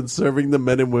blog has been serving the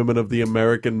men and women of the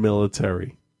American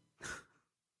military.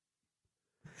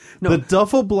 The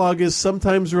Duffel blog is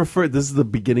sometimes referred, this is the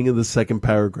beginning of the second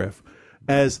paragraph,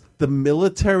 as the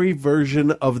military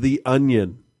version of the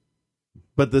Onion.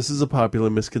 But this is a popular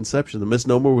misconception. The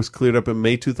misnomer was cleared up in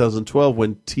May 2012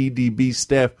 when TDB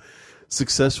staff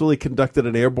successfully conducted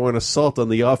an airborne assault on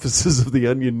the offices of the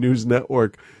Onion News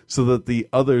Network so that the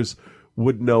others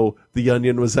would know the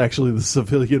Onion was actually the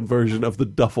civilian version of the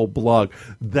Duffel blog.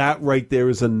 That right there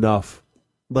is enough.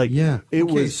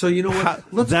 Was. So you know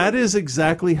what? That is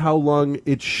exactly how long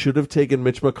it should have taken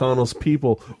Mitch McConnell's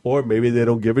people, or maybe they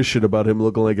don't give a shit about him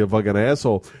looking like a fucking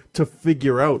asshole, to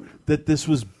figure out that this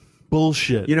was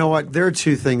bullshit. You know what? There are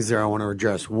 2 things there I want to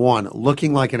address. One,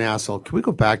 looking like an asshole. Can we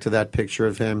go back to that picture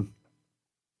of him?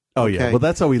 Oh, yeah. Well,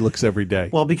 that's how he looks every day.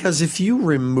 Well, because if you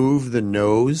remove the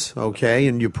nose,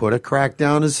 and you put a crack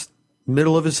down his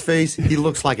middle of his face, he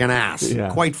looks like an ass,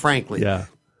 quite frankly. Yeah.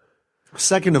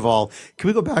 Second of all, can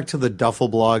we go back to the Duffel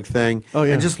blog thing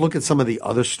and just look at some of the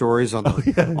other stories on the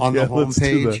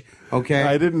homepage? Okay,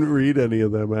 I didn't read any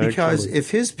of them because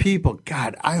if his people,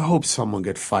 God, I hope someone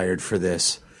get fired for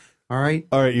this. All right,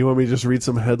 You want me to just read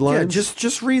some headlines? Yeah,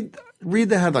 just read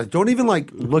the headlines. Don't even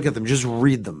look at them. Just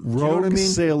read them. Rogue you know what I mean?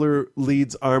 sailor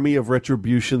leads army of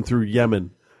retribution through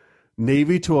Yemen.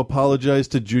 Navy to apologize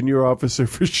to junior officer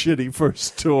for shitty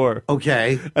first tour.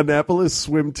 Okay. Annapolis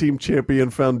swim team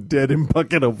champion found dead in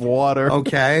bucket of water.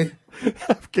 Okay.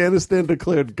 Afghanistan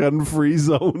declared gun-free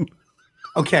zone.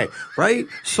 Okay, right?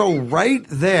 So right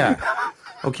there,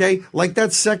 okay, like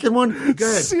that second one,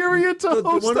 good. Syria to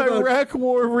host Iraq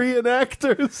war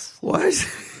reenactors. What?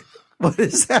 What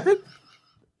is that?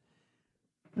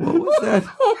 What was that?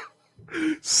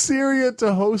 Syria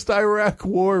to host Iraq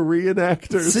war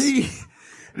reenactors. See?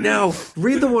 Now,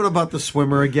 read the one about the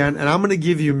swimmer again, and I'm going to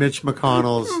give you Mitch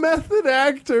McConnell's. Method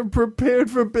actor prepared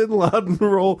for bin Laden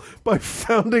role by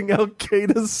founding Al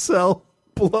Qaeda's cell,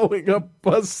 blowing up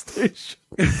bus station.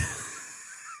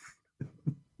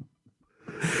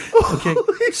 Okay,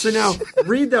 so now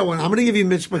read that one. I'm going to give you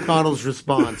Mitch McConnell's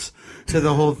response to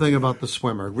the whole thing about the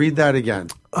swimmer. Read that again.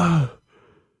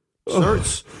 Sir,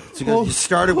 you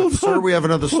started with, sir, we have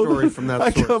another story from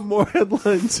that source. I got more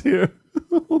headlines here.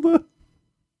 Hold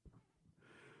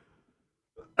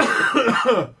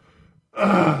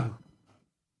on.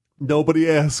 Nobody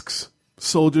asks.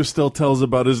 Soldier still tells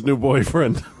about his new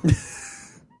boyfriend.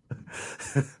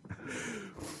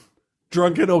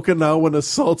 Drunken Okinawan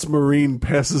assaults Marine,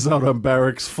 passes out on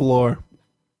barracks floor.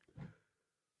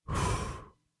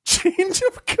 Change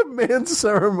of command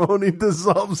ceremony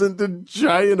dissolves into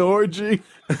giant orgy.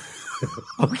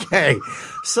 Okay,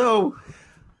 so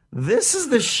this is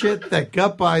the shit that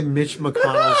got by Mitch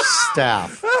McConnell's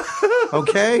staff.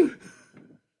 Okay?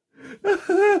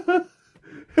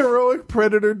 Heroic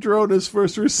Predator drone is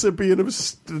first recipient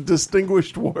of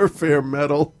Distinguished Warfare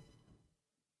Medal.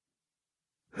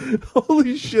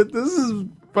 Holy shit, this is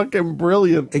fucking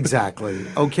brilliant. Exactly.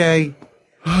 Okay?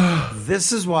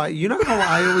 This is why, you know how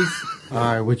I always... All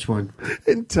right, which one?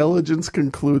 Intelligence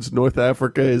concludes North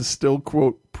Africa is still,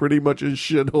 quote, pretty much a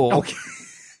shithole. Okay.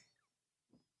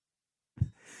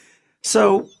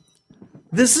 So,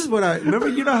 this is what I... Remember,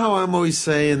 you know how I'm always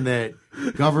saying that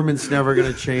government's never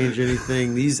going to change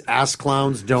anything? These ass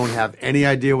clowns don't have any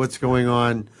idea what's going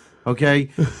on.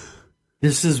 Okay?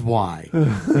 This is why.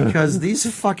 Because these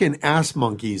fucking ass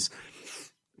monkeys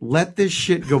let this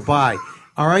shit go by.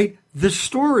 All right? The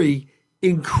story,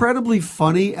 incredibly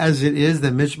funny as it is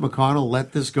that Mitch McConnell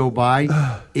let this go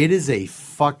by, it is a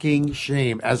fucking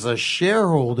shame. As a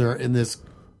shareholder in this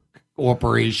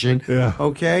operation,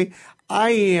 okay, I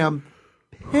am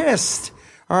pissed.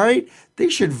 All right? They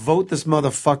should vote this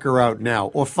motherfucker out now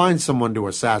or find someone to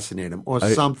assassinate him or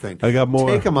something. I got more.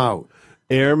 Take him out.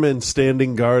 Airmen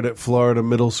standing guard at Florida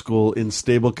middle school in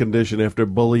stable condition after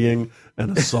bullying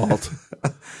and assault.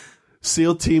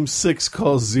 SEAL Team 6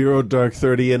 calls Zero Dark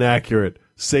 30 inaccurate.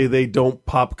 Say they don't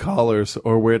pop collars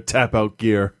or wear tap-out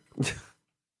gear.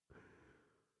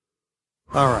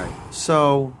 All right.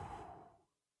 So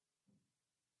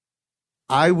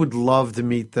I would love to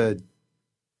meet the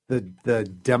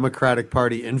Democratic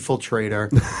Party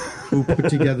infiltrator who put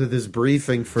together this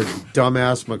briefing for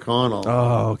dumbass McConnell.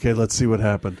 Oh, okay. Let's see what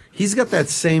happened. He's got that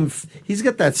same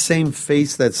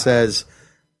face that says,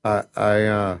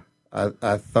 I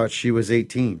thought she was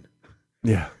 18.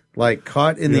 Yeah. Like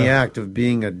caught in the act of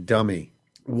being a dummy.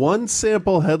 One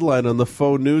sample headline on the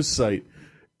faux news site.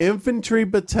 Infantry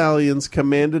battalions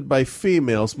commanded by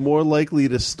females more likely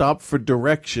to stop for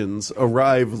directions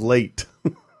arrive late.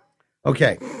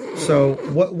 Okay. So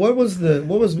what was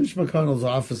Mitch McConnell's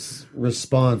office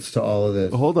response to all of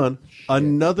this? Hold on. Shit.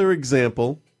 Another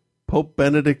example. Pope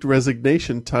Benedict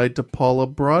resignation tied to Paula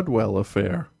Broadwell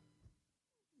affair.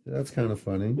 That's kind of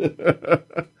funny.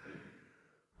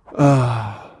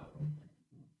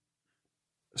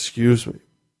 Excuse me.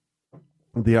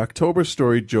 The October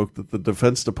story joked that the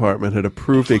Defense Department had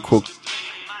approved a quote.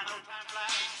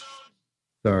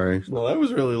 Sorry. Well, that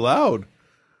was really loud.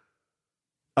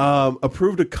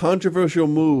 Approved a controversial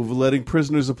move letting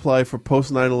prisoners apply for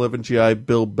post 9/11 GI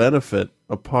Bill benefit,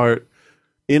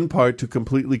 in part to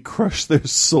completely crush their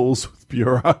souls with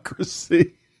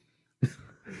bureaucracy.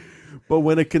 But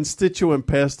when a constituent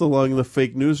passed along the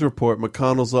fake news report,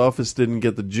 McConnell's office didn't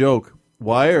get the joke.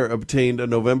 Wire obtained a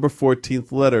November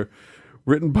 14th letter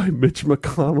written by Mitch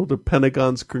McConnell to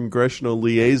Pentagon's congressional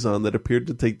liaison that appeared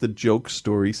to take the joke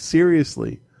story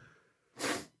seriously.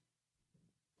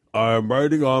 I am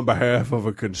writing on behalf of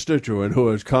a constituent who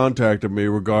has contacted me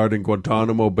regarding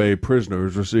Guantanamo Bay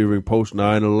prisoners receiving post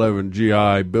 9/11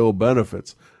 GI Bill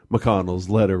benefits, McConnell's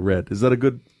letter read. Is that a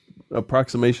good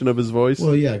approximation of his voice?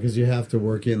 Well, yeah, because you have to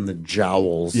work in the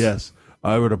jowls. Yes.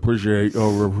 I would appreciate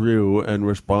your review and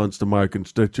response to my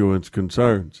constituents'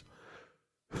 concerns.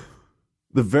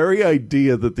 The very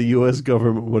idea that the U.S.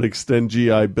 government would extend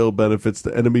GI Bill benefits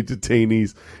to enemy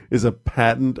detainees is a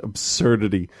patent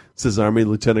absurdity, says Army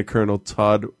Lieutenant Colonel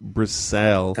Todd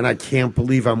Brissell. And I can't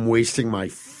believe I'm wasting my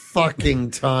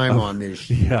fucking time on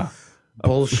this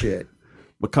bullshit.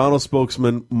 McConnell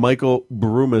spokesman Michael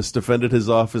Brumis defended his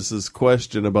office's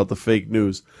question about the fake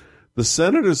news. The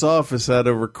senator's office had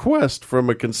a request from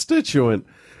a constituent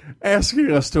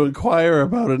asking us to inquire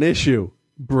about an issue,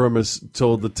 Brumis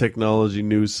told the technology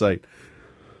news site.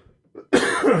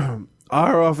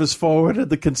 Our office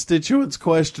forwarded the constituent's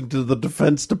question to the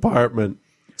Defense Department,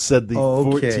 said the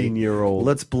 14-year-old.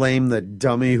 Let's blame the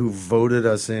dummy who voted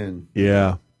us in.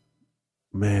 Yeah.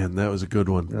 Man, that was a good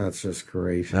one. That's just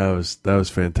great. That was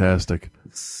fantastic.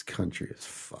 This country is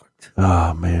fucked.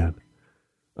 Oh, man.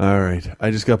 All right.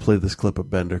 I just got to play this clip of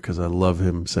Bender because I love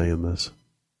him saying this.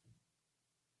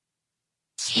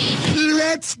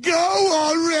 Let's go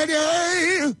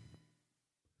already!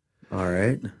 All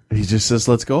right. He just says,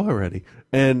 let's go already.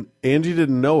 And Angie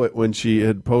didn't know it when she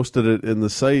had posted it in the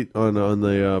site on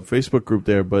the Facebook group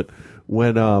there, but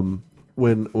when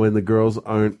the girls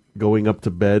aren't going up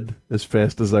to bed as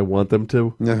fast as I want them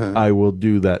to, I will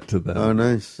do that to them. Oh,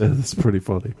 nice. That's pretty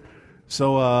funny.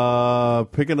 So,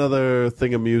 pick another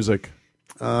thing of music.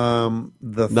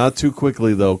 Not too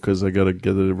quickly, though, because I got to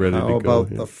get it ready to go. How about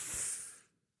the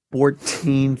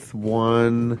 14th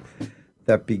one?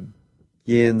 that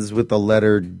begins with the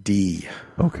letter D.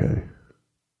 Okay.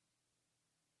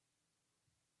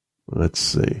 Let's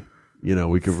see. You know,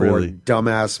 we could For really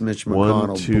dumbass Mitch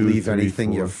McConnell believe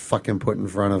anything you fucking put in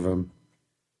front of him.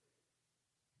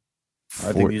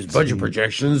 I think these budget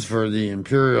projections for the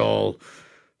Imperial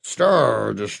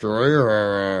Star Destroyer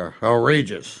are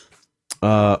outrageous.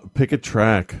 Pick a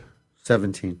track.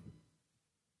 17.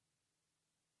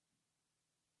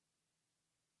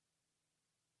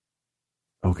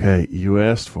 Okay, you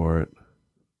asked for it.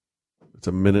 It's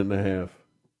a minute and a half.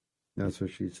 That's what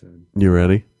she said. You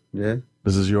ready? Yeah.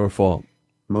 This is your fault.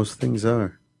 Most things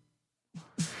are.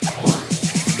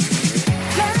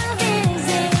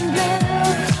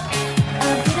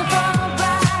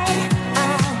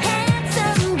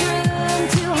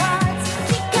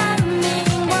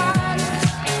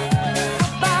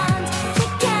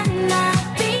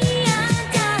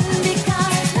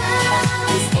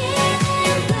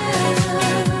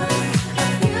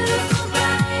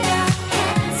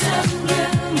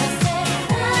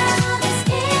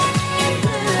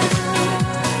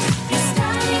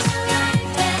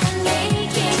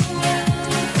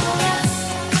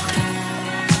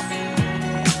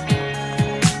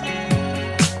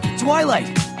 Twilight,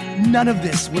 none of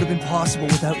this would have been possible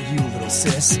without you, little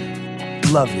sis.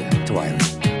 Love you,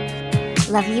 Twilight.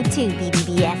 Love you too,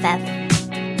 BBBFF.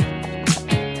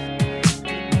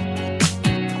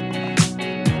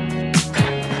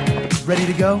 Ready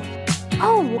to go?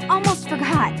 Oh, almost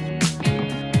forgot.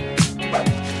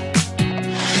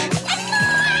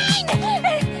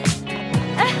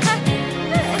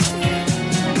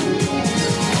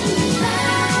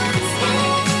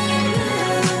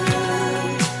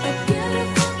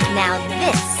 Now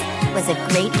this was a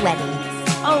great wedding.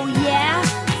 Oh, yeah?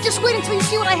 Just wait until you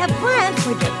see what I have planned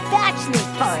for the bachelor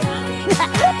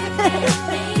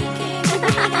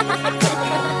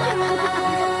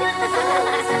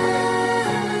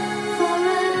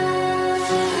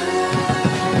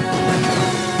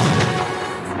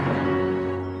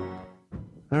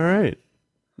All right.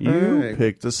 You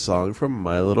picked a song from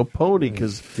My Little Pony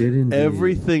because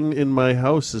everything in my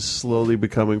house is slowly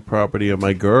becoming property of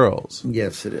my girls.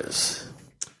 Yes, it is.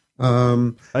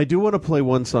 I do want to play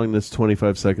one song that's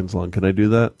 25 seconds long. Can I do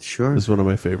that? Sure. This is one of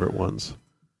my favorite ones.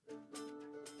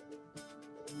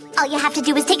 All you have to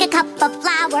do is take a cup of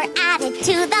flour, add it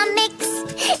to the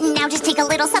mix. Now just take a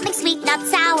little something sweet, not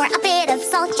sour, a bit of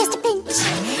salt, just a pinch.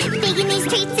 Baking these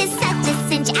treats is such a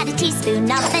cinch. Add a teaspoon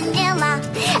of vanilla.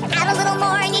 Add a little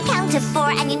more and you count to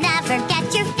 4 and you never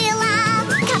get your fill of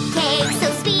cupcakes.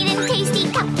 So sweet and tasty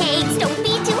cupcakes. Don't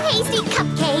be too hasty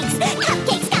cupcakes.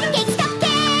 Cupcakes, cupcakes,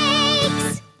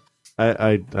 cupcakes.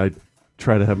 I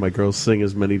try to have my girls sing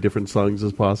as many different songs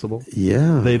as possible.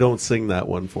 Yeah. They don't sing that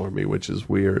one for me, which is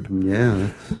weird. Yeah.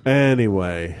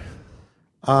 Anyway.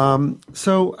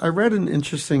 So I read an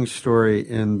interesting story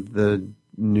in the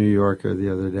New Yorker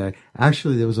the other day.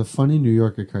 Actually, there was a funny New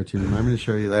Yorker cartoon. I'm going to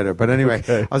show you later. But anyway,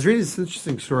 Okay. I was reading this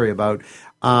interesting story about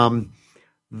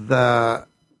the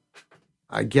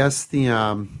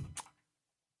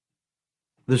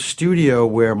studio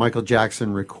where Michael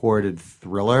Jackson recorded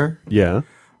Thriller. Yeah.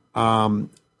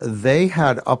 They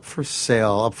had up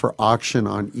for auction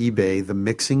on eBay, the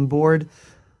mixing board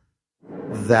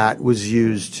that was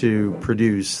used to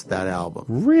produce that album.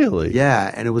 Really? Yeah,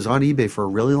 and it was on eBay for a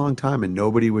really long time, and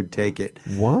nobody would take it.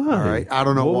 Why? All right, I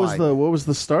don't know why. What was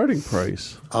the starting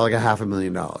price? Like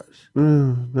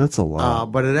 $500,000. That's a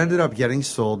lot. But it ended up getting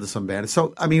sold to some band.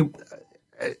 So, I mean,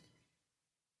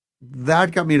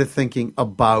 that got me to thinking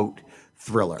about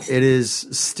Thriller. It is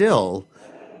still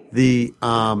the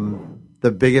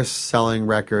biggest selling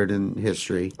record in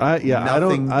history. I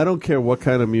don't care what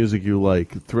kind of music you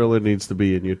like. Thriller needs to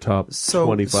be in your top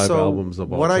 25 albums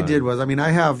of all what time. I did was, I mean, I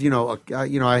have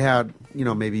I had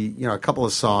maybe a couple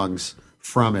of songs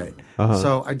from it. Uh-huh.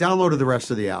 So I downloaded the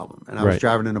rest of the album, and I was Right.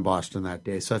 driving into Boston that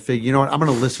day. So I figured, you know what, I'm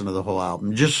going to listen to the whole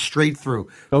album, just straight through,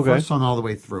 Okay. first song all the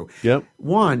way through. Yep.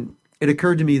 One, it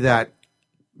occurred to me that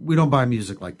we don't buy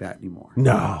music like that anymore.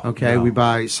 No. Okay, no. we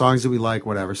buy songs that we like,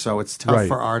 whatever. So it's tough Right.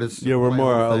 for artists. Yeah, to we're play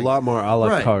more the whole a thing. lot more a la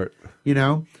Right. carte. You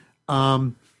know,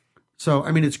 so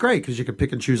I mean, it's great because you can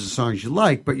pick and choose the songs you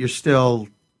like, but you're still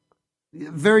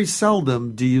very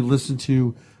seldom do you listen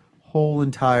to whole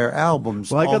entire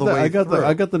albums. Well, all the way I got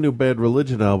through. the new Bad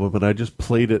Religion album, and I just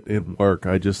played it in work.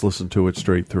 I just listened to it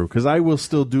straight through because I will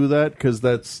still do that because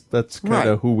that's kind Right.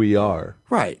 of who we are.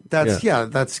 Right. That's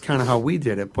that's kind of how we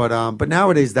did it. But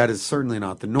nowadays that is certainly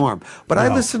not the norm. But I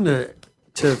No. listened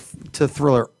to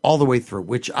Thriller all the way through,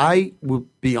 which I will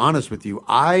be honest with you,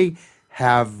 I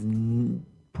have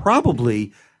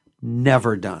probably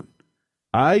never done.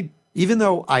 I Even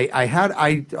though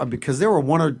because there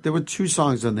were two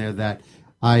songs on there that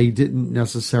I didn't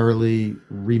necessarily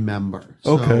remember.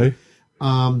 So, Okay.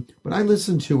 but I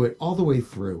listened to it all the way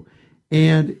through,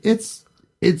 and it's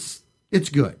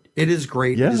good. It is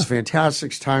great. Yeah. It is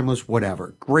fantastic. It's timeless.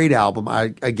 Whatever. Great album.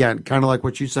 Again, kind of like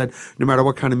what you said. No matter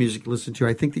what kind of music you listen to,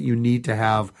 I think that you need to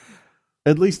have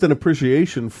at least an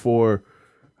appreciation for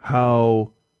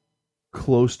how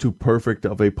close to perfect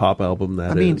of a pop album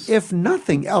that is. I mean, if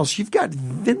nothing else, you've got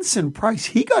Vincent Price.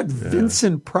 He got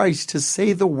Vincent Price to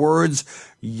say the words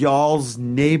 "y'all's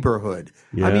neighborhood."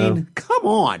 Yeah. I mean, come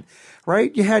on,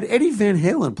 right? You had Eddie Van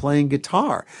Halen playing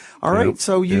guitar. All right,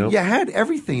 so you had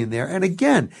everything in there. And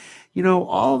again,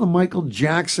 all the Michael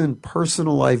Jackson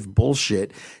personal life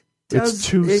bullshit. It's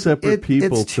two separate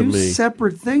people it's to two me.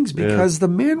 separate things because the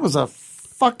man was a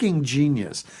fucking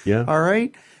genius. Yeah. All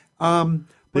right.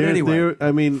 But anyway,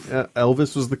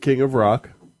 Elvis was the king of rock,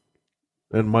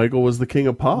 and Michael was the king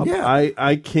of pop. Yeah.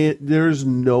 I can't. There's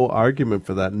no argument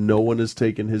for that. No one has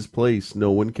taken his place.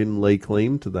 No one can lay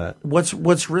claim to that. What's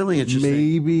really interesting?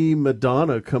 Maybe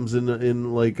Madonna comes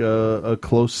in like a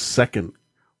close second.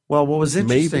 Well, what was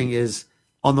interesting is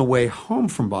on the way home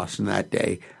from Boston that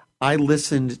day, I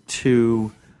listened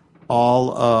to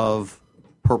all of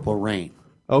Purple Rain.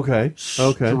 Okay.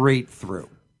 Straight through.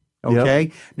 Okay.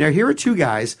 Yep. Now here are two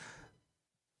guys,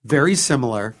 very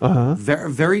similar,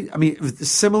 very. I mean,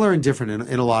 similar and different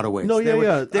in a lot of ways. No, They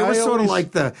were sort of always-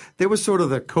 like they were sort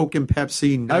of the Coke and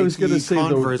Pepsi. Nike, I was going to say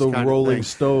Converse the kind of Rolling thing.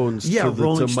 Stones Yeah, to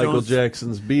Rolling Michael Stones.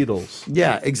 Jackson's Beatles.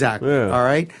 Yeah, exactly. Yeah. All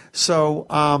right. So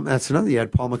that's another. You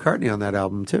had Paul McCartney on that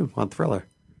album too, on Thriller.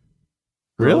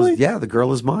 Really? Yeah, The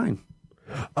Girl Is Mine.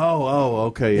 Oh,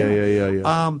 okay. Yeah.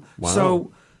 Wow.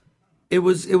 So it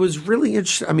was really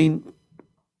interesting. I mean,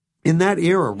 in that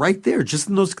era, right there, just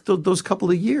in those couple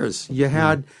of years, you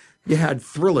had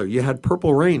Thriller, you had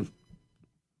Purple Rain.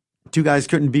 Two guys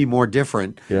couldn't be more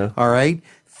different. Yeah. All right.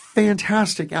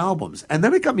 Fantastic albums, and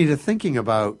then it got me to thinking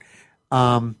about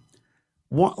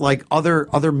like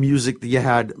other music that you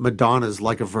had. Madonna's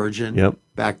 "Like a Virgin." Yep.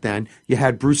 Back then, you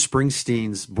had Bruce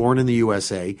Springsteen's "Born in the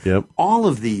USA." Yep. All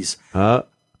of these. Van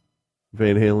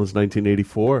Halen's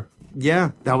 1984.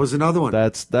 Yeah, that was another one.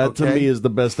 That to me is the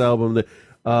best album.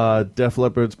 Def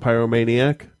Leppard's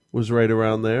Pyromaniac was right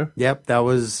around there. Yep, that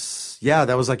was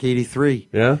like 83.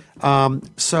 Yeah.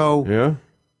 So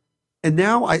and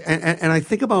now I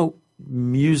think about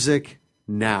music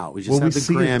now. We just have the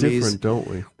see Grammys. it different,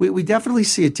 don't we? We definitely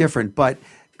see it different, but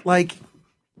like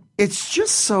it's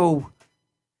just so.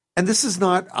 And this is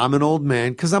not. I'm an old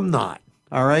man because I'm not.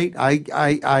 All right.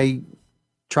 I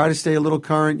try to stay a little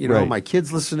current. Right. My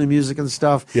kids listen to music and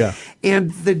stuff. Yeah.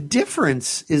 And the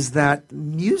difference is that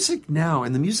music now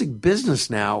and the music business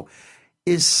now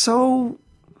is so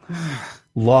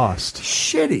Lost.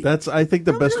 shitty. I think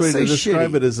the best way to say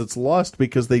describe shitty. it is it's lost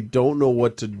because they don't know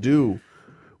what to do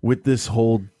with this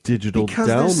whole digital Because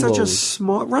download. there's such a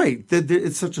small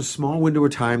it's such a small window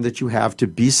of time that you have to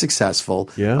be successful.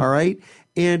 Yeah. All right.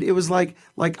 And it was like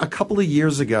a couple of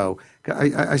years ago,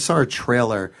 I saw a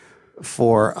trailer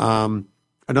for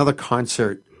another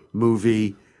concert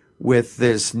movie with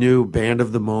this new band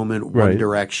of the moment, One Right.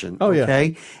 Direction. Oh, yeah.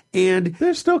 Okay. And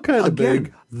they're still kind of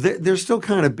big. They're still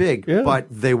kind of big, Yeah. but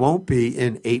they won't be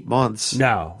in 8 months.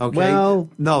 No. Okay. Well-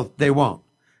 no, they won't.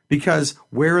 Because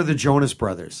where are the Jonas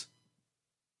Brothers?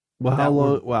 Well, how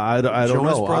long? Well, I don't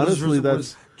Jonas know. Brothers Honestly,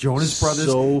 was that's Jonas Brothers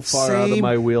so far out of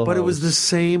my wheelhouse. But it was the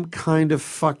same kind of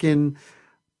fucking,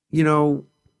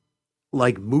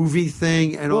 like movie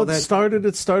thing and all It that. started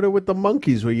with the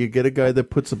Monkees, where you get a guy that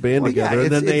puts a band Well, yeah, together,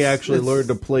 and then they it's- actually learn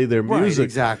to play their Right, music.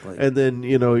 exactly. And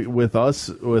then with us,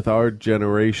 with our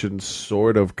generation,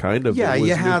 sort of, kind of, Yeah, it was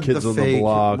you New had Kids the on fake- the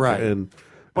Block, right. and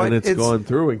But it's it's- gone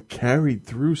through and carried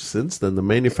through since then. The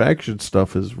manufactured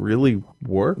stuff has really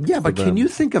worked. Yeah, but for can them. you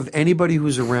think of anybody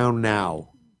who's around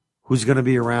now who's going to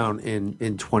be around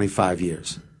in 25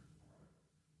 years?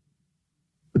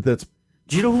 That's.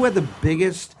 Do you know who had the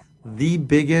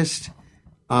biggest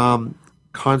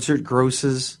concert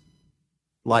grosses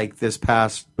like this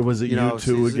past? Was it U2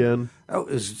 season? again? Oh,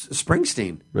 it was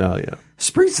Springsteen. Oh yeah.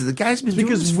 Springsteen, the guy's been doing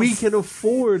Because this we for can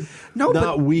afford, No,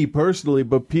 not we personally,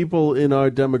 but people in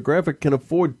our demographic can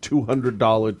afford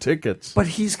 $200 tickets. But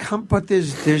he's come. But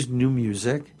there's new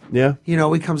music. Yeah. He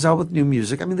comes out with new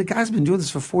music. I mean, the guy's been doing this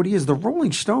for 40 years. The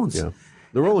Rolling Stones. Yeah.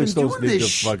 The Rolling I've been Stones doing need to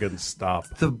this fucking stop.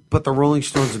 But the Rolling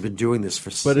Stones have been doing this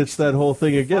for. But it's that whole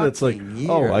thing again. It's like, fucking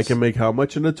oh, years. I can make how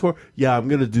much in a tour? Yeah, I'm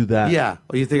going to do that. Yeah.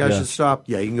 Oh, you think I Yeah. should stop?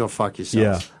 Yeah, you can go fuck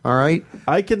yourself. Yeah. All right.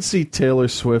 I can see Taylor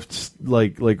Swift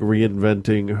like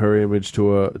reinventing her image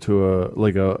to a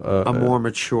A more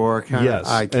mature kind yes,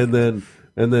 of. and then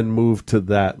and then move to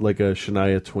that, like a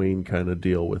Shania Twain kind of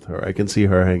deal with her. I can see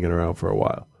her hanging around for a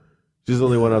while. She's the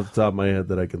only one off the top of my head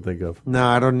that I can think of. No,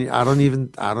 I don't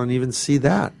even see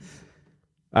that.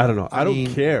 I don't know. I don't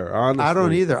care, honestly. I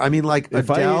don't either. I mean, like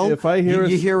Adele. If I hear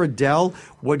you hear Adele,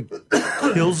 what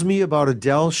kills me about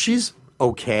Adele, she's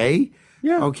okay.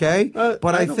 Yeah. Okay. But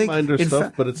I don't think mind her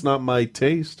stuff, but it's not my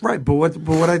taste. Right. But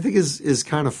what I think is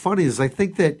kind of funny is I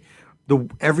think that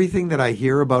everything that I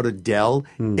hear about Adele,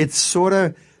 it's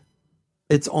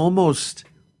almost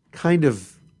kind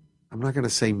of, I'm not going to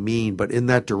say mean, but in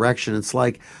that direction. It's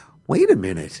like, wait a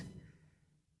minute.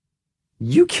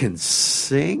 You can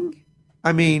sing?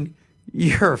 I mean,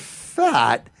 you're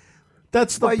fat.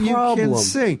 That's the problem. You can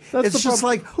sing. That's it's just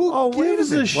like, wait a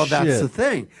gives minute. a Well, that's shit? the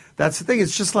thing. That's the thing.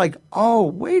 It's just like,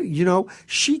 wait,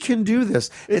 she can do this.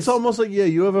 It's almost like,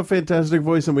 you have a fantastic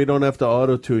voice and we don't have to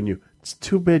auto-tune you. It's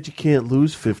too bad you can't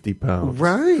lose 50 pounds.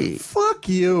 Right. Fuck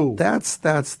you. That's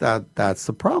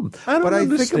the problem. I don't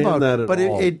understand that at but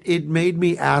all. It made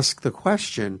me ask the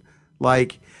question,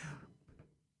 like,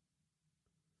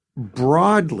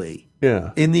 broadly,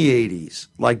 in the 80s,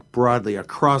 like broadly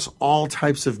across all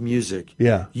types of music,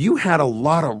 you had a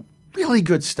lot of really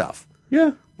good stuff.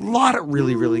 Yeah. A lot of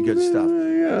really, really good stuff.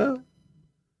 Yeah.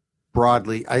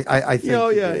 Broadly, I think. Oh,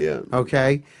 you yeah, did. yeah.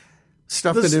 Okay.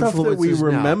 Stuff The that stuff that we influences now.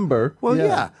 remember. Well,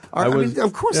 Yeah. I mean,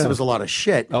 of course, there was a lot of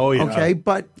shit. Oh, yeah. Okay,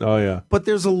 but Oh, yeah. but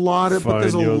there's a lot of Fine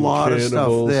Young stuff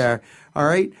Cannibals. there. All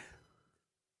right.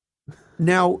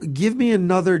 Now, give me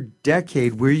another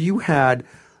decade where you had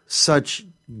such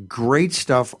great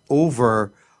stuff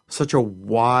over such a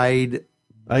wide.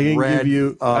 I can give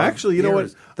you. Actually, you know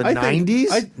what? The I think-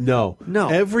 90s? No.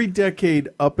 Every decade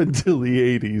up until the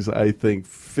 80s, I think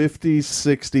 50s,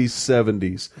 60s,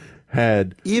 70s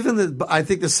had. I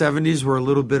think the 70s were a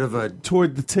little bit of a.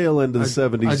 Toward the tail end of the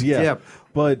 70s, a yeah. dip.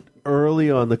 But early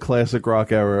on, the classic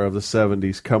rock era of the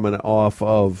 70s, coming off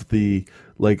of the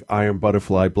like Iron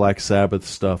Butterfly, Black Sabbath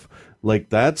stuff. Like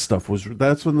that stuff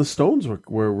that's when the Stones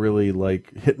were really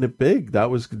like hitting it big.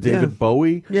 That was David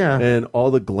Bowie, and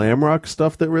all the glam rock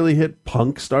stuff that really hit.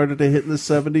 Punk started to hit in the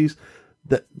 70s.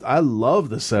 That I love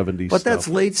the 70s, But stuff. that's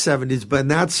late 70s, but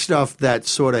that's stuff that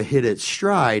sort of hit its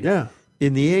stride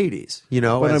in the 80s,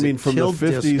 But I as mean, it from the killed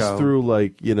 50s disco. through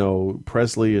like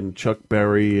Presley and Chuck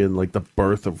Berry and like the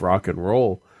birth of rock and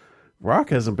roll. Rock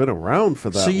hasn't been around for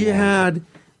that. So you long. had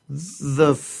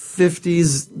the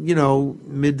 50s,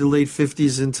 mid to late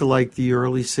 50s into like the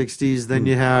early 60s. Then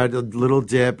you had a little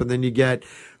dip, and then you get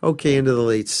into the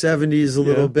late 70s a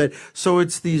little bit. So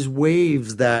it's these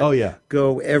waves that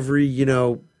go every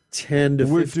 10 to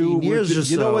 15 years or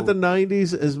so. You know what, the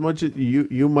 90s, as much as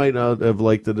you might not have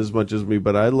liked it as much as me,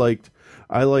 but I liked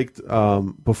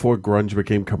before grunge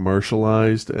became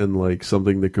commercialized and like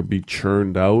something that could be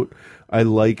churned out. I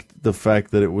liked the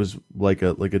fact that it was like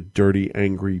a dirty,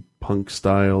 angry punk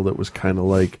style that was kind of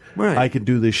like, I can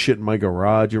do this shit in my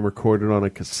garage and record it on a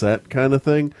cassette kind of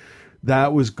thing.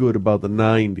 That was good about the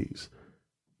 90s.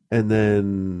 And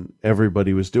then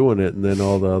everybody was doing it, and then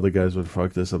all the other guys went,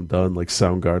 fuck this, I'm done. Like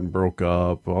Soundgarden broke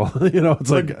up. But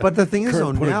the thing is, Kurt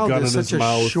though, put a now gun there's in such his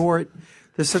mouth.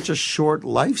 there's such a short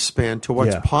lifespan to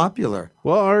what's Yeah. popular.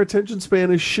 Well, our attention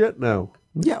span is shit now.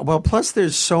 Yeah, well, plus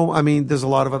there's there's a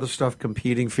lot of other stuff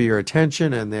competing for your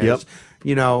attention, and there's,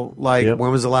 when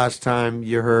was the last time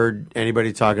you heard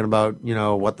anybody talking about,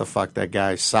 what the fuck that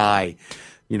guy Psy,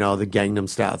 the Gangnam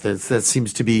Style? That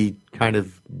seems to be kind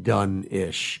of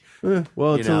done-ish.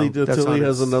 Well, until he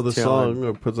has another tail song end.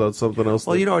 or puts out something else.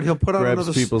 Well, that you know what? He'll put out grabs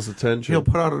another people's attention. He'll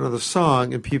put out another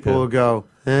song, and people will go,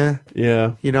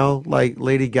 Yeah. like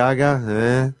Lady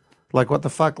Gaga, like what the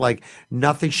fuck, like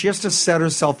nothing. She has to set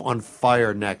herself on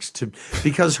fire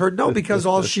because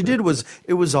all she did was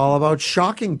it was all about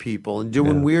shocking people and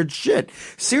doing weird shit.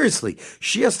 Seriously,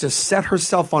 she has to set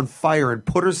herself on fire and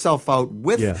put herself out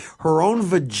with her own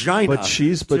vagina. But she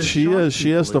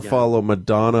has to follow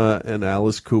Madonna and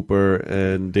Alice Cooper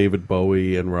and David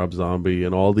Bowie and Rob Zombie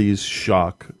and all these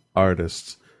shock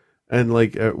artists, and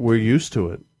like we're used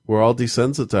to it. We're all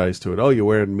desensitized to it. Oh, you're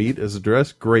wearing meat as a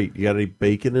dress? Great. You got any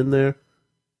bacon in there?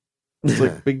 It's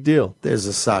like big deal. There's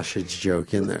a sausage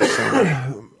joke in there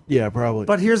somewhere. Yeah, probably.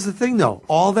 But here's the thing, though.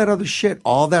 All that other shit,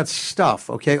 all that stuff,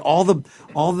 okay? All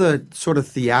the sort of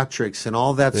theatrics and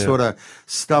all that sort of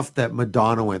stuff that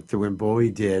Madonna went through and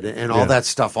Bowie did and all that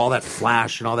stuff, all that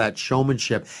flash and all that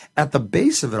showmanship, at the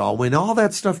base of it all, when all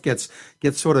that stuff gets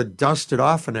sort of dusted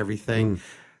off and everything,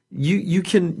 you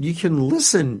can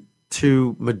listen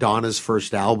to Madonna's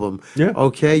first album. Yeah.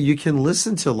 Okay. You can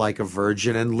listen to Like a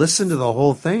Virgin and listen to the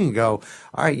whole thing and go,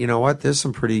 all right, you know what? There's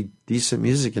some pretty decent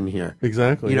music in here.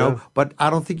 Exactly. But I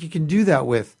don't think you can do that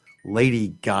with Lady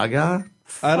Gaga.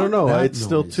 I don't know. that It's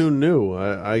still noise. too new.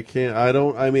 I can't. I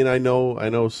don't. I mean, I know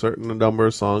a certain number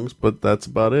of songs, but that's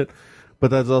about it.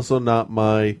 But that's also not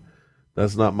my.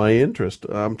 That's not my interest.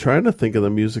 I'm trying to think of the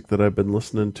music that I've been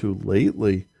listening to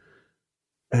lately,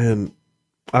 and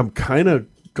I'm kind of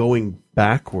going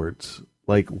backwards,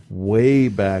 like way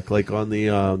back, like on the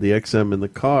XM in the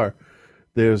car.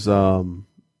 There's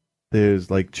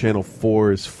like channel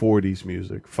 4 is 40s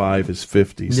music, 5 is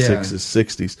 50s, Yeah. 6 is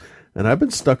 60s. And I've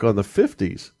been stuck on the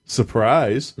 50s.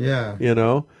 Surprise. Yeah. You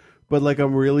know? But like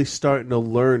I'm really starting to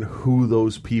learn who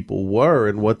those people were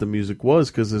and what the music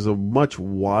was, because there's a much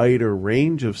wider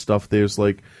range of stuff. There's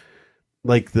like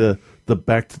the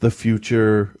Back to the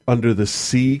Future, Under the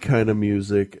Sea kind of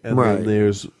music. And Right. then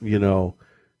there's, you know,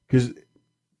 because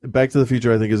Back to the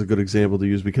Future I think is a good example to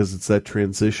use because it's that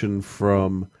transition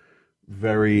from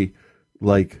very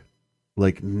like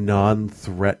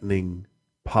non-threatening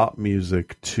pop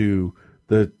music to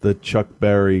the Chuck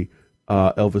Berry,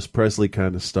 Elvis Presley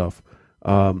kind of stuff.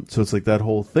 So it's like that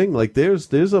whole thing. Like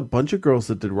there's a bunch of girls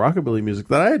that did rockabilly music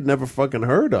that I had never fucking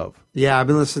heard of. Yeah, I've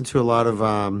been listening to a lot of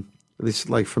at least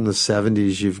like from the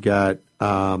 70s. You've got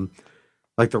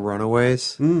like the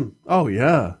Runaways. Oh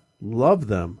yeah, love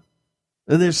them.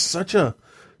 And there's such a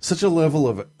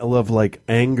level of like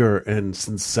anger and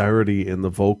sincerity in the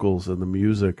vocals and the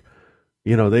music.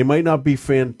 You know, they might not be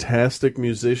fantastic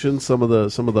musicians, some of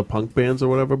the punk bands or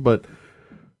whatever, but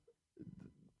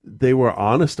they were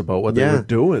honest about what they were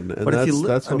doing, and But if you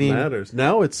that's what I mean- matters.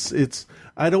 Now it's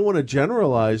I don't want to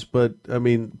generalize, but I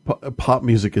mean pop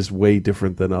music is way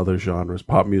different than other genres.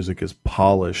 Pop music is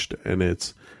polished and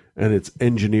it's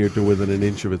engineered to within an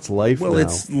inch of its life. Well, now.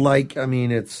 it's like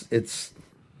it's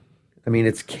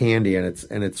candy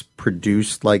and it's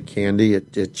produced like candy.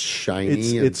 It's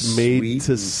shiny. It's made sweet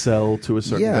to sell to a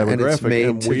certain and it's demographic, made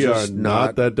and to we are just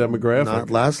not that demographic.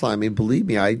 Not last line. I mean, believe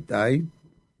me, I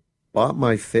bought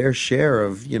my fair share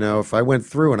of, you know, if I went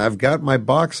through, and I've got my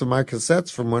box of my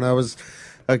cassettes from when I was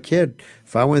a kid.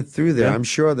 If I went through there, Yeah. I'm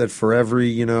sure that for every,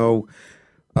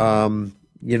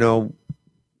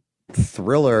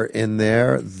 Thriller in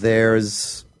there,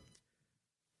 there's,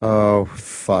 oh,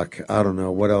 fuck, I don't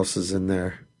know. What else is in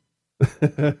there?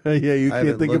 Yeah, you I can't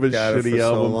haven't think of a looked at it for shitty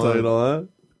so album long. title, huh?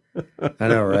 I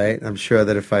know, right? I'm sure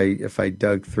that if I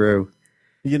dug through.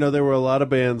 You know, there were a lot of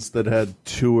bands that had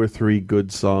 2 or 3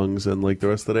 good songs, and like the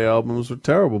rest of the albums were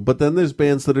terrible. But then there's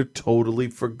bands that are totally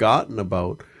forgotten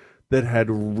about that had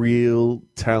real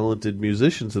talented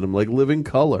musicians in them, like Living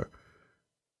Colour.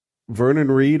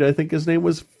 Vernon Reid, I think his name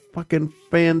was, fucking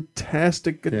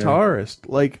fantastic guitarist.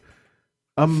 Like,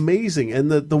 amazing. And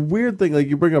the weird thing, like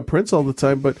you bring up Prince all the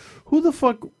time, but who the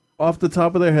fuck off the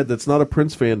top of their head that's not a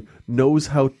Prince fan knows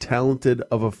how talented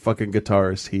of a fucking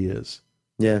guitarist he is?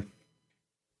 Yeah.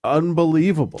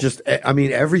 Unbelievable. Just, I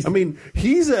mean, everything. I mean,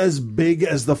 he's as big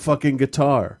as the fucking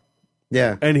guitar.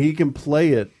 Yeah. And he can play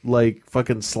it like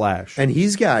fucking Slash. And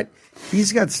he's got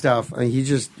stuff. He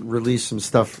just released some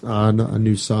stuff on a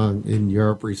new song in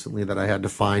Europe recently that I had to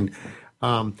find.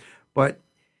 But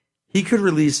he could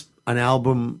release an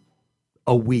album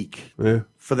a week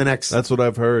for the next. That's what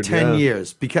I've heard. 10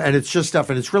 years, and it's just stuff,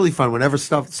 and it's really fun whenever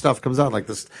stuff comes out, like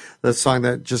the song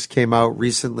that just came out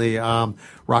recently,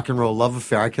 Rock and Roll Love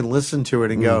Affair. I can listen to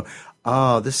it and go,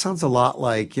 oh, this sounds a lot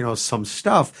like, some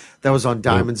stuff that was on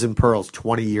Diamonds and Pearls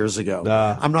 20 years ago.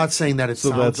 I'm not saying that it So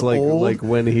sounds that's like old. like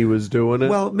when he was doing it.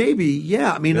 Well, maybe,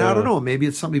 yeah. I mean, I Yeah. don't know. Maybe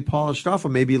it's something he polished off, or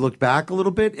maybe he looked back a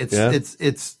little bit. It's Yeah.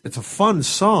 it's a fun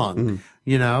song,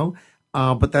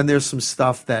 But then there's some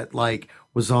stuff that like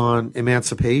was on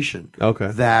Emancipation.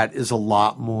 Okay. That is a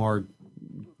lot more,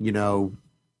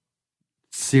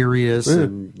 serious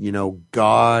and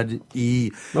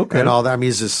God-y and all that. I mean,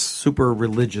 he's a super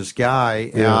religious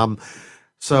guy. Yeah.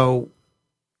 So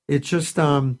it's just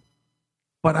but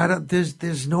I don't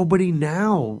there's nobody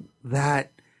now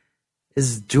that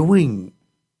is doing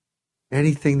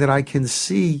anything that I can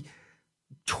see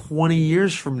 20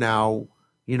 years from now.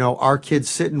 Our kids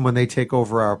sitting when they take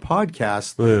over our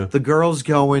podcast, the girls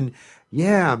going,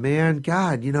 yeah, man,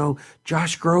 God,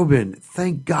 Josh Groban,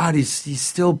 thank God he's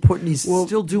still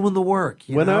still doing the work.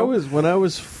 When I was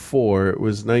 4, it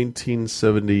was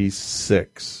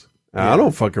 1976. I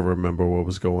don't fucking remember what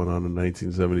was going on in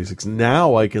 1976.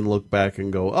 Now I can look back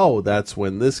and go, oh, that's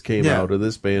when this came out, or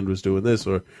this band was doing this,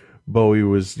 or Bowie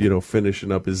was,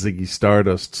 finishing up his Ziggy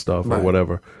Stardust stuff or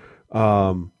whatever.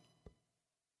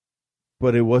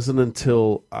 But it wasn't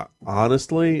until,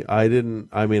 honestly, I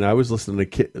was listening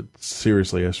to,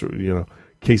 seriously,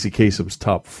 Casey Kasem's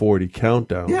Top 40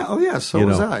 Countdown. Yeah, oh yeah, so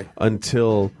was I.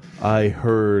 Until I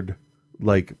heard,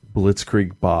 like,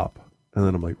 Blitzkrieg Bop And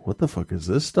then I'm like, what the fuck is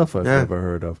this stuff I've never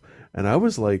heard of? And I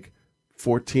was like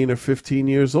 14 or 15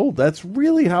 years old. That's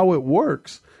really how it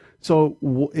works. So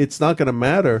it's not going to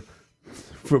matter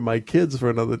for my kids for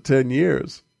another 10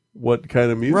 years what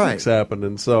kind of music's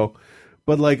happening. So,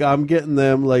 but like I'm getting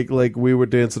them like we were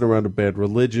dancing around to Bad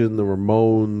Religion, the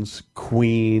Ramones,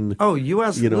 Queen. Oh, you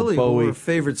asked Lily Bowie. who her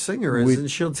favorite singer is, and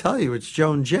she'll tell you it's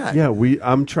Joan Jett. Yeah,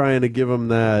 I'm trying to give them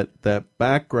that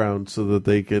background so that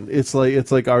they can. It's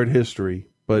like art history,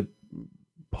 but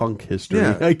punk history,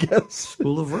 I guess.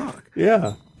 School of Rock.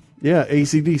 Yeah.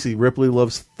 AC/DC. Ripley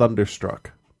loves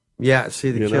Thunderstruck. Yeah,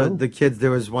 see the kids.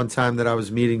 There was one time that I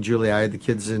was meeting Julie. I had the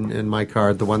kids in my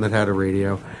car, the one that had a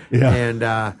radio.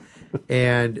 Yeah,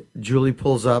 and Julie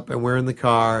pulls up, and we're in the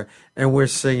car, and we're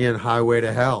singing "Highway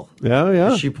to Hell." Yeah.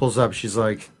 And she pulls up. She's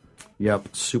like,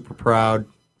 "Yep, super proud.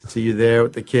 See you there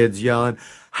with the kids yelling,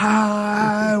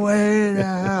 Highway to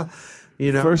Hell."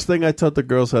 You know, first thing I taught the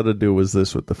girls how to do was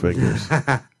this with the fingers.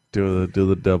 do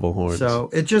the devil horns. So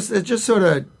it just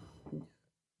sort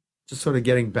of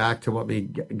getting back to what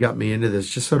got me into this.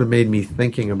 Just sort of made me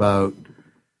thinking about,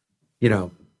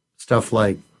 stuff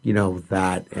like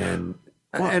that and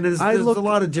there's a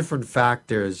lot of different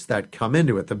factors that come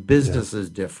into it. The business is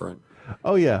different.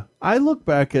 Oh yeah, I look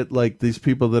back at like these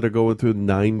people that are going through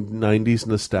 90s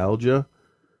nostalgia.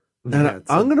 And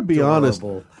I'm going to be honest.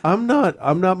 I'm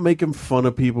not making fun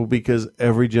of people because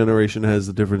every generation has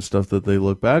the different stuff that they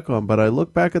look back on. But I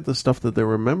look back at the stuff that they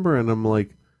remember, and I'm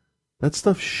like, that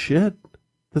stuff's shit.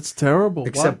 That's terrible.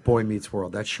 Except Boy Meets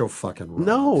World. That show fucking rocks.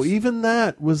 No, even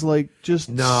that was like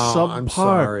just subpar. I'm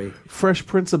sorry. Fresh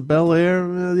Prince of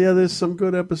Bel-Air. Yeah, there's some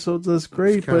good episodes. That's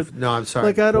great, but no, I'm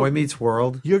sorry. Like, Boy Meets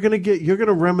World. You're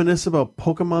gonna reminisce about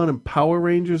Pokemon and Power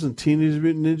Rangers and Teenage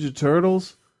Mutant Ninja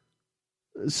Turtles.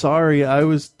 Sorry, I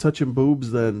was touching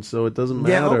boobs then, so it doesn't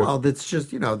matter. Yeah, well, it's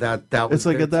just that was. It's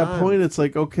like at that point, it's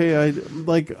like okay, I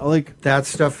like that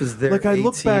stuff is there. Like I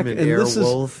look back, and this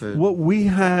is what we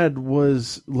had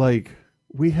was like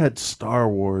we had Star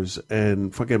Wars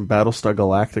and fucking Battlestar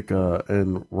Galactica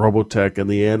and Robotech and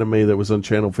the anime that was on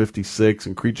Channel 56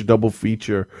 and Creature Double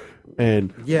Feature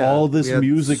and all this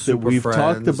music that we've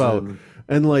talked about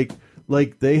and like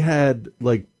they had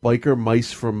like Biker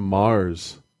Mice from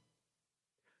Mars.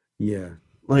 Yeah.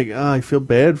 Like, I feel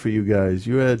bad for you guys.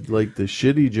 You had, like, the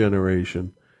shitty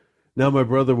generation. Now my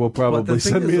brother will probably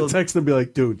send me a text and be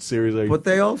like, dude, seriously. But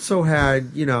they also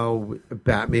had,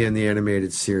 Batman the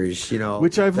Animated Series,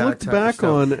 which I've looked back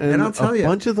on, and I'll tell a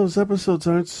bunch of those episodes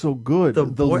aren't so good.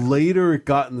 The later it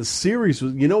got in the series,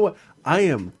 you know what? I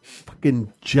am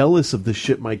fucking jealous of the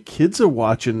shit my kids are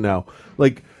watching now.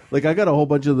 Like, I got a whole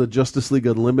bunch of the Justice League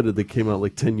Unlimited that came out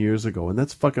like 10 years ago, and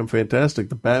that's fucking fantastic.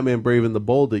 The Batman Brave and the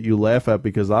Bold that you laugh at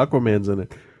because Aquaman's in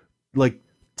it. Like,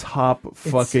 top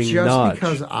fucking just notch.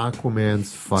 Because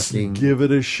Aquaman's fucking... Give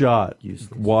it a shot.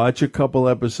 Watch a couple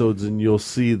episodes and you'll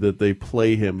see that they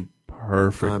play him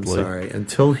perfectly. I'm sorry.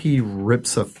 Until he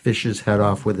rips a fish's head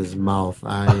off with his mouth,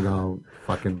 I don't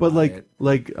fucking But buy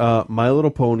it. My Little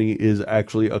Pony is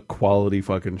actually a quality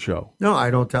fucking show. No,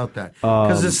 I don't doubt that.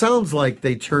 Because it sounds like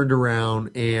they turned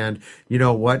around and, you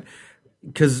know what?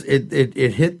 Because it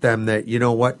hit them that, you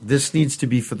know what? This needs to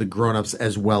be for the grown-ups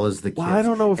as well as the kids. Well, I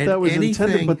don't know if that was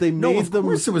intended, but they made them... of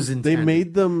course it was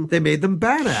intended. They made them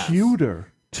badass. Cuter.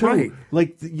 Too. Right.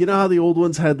 Like, you know how the old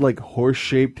ones had like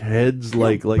horse-shaped heads,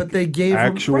 but they gave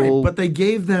actual... them, but they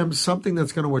gave them something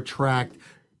that's going to attract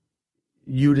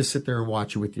you to sit there and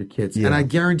watch it with your kids. Yeah. And I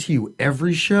guarantee you,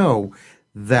 every show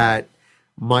that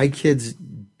my kids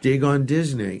dig on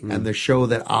Disney and the shows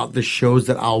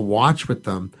that I'll watch with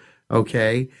them,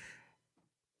 okay,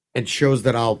 and shows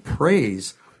that I'll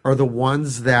praise are the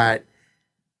ones that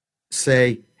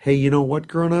say, hey, you know what,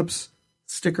 grown-ups?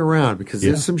 Stick around because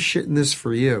there's some shit in this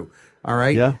for you. All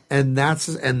right. Yeah. And that's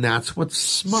what's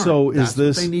smart. So that's is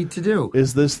this what they need to do?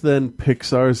 Is this then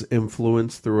Pixar's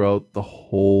influence throughout the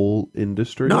whole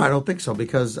industry? No, I don't think so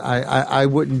because I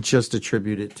wouldn't just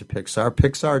attribute it to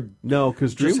Pixar. No,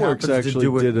 because DreamWorks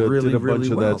actually did a bunch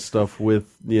of that stuff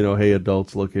with, hey,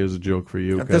 adults, look, here's a joke for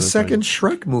you. The second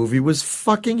Shrek movie was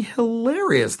fucking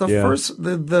hilarious. The first.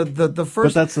 But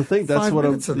that's the thing. That's what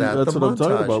I'm talking about.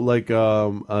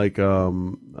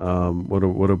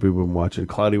 What have we been watching?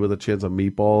 Cloudy with a Chance of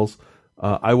Meatballs.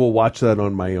 I will watch that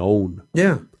on my own.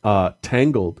 Yeah.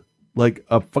 Tangled, like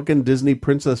a fucking Disney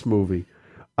princess movie.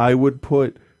 I would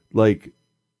put like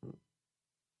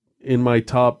in my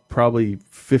top probably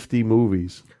 50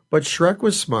 movies. But Shrek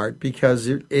was smart because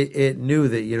it knew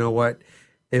that, you know what,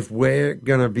 if we're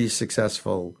gonna be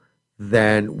successful,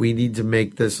 then we need to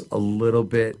make this a little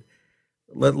bit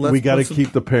let's we got to put some-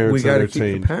 keep the parents we gotta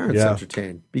entertained. keep the parents Yeah.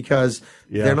 entertained because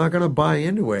Yeah. they're not going to buy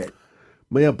into it.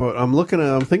 But yeah, but I'm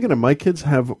thinking that my kids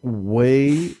have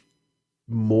way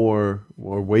more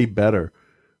or way better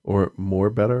or more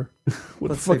better.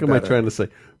 What Let's the fuck say am I better. trying to say?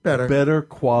 Better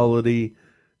quality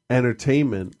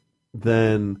entertainment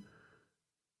than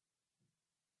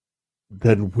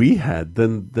we had.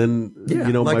 Than Yeah,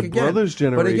 you know, like my again, brother's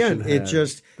generation. But again, it had.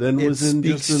 just then it was in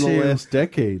just in speaks the to- last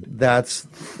decade. That's,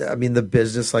 I mean, the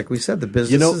business, like we said, the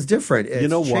business is different. It's you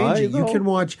know why, changing. You though? can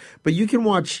watch, but you can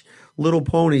watch Little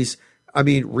Ponies. I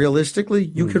mean, realistically,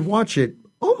 you could watch it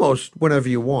almost whenever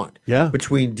you want. Yeah.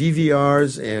 Between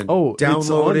DVRs and it's on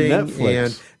downloading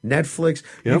Netflix. and Netflix,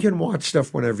 you Yep. can watch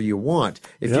stuff whenever you want.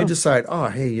 If Yeah. you decide, oh,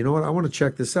 hey, you know what? I want to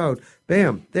check this out.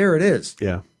 Bam, there it is.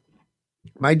 Yeah.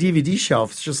 My DVD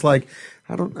shelf is just like,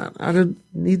 I don't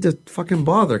need to fucking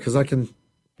bother because I can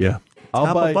Yeah.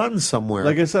 tap a button somewhere.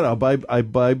 Like I said, I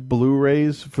buy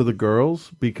Blu-rays for the girls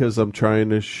because I'm trying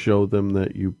to show them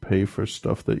that you pay for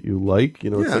stuff that you like. You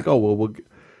know, it's Yeah. like, oh well,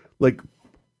 like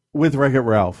with Wreck-It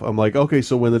Ralph, I'm like, okay,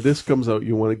 so when the disc comes out,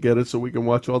 you want to get it so we can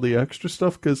watch all the extra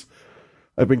stuff because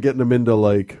I've been getting them into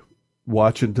like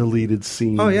watching deleted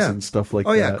scenes and stuff like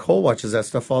oh that. yeah, Cole watches that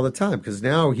stuff all the time because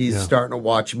now he's starting to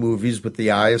watch movies with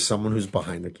the eye of someone who's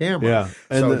behind the camera. Yeah.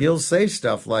 And so the- he'll say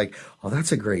stuff like, "Oh,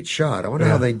 that's a great shot. I wonder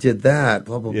how they did that."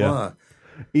 Blah blah Yeah. blah.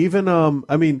 Even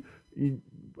I mean,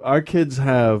 our kids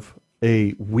have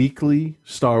a weekly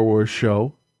Star Wars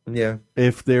show. Yeah.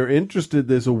 If they're interested,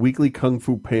 there's a weekly Kung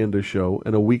Fu Panda show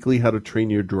and a weekly How to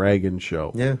Train Your Dragon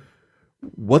show. Yeah.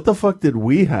 What the fuck did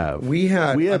we have? We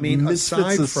had, I mean, Misfits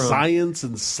aside of from Science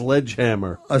and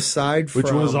Sledgehammer. Aside from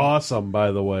which was awesome,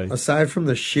 by the way. Aside from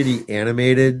the shitty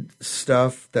animated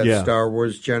stuff that Yeah. Star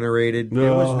Wars generated,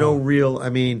 there was no real.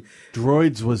 I mean,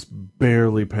 Droids was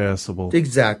barely passable.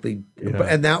 Exactly. Yeah.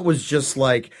 And that was just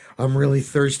like, I'm really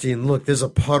thirsty, and look, there's a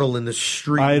puddle in the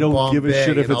street. I in don't give a Bombay,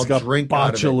 shit if and it's I'll got drink out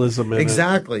of it. botulism in it.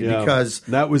 Exactly, Yeah. because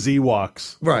that was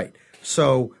Ewoks. right.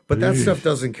 So, but that Eesh. stuff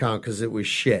doesn't count because it was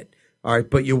shit. All right,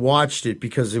 but you watched it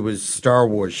because it was Star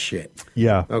Wars shit.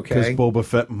 Yeah. Okay. Because Boba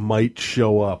Fett might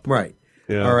show up. Right.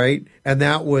 Yeah. All right. And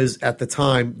that was, at the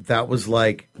time, that was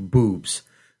like boobs.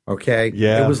 Okay.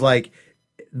 Yeah. It was like,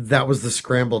 that was the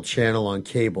scrambled channel on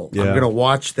cable. I'm Yeah. going to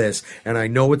watch this, and I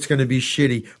know it's going to be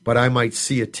shitty, but I might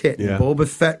see a tit. Yeah. And Boba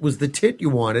Fett was the tit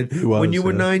you wanted He was, when you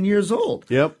were yeah. 9 years old.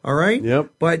 Yep. All right.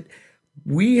 Yep. But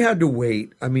we had to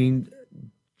wait. I mean,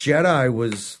 Jedi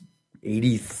was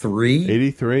 83.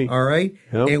 83. All right.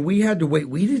 Yep. And we had to wait.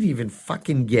 We didn't even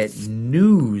fucking get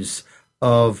news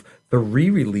of the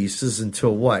re-releases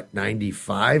until what,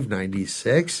 95,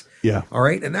 96? Yeah. All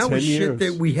right. And that 10 was shit years.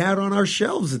 that we had on our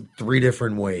shelves in 3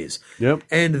 different ways. Yep.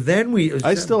 And then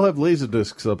I still have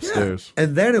Laserdiscs upstairs.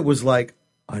 and then it was like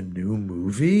a new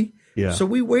movie. Yeah. So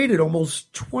we waited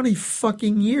almost 20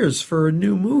 fucking years for a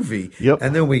new movie. Yep.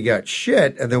 And then we got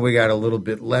shit, and then we got a little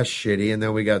bit less shitty, and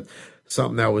then we got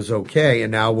something that was okay,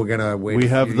 and now we're gonna wait. We a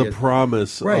have few the years.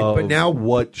 promise Right, of but now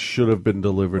what should have been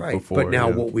delivered right, before. but now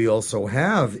yeah. what we also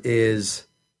have is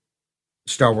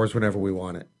Star Wars whenever we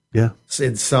want it. Yeah.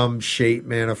 In some shape,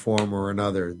 manner, form, or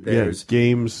another. There's yeah,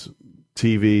 games,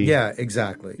 TV. yeah,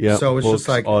 exactly. Yeah, so it's books, just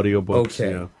like audiobooks.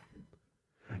 okay. Yeah.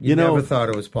 You know, never thought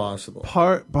it was possible.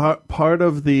 Part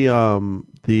of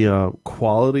the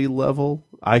quality level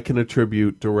I can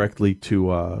attribute directly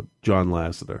to John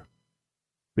Lasseter,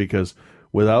 because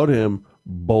without him,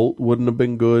 Bolt wouldn't have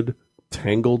been good,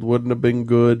 Tangled wouldn't have been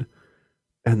good,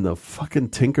 and the fucking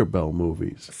Tinkerbell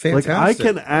movies. Fantastic. Like I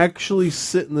can actually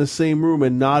sit in the same room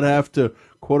and not have to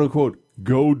quote unquote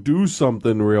go do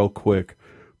something real quick,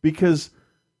 because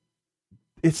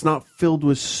it's not filled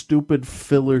with stupid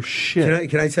filler shit.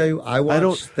 Can I tell you? I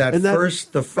watched the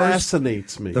first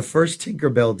fascinates me. The first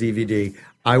Tinkerbell DVD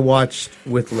I watched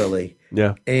with Lily.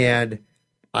 Yeah. And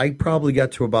I probably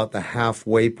got to about the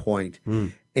halfway point,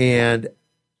 and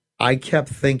I kept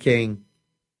thinking,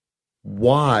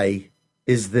 why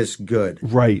is this good?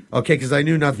 Right. Okay, because I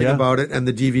knew nothing Yeah. about it, and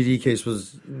the DVD case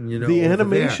was, the over there.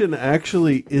 animation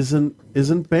actually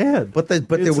isn't bad, but there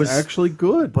it's was actually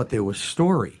good. But there was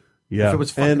story. Yeah, If it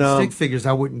was fucking and, stick figures,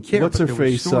 I wouldn't care. What's but her there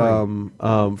was face story.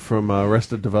 from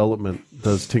Arrested Development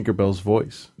does Tinkerbell's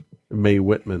voice? Mae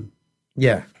Whitman.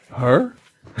 Yeah, her.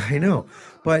 I know,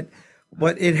 but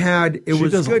it had She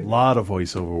was does good. a lot of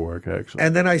voiceover work actually.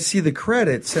 And then I see the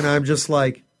credits, and I'm just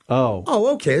like,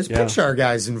 oh, okay, it's Yeah. Pixar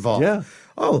guys involved. Yeah.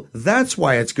 Oh, that's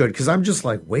why it's good, because I'm just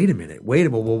like, wait a minute,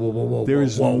 whoa. There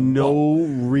is no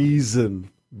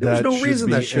reason. There was that no should reason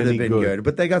be that should have any been good,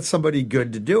 but they got somebody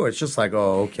good to do it. It's just like,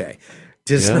 oh, okay.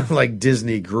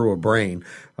 Disney grew a brain.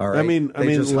 All right. I mean,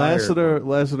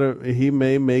 Lasseter, he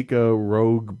may make a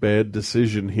rogue bad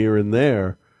decision here and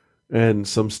there, and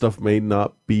some stuff may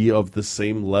not be of the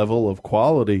same level of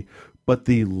quality, but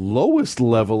the lowest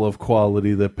level of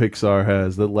quality that Pixar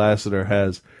has, that Lasseter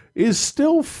has, is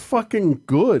still fucking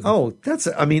good. Oh, a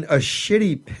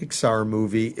shitty Pixar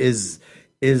movie is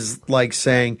like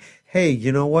saying, hey,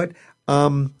 you know what?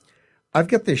 I've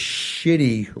got this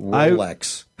shitty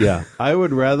Rolex. I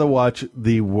would rather watch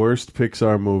the worst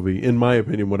Pixar movie, in my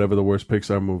opinion, whatever the worst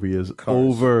Pixar movie is,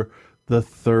 over the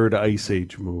third Ice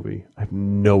Age movie. I have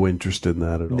no interest in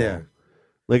that at all. Yeah.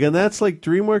 And that's like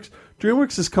DreamWorks.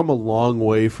 DreamWorks has come a long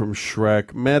way from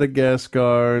Shrek,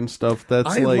 Madagascar, and stuff.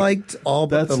 I liked all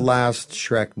but the last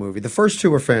Shrek movie. The first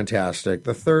two were fantastic.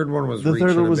 The third one was all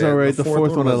right. The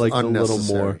fourth one I liked a little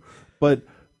more. But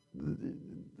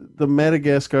the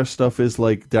Madagascar stuff is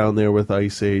like down there with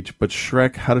Ice Age, but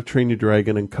Shrek, How to Train Your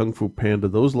Dragon, and Kung Fu Panda,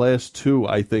 those last two,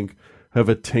 I think, have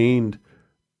attained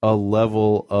a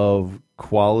level of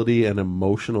quality and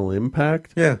emotional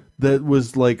impact that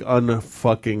was like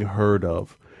unfucking heard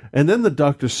of. And then the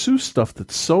Dr. Seuss stuff that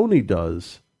Sony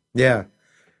does. Yeah.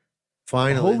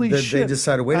 Finally. Holy shit. They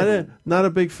decided, wait a minute. Not a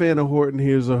big fan of Horton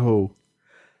Hears a Who.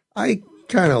 I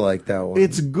kind of like that one.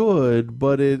 It's good,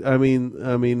 but I mean,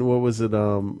 what was it?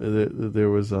 There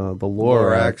was the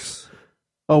Lorax.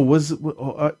 Oh, was it?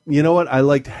 You know what? I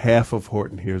liked half of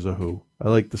Horton Hears a Who. I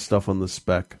liked the stuff on the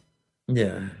spec.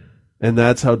 Yeah. And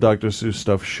that's how Dr. Seuss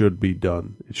stuff should be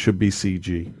done. It should be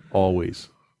CG, always.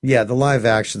 Yeah, the live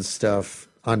action stuff,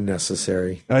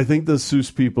 unnecessary. I think the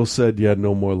Seuss people said, yeah,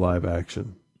 no more live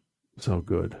action. So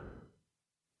good.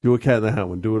 Do a Cat in the Hat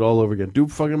one. Do it all over again. Do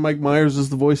fucking Mike Myers as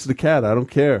the voice of the cat. I don't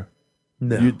care.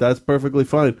 No. That's perfectly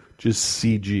fine. Just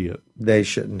CG it. They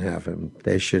shouldn't have him.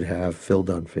 They should have Phil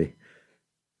Dunphy.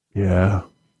 Yeah.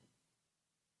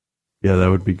 Yeah, that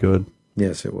would be good.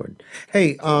 Yes, it would.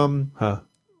 Hey,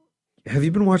 have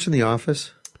you been watching The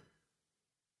Office?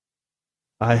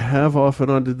 I have off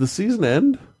and on. Did the season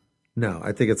end? No,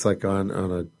 I think it's like on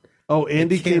a... Oh,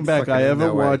 Andy came back. I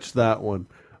haven't watched that one.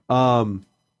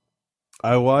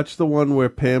 I watched the one where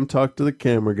Pam talked to the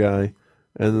camera guy,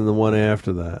 and then the one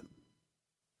after that.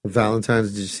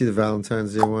 Valentine's. Did you see the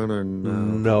Valentine's Day one or no?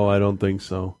 No, I don't think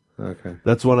so. Okay.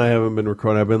 That's one I haven't been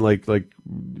recording. I've been like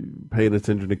paying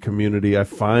attention to Community. I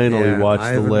finally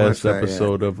watched the last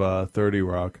episode of 30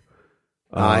 Rock.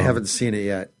 I haven't seen it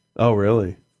yet. Oh,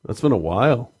 really? That's been a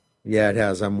while. Yeah, it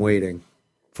has. I'm waiting.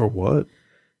 For what?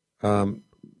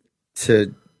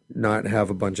 To not have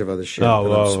a bunch of other shit that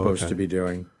I'm supposed to be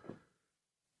doing.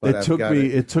 But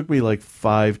it took me like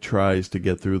 5 tries to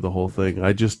get through the whole thing.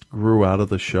 I just grew out of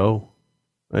the show,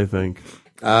 I think.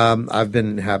 I've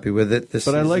been happy with it this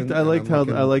season. But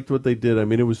I liked what they did. I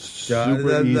mean, it was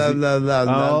super easy.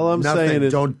 All I'm saying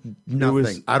is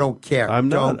nothing. I don't care.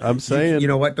 I'm saying you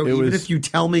know what? Even if you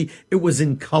tell me it was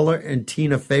in color and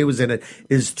Tina Fey was in it,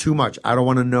 is too much. I don't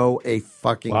want to know a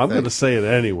fucking. Well, I'm going to say it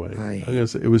anyway. I'm going to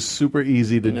say it was super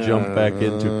easy to jump back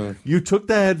into. You took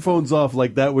the headphones off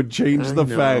like that would change the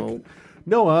fact.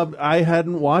 No, I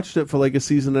hadn't watched it for like a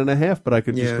season and a half, but I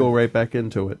could just go right back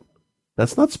into it.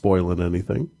 That's not spoiling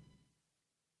anything.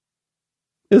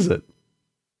 Is it?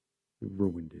 You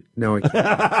ruined it. No, I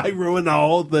can't. I ruined the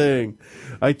whole thing.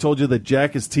 I told you that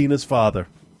Jack is Tina's father.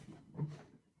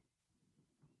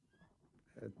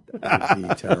 That would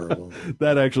be terrible.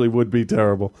 That actually would be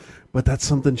terrible. But that's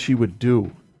something she would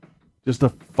do. Just to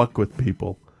fuck with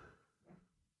people.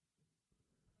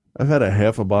 I've had a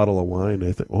half a bottle of wine,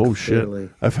 I think. Oh, shit.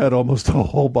 I've had almost a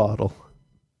whole bottle.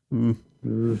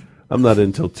 I'm not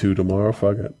in till 2 tomorrow.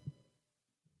 Fuck it.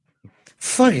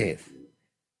 Fuck it.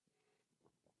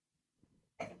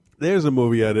 There's a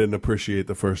movie I didn't appreciate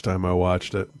the first time I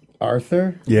watched it.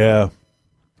 Arthur? Yeah.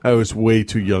 I was way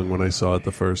too young when I saw it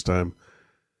the first time.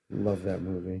 Love that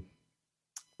movie.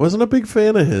 Wasn't a big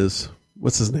fan of his.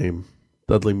 What's his name?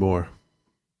 Dudley Moore.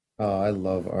 Oh, I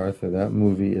love Arthur. That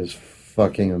movie is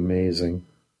fucking amazing.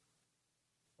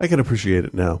 I can appreciate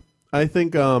it now. I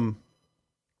think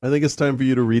it's time for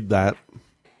you to read that.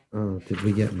 Oh, did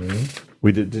we get mail?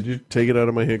 We did. Did you take it out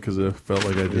of my hand? Because it felt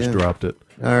like I just dropped it.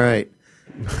 All right.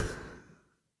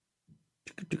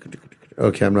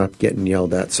 Okay, I'm not getting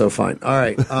yelled at, so fine. All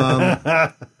right.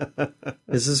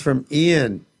 This is from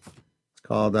Ian. It's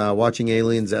called Watching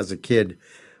Aliens as a Kid.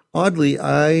 Oddly,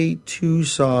 I too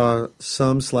saw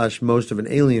some/most of an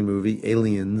alien movie,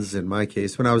 Aliens in my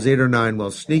case, when I was 8 or 9 while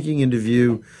sneaking into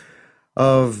view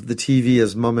of the TV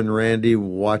as Mum and Randy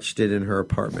watched it in her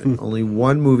apartment. Only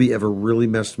one movie ever really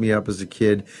messed me up as a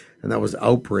kid, and that was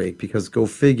Outbreak, because go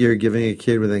figure, giving a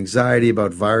kid with anxiety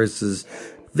about viruses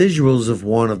Visuals of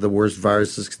one of the worst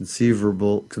viruses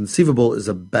conceivable is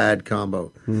a bad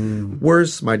combo.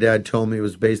 Worse, my dad told me it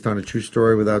was based on a true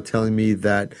story without telling me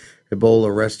that Ebola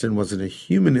arrestin wasn't a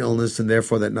human illness and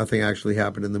therefore that nothing actually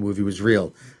happened in the movie was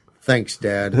real. Thanks,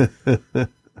 Dad.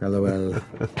 LOL.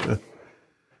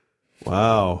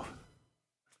 Wow.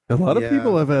 A lot of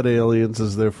people have had aliens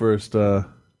as their first. I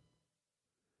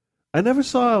never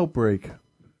saw Outbreak.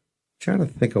 Trying to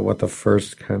think of what the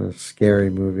first kind of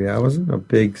scary movie. I wasn't a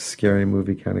big scary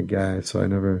movie kind of guy, so I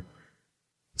never.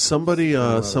 Somebody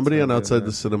on Outside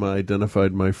the Cinema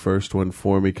identified my first one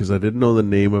for me because I didn't know the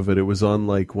name of it. It was on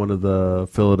like one of the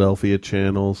Philadelphia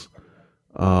channels,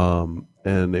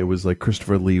 and it was like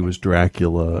Christopher Lee was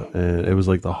Dracula, and it was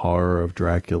like the horror of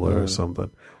Dracula or something.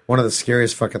 One of the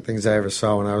scariest fucking things I ever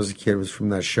saw when I was a kid was from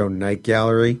that show Night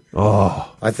Gallery.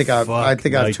 Oh, I think I've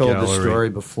told the story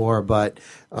before, but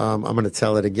I'm going to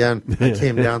tell it again. I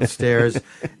came downstairs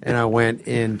and I went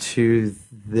into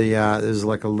the there's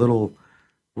like a little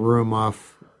room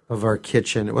off of our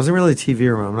kitchen. It wasn't really a TV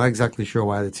room. I'm not exactly sure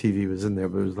why the TV was in there,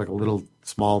 but it was like a little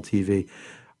small TV.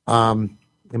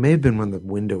 It may have been when the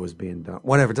window was being done.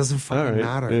 Whatever, it doesn't fucking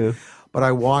matter. Yeah. But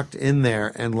I walked in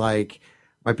there and like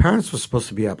my parents were supposed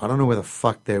to be up. I don't know where the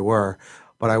fuck they were.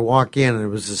 But I walk in and it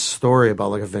was this story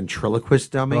about like a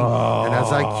ventriloquist dummy. And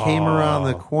as I came around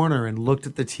the corner and looked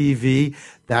at the TV,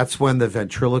 that's when the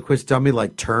ventriloquist dummy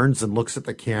like turns and looks at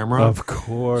the camera. Of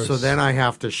course. So then I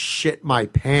have to shit my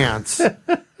pants.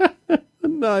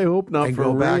 No, I hope not and for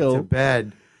go back real. to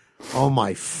bed. Oh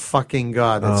my fucking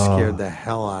God, that scared the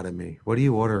hell out of me. What are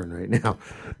you ordering right now?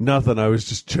 Nothing. I was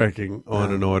just checking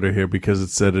on an order here because it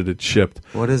said it had shipped.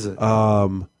 What is it?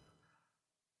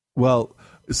 Well,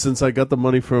 since I got the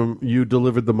money from you,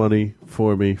 delivered the money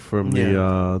for me from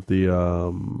the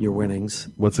your winnings.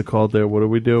 What's it called there? What do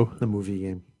we do? The movie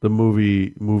game. The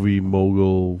movie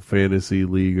mogul fantasy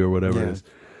league or whatever it is.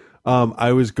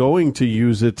 I was going to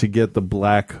use it to get the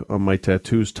black on my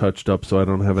tattoos touched up so I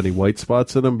don't have any white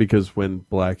spots in them because when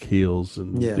black heals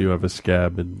and you have a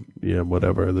scab and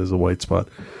whatever, there's a white spot.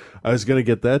 I was going to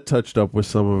get that touched up with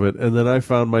some of it, and then I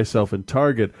found myself in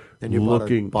Target and you bought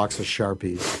a box of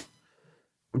Sharpies.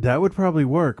 That would probably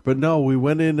work, but no, we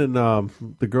went in and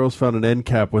the girls found an end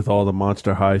cap with all the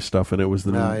Monster High stuff, and it was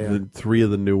the three of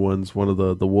the new ones. One of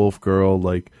the wolf girl,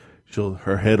 like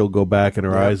her head will go back and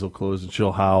her eyes will close and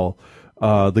she'll howl.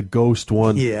 The ghost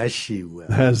one, she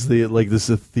will, has the like this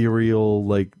ethereal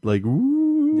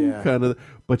kind of,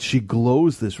 but she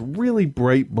glows this really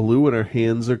bright blue, and her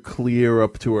hands are clear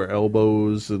up to her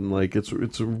elbows, and like it's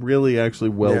really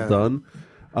actually well done.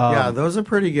 Those are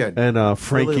pretty good. And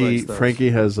Frankie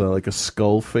has like a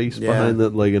skull face behind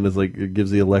that, like, and it's like it gives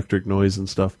the electric noise and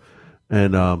stuff.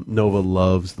 And Nova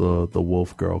loves the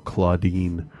wolf girl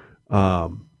Claudine.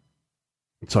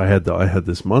 So I had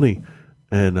this money,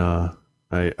 and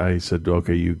I said,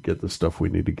 okay, you get the stuff we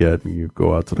need to get, and you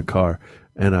go out to the car.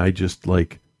 And I just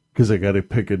because I got to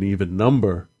pick an even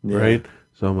number, right?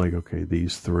 So I'm like, okay,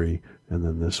 these three. And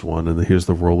then this one, and here's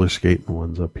the roller skating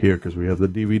ones up here because we have the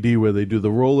DVD where they do the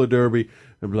roller derby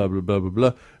and blah, blah, blah, blah,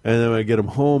 blah. And then I get them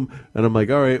home, and I'm like,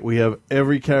 all right, we have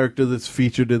every character that's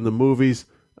featured in the movies,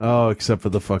 except for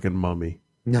the fucking mummy.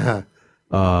 So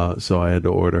I had to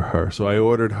order her. So I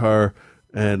ordered her,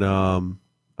 and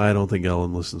I don't think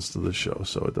Ellen listens to the show,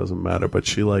 so it doesn't matter. But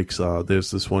she likes,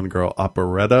 there's this one girl,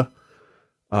 Operetta,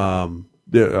 Phantom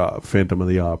of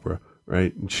the Opera,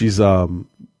 right? And she's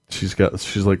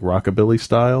like rockabilly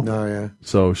style. Oh yeah.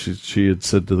 So she had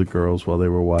said to the girls while they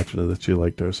were watching it that she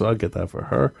liked her, so I'll get that for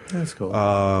her. That's cool.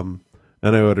 And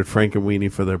I ordered Frank and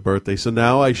Weenie for their birthday. So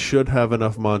now I should have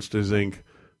enough Monster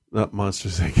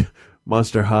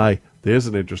High. There's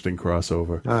an interesting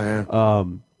crossover. Oh yeah.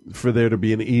 For there to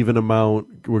be an even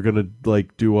amount, we're gonna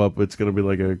do up. It's gonna be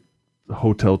like a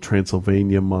Hotel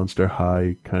Transylvania Monster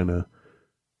High kind of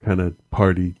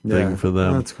party thing for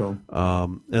them. That's cool.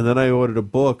 And then I ordered a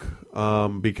book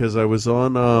because I was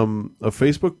on a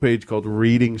Facebook page called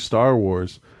Reading Star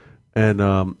Wars, and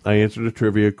I answered a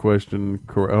trivia question.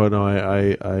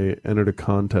 I entered a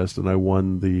contest and I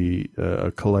won the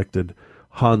collected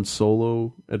Han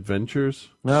Solo Adventures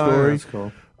story. That's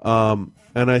cool.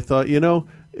 And I thought,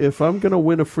 if I'm going to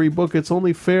win a free book, it's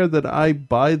only fair that I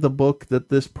buy the book that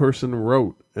this person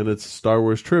wrote, and it's Star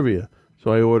Wars trivia.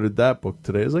 So I ordered that book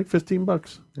today. It's like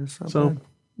 $15. That's not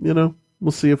bad.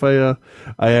 We'll see if I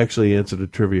actually answered a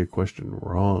trivia question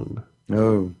wrong.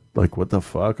 Oh. Like, what the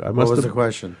fuck? What was the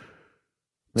question?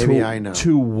 Maybe I know.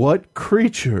 To what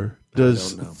creature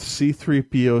does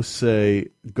C-3PO say,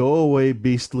 "Go away,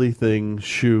 beastly thing,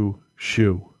 shoo"?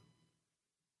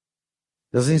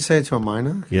 Doesn't he say it to a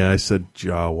Mynock? Yeah, I said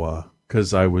Jawa.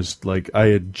 because I was like, I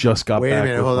had just got Wait a back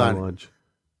minute, with hold my on. lunch.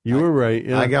 You were right.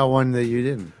 Yeah. I got one that you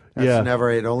didn't. That's Yeah. never.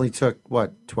 It only took,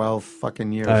 12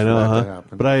 fucking years I know, for that huh? to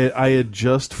happen. But I had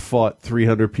just fought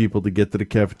 300 people to get to the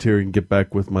cafeteria and get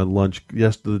back with my lunch.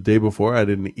 The day before, I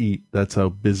didn't eat. That's how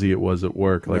busy it was at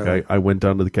work. Like, Really? I went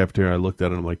down to the cafeteria, I looked at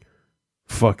it, and I'm like,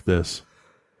 fuck this.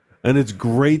 And it's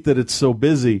great that it's so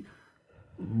busy,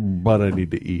 but I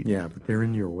need to eat. Yeah, but they're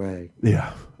in your way.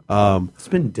 Yeah. It's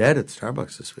been dead at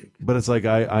Starbucks this week. But it's like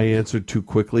I answered too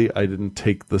quickly. I didn't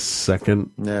take the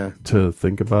second to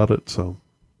think about it. So,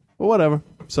 well, whatever.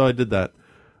 So I did that.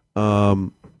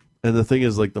 And the thing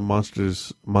is, like, the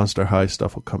Monster High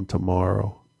stuff will come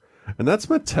tomorrow. And that's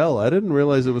Mattel. I didn't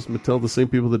realize it was Mattel, the same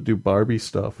people that do Barbie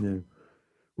stuff. Yeah.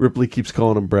 Ripley keeps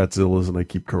calling them Bratzillas, and I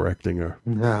keep correcting her.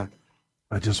 Nah.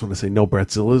 I just want to say, no,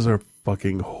 Bratzillas are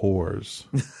fucking whores.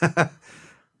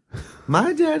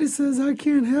 My daddy says I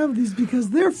can't have these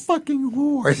because they're fucking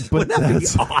whores. But Wouldn't that be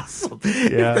that's- awesome?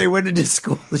 Yeah. If they went into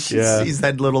school and she Yeah. sees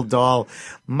that little doll.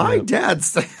 My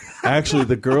dad's... Actually,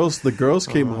 the girls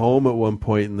came home at one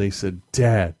point and they said,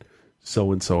 "Dad,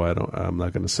 so and so." I'm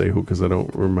not going to say who because I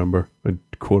don't remember. I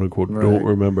quote unquote don't Right.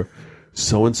 remember.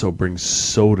 So and so brings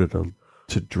soda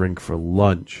to drink for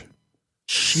lunch.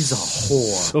 She's a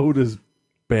whore. Soda's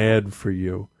bad for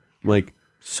you. I'm like,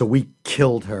 so we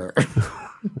killed her. all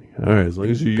right, as long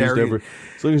as you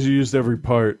used every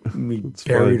part. We it's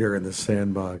buried fine. her in the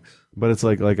sandbox. But it's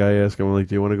like I ask him, like,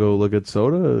 do you want to go look at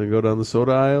soda and go down the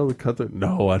soda aisle and cut the?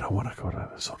 No, I don't want to go down.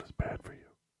 The soda's bad for you.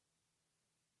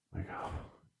 Like, oh,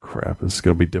 crap, this is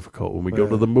gonna be difficult when we go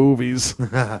to the movies.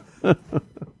 I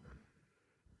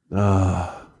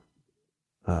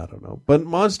don't know, but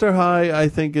Monster High, I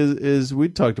think is we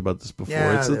talked about this before.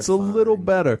 Yeah, it's they're a little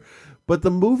better, but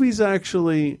the movies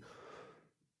actually.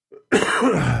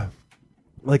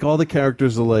 Like, all the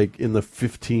characters are like in the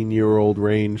 15-year-old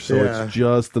range, so Yeah. it's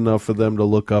just enough for them to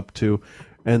look up to,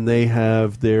 and they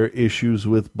have their issues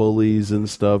with bullies and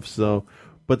stuff. So,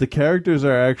 but the characters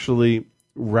are actually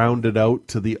rounded out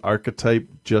to the archetype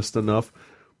just enough.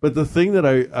 But the thing that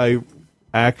I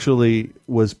actually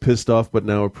was pissed off, but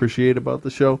now appreciate about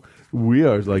the show, we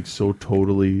are like so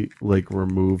totally like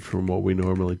removed from what we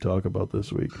normally talk about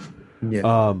this week.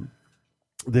 Yeah.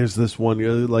 There's this one,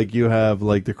 like, you have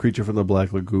like the Creature from the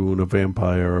Black Lagoon, a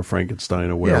vampire, a Frankenstein,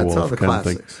 a Yeah, it's all werewolf the kind of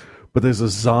classics. thing. But there's a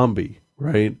zombie,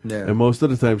 right? Yeah. And most of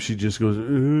the time she just goes,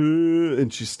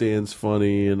 and she stands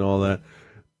funny and all that.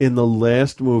 In the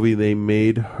last movie, they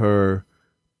made her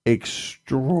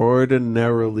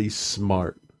extraordinarily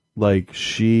smart. Like,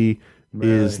 she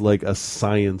is like a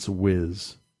science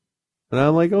whiz. And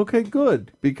I'm like, okay,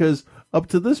 good. Because up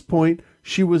to this point,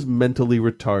 she was mentally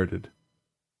retarded.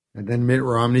 And then Mitt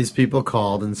Romney's people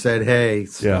called and said, hey,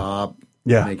 stop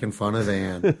Yeah. making fun of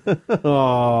Ann.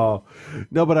 Oh,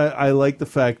 no, but I like the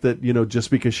fact that,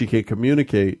 just because she can't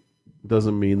communicate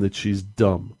doesn't mean that she's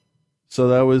dumb. So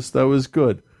that was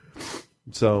good.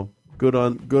 So good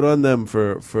on them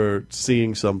for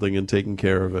seeing something and taking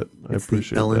care of it. I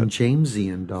appreciate the Ellen that.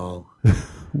 Jamesian doll.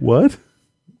 What?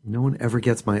 No one ever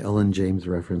gets my Ellen James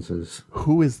references.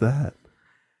 Who is that?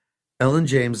 Ellen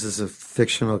James is a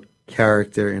fictional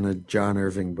character in a John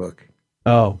Irving book.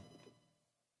 Oh.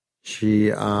 She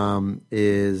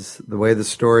is, the way the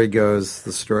story goes,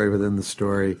 the story within the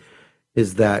story,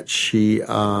 is that she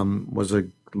was a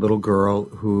little girl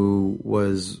who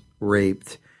was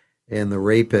raped, and the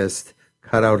rapist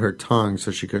cut out her tongue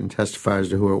so she couldn't testify as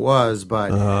to who it was,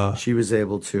 but she was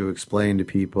able to explain to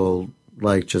people,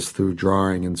 like just through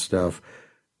drawing and stuff,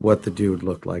 what the dude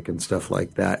looked like and stuff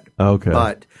like that. Okay.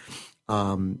 But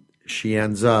she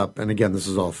ends up, and again, this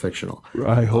is all fictional.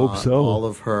 I hope so. All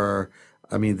of her,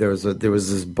 I mean, there was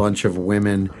this bunch of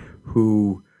women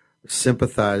who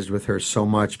sympathized with her so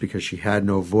much because she had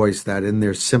no voice that in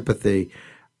their sympathy,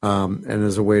 and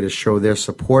as a way to show their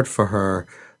support for her,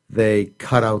 they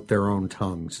cut out their own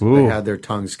tongues. Ooh. They had their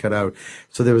tongues cut out.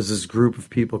 So there was this group of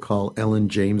people called Ellen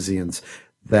Jamesians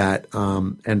that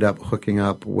end up hooking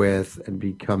up with and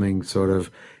becoming sort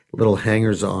of little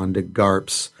hangers-on to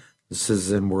Garp's. This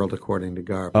is in World According to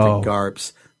Garp. Oh. To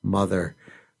Garp's mother.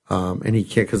 And he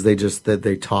can't, because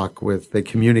they talk with, they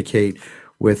communicate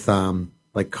with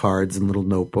like cards and little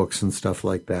notebooks and stuff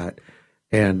like that.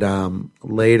 And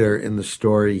later in the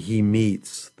story, he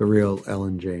meets the real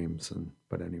Ellen James.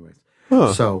 But anyways,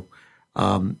 so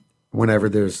whenever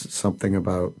there's something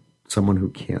about someone who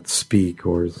can't speak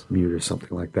or is mute or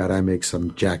something like that, I make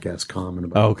some jackass comment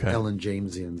about Ellen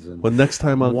Jamesians. And well, next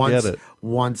time I'll get it.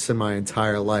 Once in my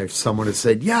entire life, someone has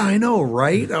said, "Yeah, I know,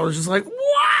 right?" I was just like,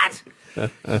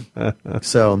 "What?"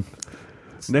 So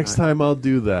next time I'll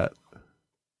do that.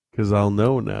 Because I'll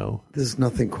know now. There's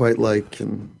nothing quite like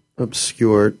an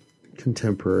obscure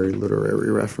contemporary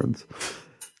literary reference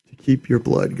to keep your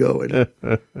blood going.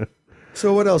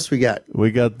 So what else we got?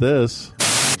 We got this.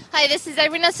 Hi, this is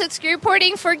Irina Sutsky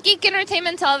reporting for Geek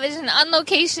Entertainment Television on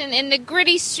location in the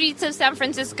gritty streets of San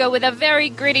Francisco with a very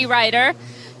gritty writer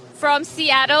from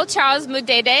Seattle, Charles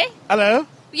Mudede. Hello.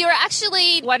 You're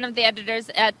actually one of the editors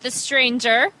at The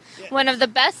Stranger, one of the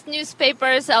best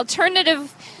newspapers,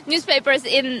 alternative newspapers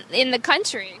in the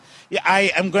country. Yeah,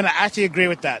 I am going to actually agree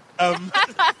with that.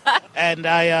 And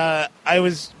I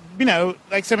was,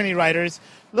 like so many writers,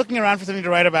 looking around for something to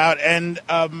write about, and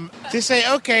to say,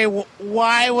 okay,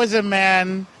 why would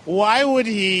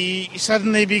he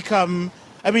suddenly become,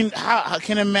 how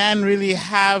can a man really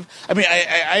have,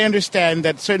 I understand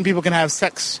that certain people can have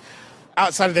sex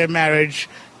outside of their marriage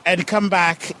and come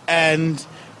back and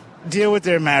deal with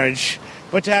their marriage,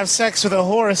 but to have sex with a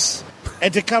horse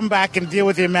and to come back and deal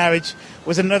with your marriage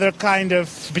was another kind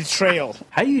of betrayal.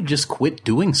 How do you just quit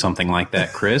doing something like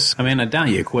that, Chris? I doubt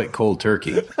you quit cold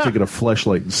turkey. Taking a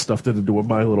fleshlight and stuffed it into a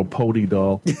My Little Pony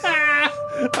doll.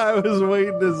 I was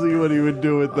waiting to see what he would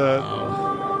do with that.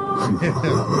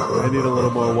 I need a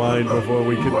little more wine before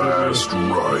we continue. Last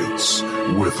Rites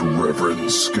with Reverend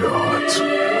Scott.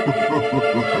 Oh,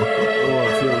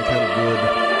 I'm feeling kind of good.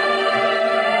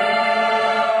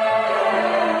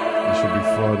 This should be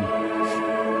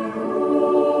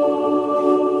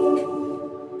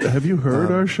fun. Have you heard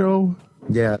our show?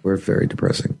 Yeah, we're very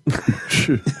depressing.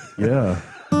 Yeah.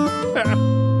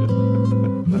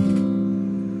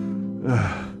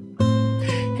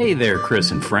 Hey there, Chris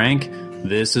and Frank.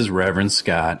 This is Reverend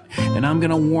Scott, and I'm going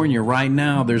to warn you right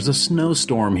now, there's a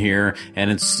snowstorm here,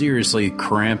 and it's seriously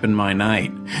cramping my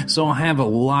night. So I'll have a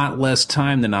lot less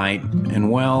time tonight, and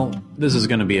well, this is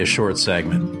going to be a short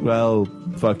segment. Well,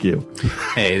 fuck you.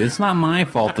 Hey, it's not my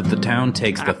fault that the town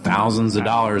takes the thousands of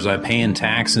dollars I pay in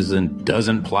taxes and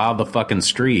doesn't plow the fucking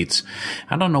streets.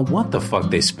 I don't know what the fuck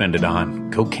they spend it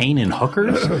on. Cocaine and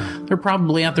hookers? They're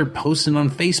probably out there posting on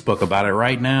Facebook about it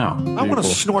right now. I want to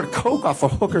snort coke off a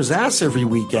hooker's ass every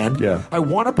weekend. Yeah. I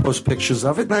want to post pictures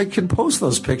of it, and I can post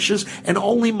those pictures, and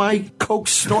only my coke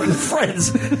snorting friends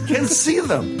can see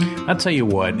them. I'll tell you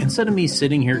what, instead of me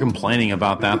sitting here complaining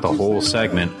about that the whole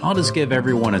segment, I'll just give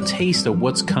everyone a taste of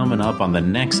what's coming up on the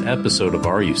next episode of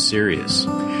Are You Serious?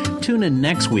 Tune in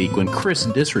next week when Chris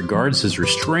disregards his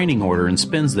restraining order and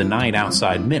spends the night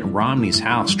outside Mitt Romney's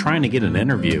house trying to get an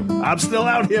interview. I'm still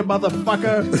out here,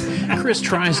 motherfucker. Chris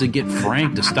tries to get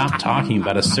Frank to stop talking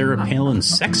about a Sarah Palin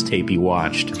sex tape he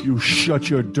watched. You shut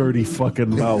your dirty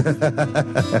fucking mouth.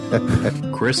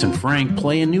 Chris and Frank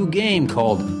play a new game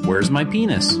called Where's My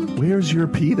Penis? Where's your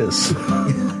penis?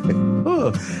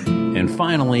 And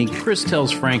finally, Chris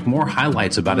tells Frank more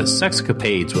highlights about his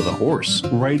sexcapades with a horse.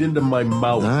 Right into my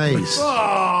mouth. Nice.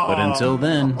 But until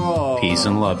then, peace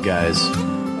and love, guys.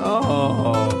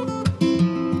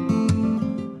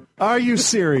 Are you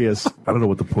serious? I don't know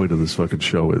what the point of this fucking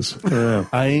show is. Yeah.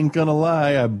 I ain't gonna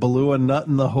lie, I blew a nut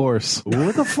in the horse.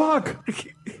 What the fuck?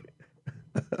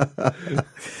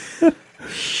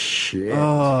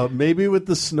 Shit. Maybe with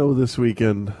the snow this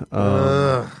weekend,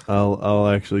 I'll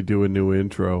actually do a new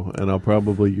intro, and I'll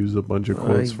probably use a bunch of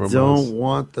quotes from us. I don't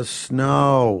want the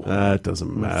snow. It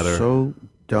doesn't matter. It's so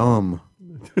dumb.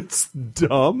 It's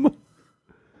dumb?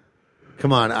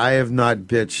 Come on, I have not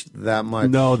bitched that much.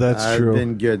 No, that's true. I've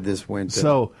been good this winter.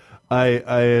 So I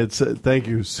had said, thank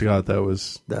you, Scott. That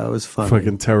was funny.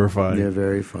 Fucking terrifying. Yeah,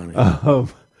 very funny.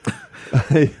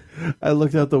 I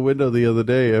looked out the window the other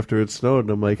day after it snowed, and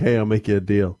I'm like, hey, I'll make you a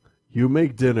deal. You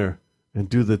make dinner and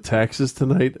do the taxes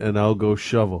tonight, and I'll go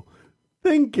shovel.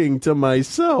 Thinking to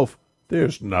myself,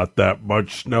 there's not that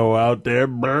much snow out there,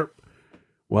 burp.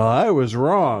 Well, I was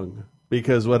wrong,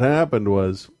 because what happened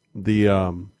was the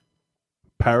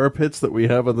parapets that we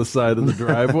have on the side of the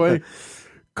driveway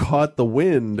caught the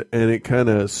wind, and it kind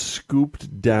of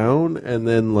scooped down and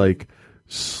then, like,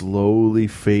 slowly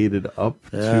faded up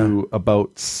to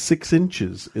about 6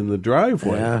 inches in the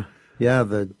driveway. Yeah,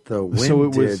 the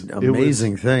wind did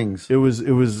amazing things. It was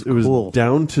cool.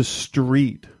 down to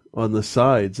street on the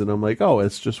sides, and I'm like, oh,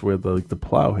 it's just where the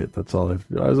plow hit. That's all I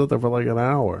was out there for like an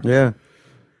hour. Yeah.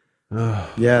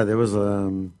 Yeah, there was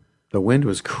the wind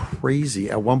was crazy.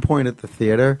 At one point at the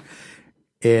theater,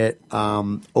 it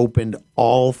opened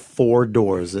all 4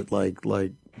 doors. It like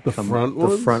the front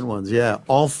ones? The front ones, yeah.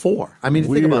 All 4. I mean,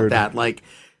 think about that. Like,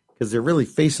 because they're really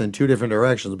facing 2 different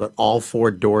directions, but all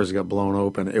 4 doors got blown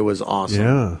open. It was awesome.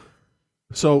 Yeah.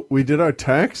 So we did our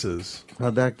taxes.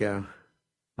 How'd that go?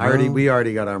 We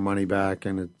already got our money back,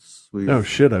 and it's... Oh,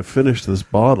 shit, I finished this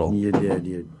bottle. You did,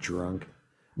 you drunk.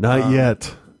 Not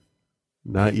yet.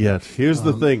 Not yet. Here's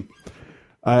the thing.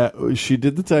 She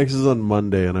did the taxes on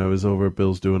Monday, and I was over at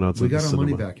Bill's doing outside We got the our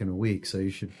cinema. money back in a week, so you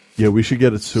should. Yeah, we should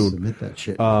get it soon. Submit that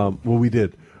shit. Well, we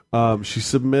did. She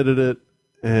submitted it,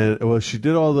 and she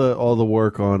did all the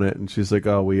work on it, and she's like,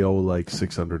 "Oh, we owe like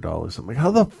 $600." I'm like,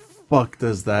 "How the fuck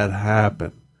does that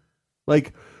happen?"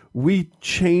 Like, we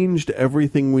changed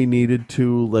everything we needed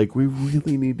to. Like, we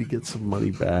really need to get some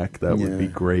money back. That would be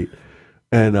great.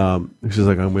 And she's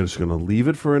like, I'm just going to leave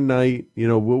it for a night. You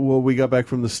know, what we got back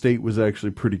from the state was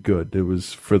actually pretty good. It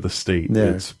was for the state.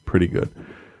 Yeah. It's pretty good.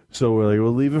 So we're like,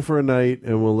 we'll leave it for a night,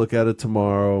 and we'll look at it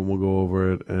tomorrow, and we'll go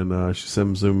over it. And she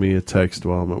sends me a text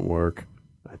while I'm at work.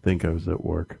 I think I was at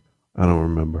work. I don't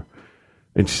remember.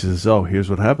 And she says, "Oh, here's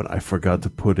what happened. I forgot to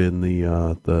put in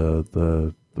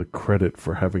the credit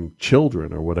for having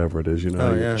children or whatever it is. You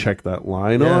know, you check that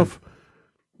line off."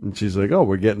 And she's like, "Oh,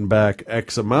 we're getting back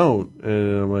X amount."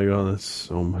 And I'm like, "Oh, that's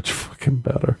so much fucking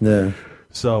better." Yeah.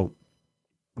 So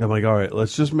I'm like, "All right,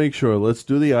 let's just make sure. Let's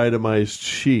do the itemized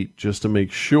sheet just to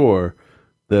make sure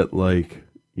that, like,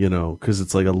 you know, because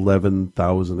it's like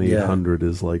 11,800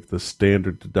 is like the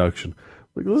standard deduction.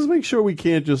 Like, let's make sure we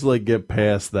can't just like get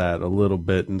past that a little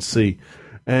bit and see."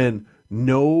 And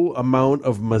no amount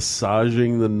of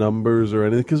massaging the numbers or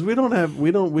anything, because we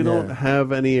don't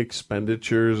have any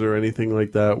expenditures or anything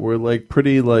like that. We're like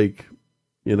pretty like,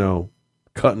 you know,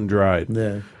 cut and dried.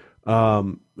 Yeah.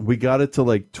 We got it to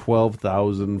like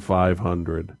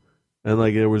 12,500, and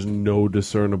like there was no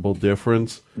discernible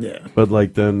difference. Yeah. But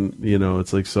like then, you know,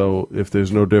 it's like, so if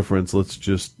there's no difference, let's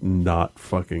just not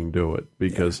fucking do it,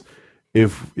 because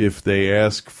if they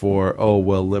ask for, "Oh,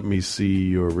 well, let me see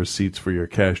your receipts for your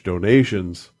cash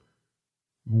donations,"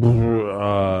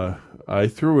 I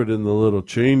threw it in the little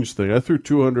change thing. I threw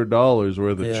 $200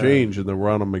 worth of change in the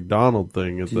Ronald McDonald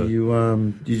thing. Did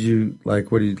you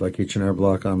like, what do you like, H&R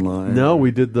Block online? No,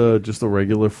 we did just the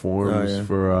regular forms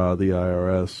for the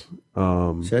IRS.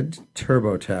 Said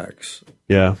TurboTax.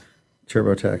 Yeah.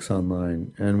 TurboTax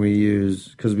online, and we use,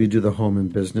 because we do the home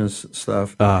and business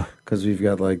stuff, because we've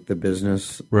got like the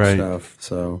business stuff.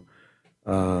 So,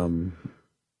 and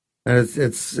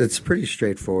it's pretty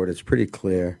straightforward. It's pretty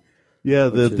clear. Yeah,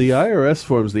 the IRS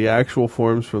forms, the actual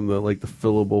forms from the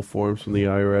fillable forms from the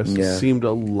IRS seemed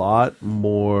a lot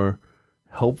more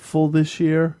helpful this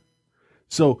year.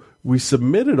 So we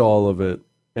submitted all of it,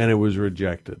 and it was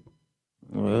rejected.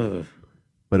 Ugh.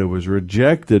 But it was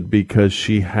rejected because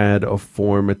she had a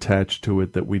form attached to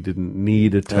it that we didn't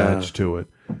need attached to it.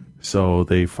 So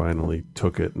they finally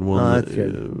took it, and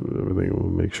we'll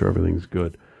make sure everything's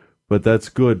good. But that's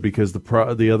good, because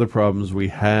the other problems we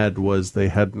had was they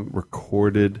hadn't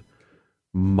recorded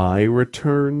my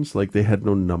returns. Like, they had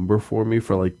no number for me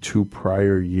for like 2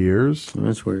 prior years.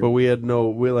 That's weird. But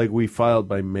we filed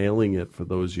by mailing it for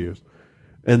those years.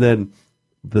 And then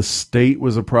the state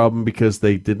was a problem because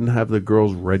they didn't have the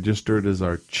girls registered as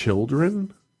our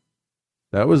children.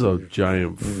 That was a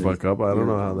giant fuck up. I don't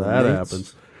know how that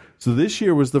happens. So this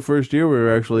year was the first year we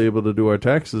were actually able to do our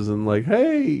taxes, and like,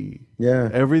 hey,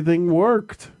 everything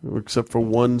worked except for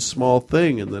one small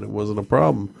thing, and then it wasn't a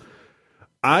problem.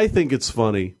 I think it's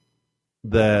funny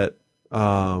that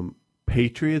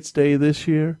Patriots Day this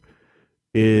year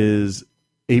is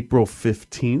April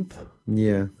 15th.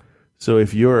 Yeah. So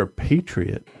if you're a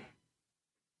patriot,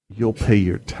 you'll pay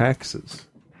your taxes.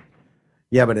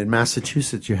 Yeah, but in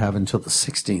Massachusetts, you have until the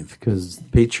 16th, because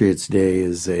Patriots Day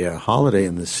is a holiday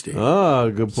in this state. Ah,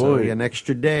 good point. So you get an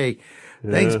extra day.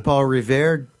 Yeah. Thanks, Paul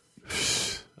Revere.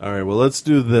 All right, well, let's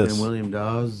do this. And William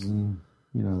Dawes and,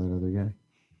 you know, that other guy.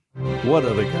 What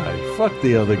other guy? Fuck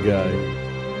the other guy.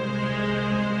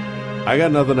 I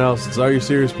got nothing else. It's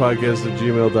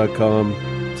areyouseriouspodcast@gmail.com.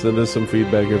 Send us some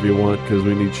feedback if you want, because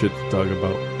we need shit to talk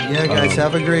about. Yeah, guys,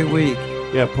 have a great week.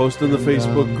 Yeah, post in the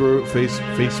Facebook group.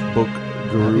 Facebook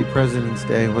group. Happy President's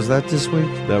Day. Was that this week?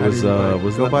 That was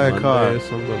go buy a car or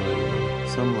something.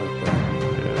 Something like that.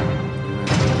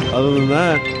 Yeah. Other than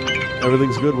that,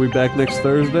 everything's good. We back next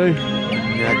Thursday.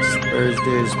 Next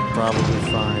Thursday is probably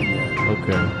fine. Yeah.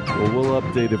 Okay. Well, we'll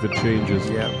update if it changes.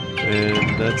 Yeah.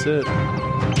 And that's it. I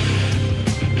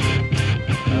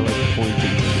like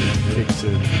pointing. Kicks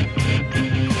in. I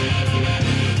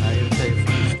gotta tell you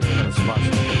first.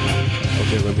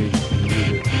 Okay, let me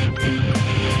mute it.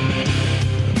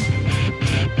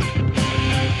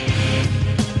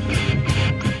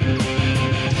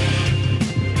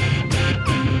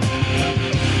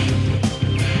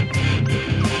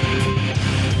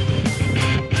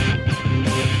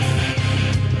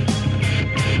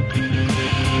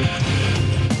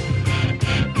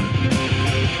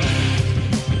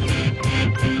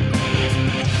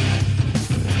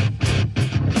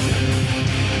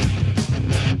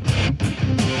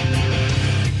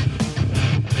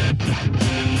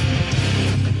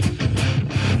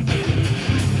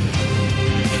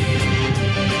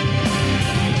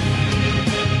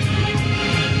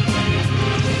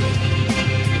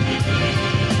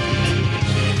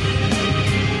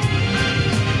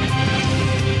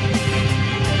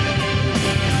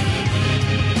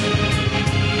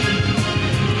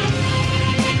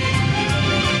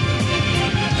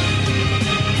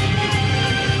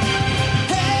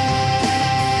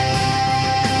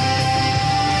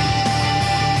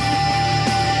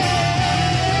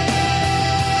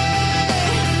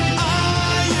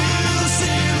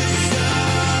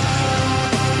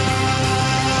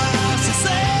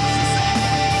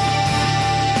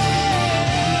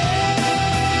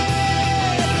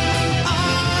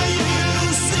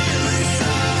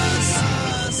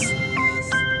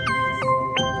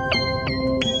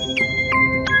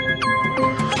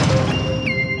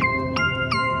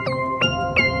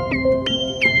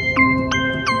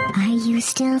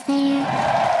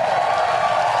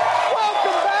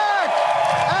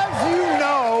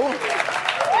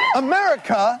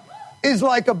 America is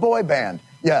like a boy band.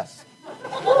 Yes.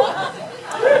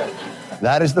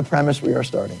 That is the premise we are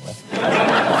starting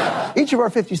with. Each of our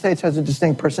 50 states has a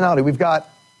distinct personality. We've got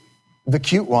the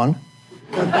cute one.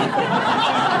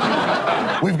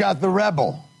 We've got the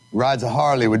rebel, who rides a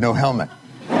Harley with no helmet.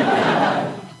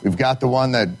 We've got the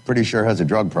one that pretty sure has a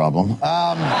drug problem.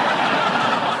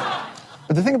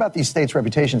 But the thing about these states'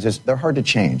 reputations is they're hard to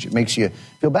change. It makes you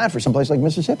feel bad for some place like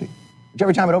Mississippi, which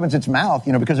every time it opens its mouth,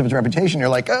 because of its reputation, you're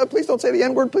like, please don't say the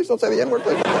N-word, please don't say the N-word,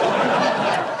 please.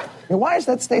 Why has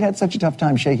that state had such a tough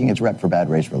time shaking its rep for bad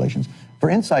race relations? For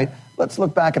insight, let's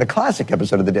look back at a classic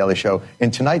episode of The Daily Show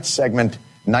in tonight's segment,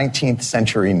 19th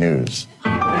Century News.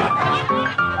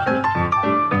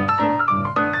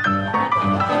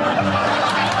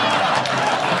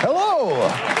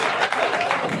 Hello.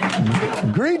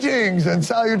 Greetings and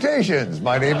salutations.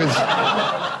 My name is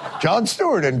Jon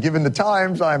Stewart, and given the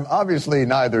times, I'm obviously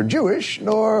neither Jewish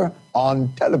nor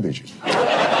on television.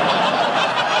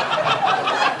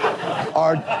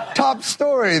 Our top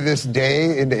story this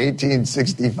day in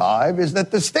 1865 is that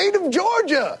the state of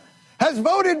Georgia has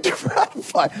voted to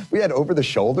ratify. We had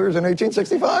over-the-shoulders in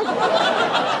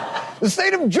 1865? The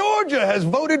state of Georgia has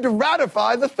voted to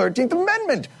ratify the 13th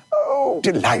Amendment. Oh,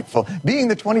 delightful. Being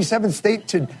the 27th state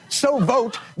to so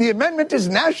vote, the amendment is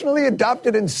nationally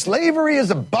adopted and slavery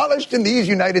is abolished in these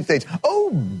United States.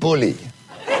 Oh, bully.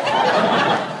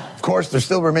 Of course, there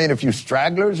still remain a few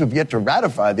stragglers who've yet to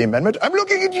ratify the amendment. I'm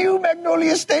looking at you,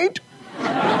 Magnolia State.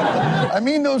 I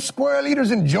mean, those squirrel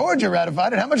eaters in Georgia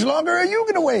ratified it. How much longer are you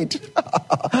going to wait?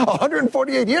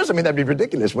 148 years? I mean, that'd be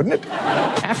ridiculous, wouldn't it?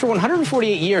 After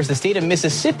 148 years, the state of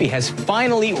Mississippi has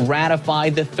finally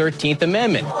ratified the 13th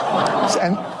Amendment.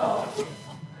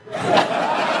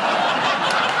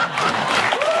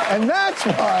 And that's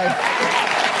why...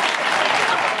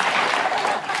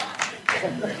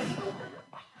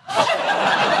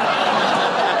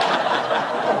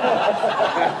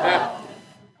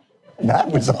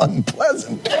 That was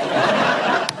unpleasant.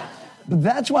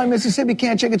 That's why Mississippi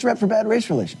can't check its rep for bad race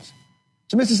relations.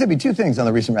 So Mississippi, two things on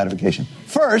the recent ratification.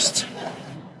 First,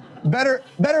 better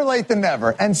late than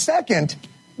never. And second,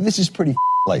 this is pretty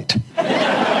late.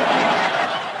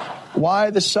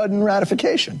 Why the sudden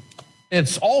ratification?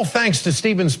 It's all thanks to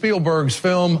Steven Spielberg's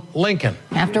film, Lincoln.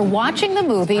 After watching the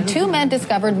movie, two men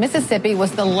discovered Mississippi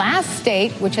was the last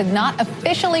state which had not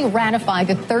officially ratified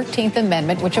the 13th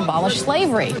Amendment, which abolished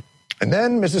slavery. And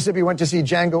then Mississippi went to see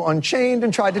Django Unchained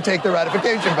and tried to take the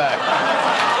ratification back.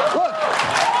 Look,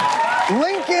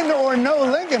 Lincoln or no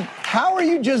Lincoln, how are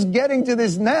you just getting to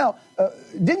this now?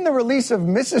 Didn't the release of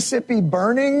Mississippi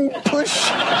Burning push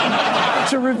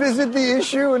to revisit the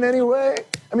issue in any way?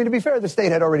 I mean, to be fair, the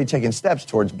state had already taken steps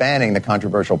towards banning the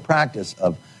controversial practice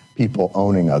of people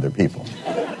owning other people.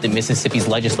 The Mississippi's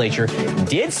legislature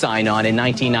did sign on in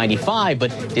 1995,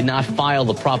 but did not file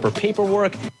the proper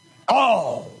paperwork.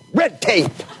 Oh, red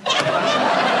tape!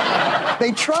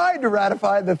 They tried to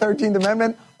ratify the 13th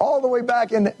Amendment all the way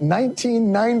back in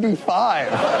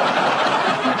 1995.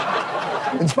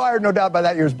 Inspired, no doubt, by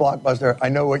that year's blockbuster, I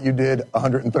Know What You Did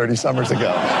 130 Summers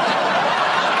Ago.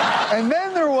 And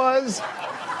then there was...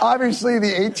 obviously,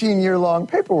 the 18-year-long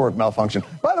paperwork malfunction.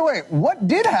 By the way, what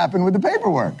did happen with the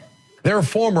paperwork? Their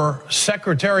former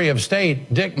Secretary of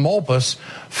State, Dick Malpass,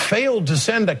 failed to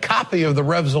send a copy of the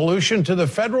resolution to the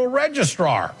federal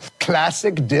registrar.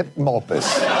 Classic Dick Malpass.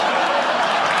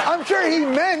 I'm sure he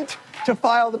meant to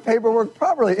file the paperwork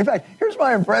properly. In fact, here's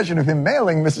my impression of him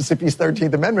mailing Mississippi's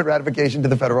 13th Amendment ratification to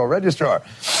the federal registrar.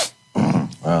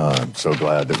 I'm so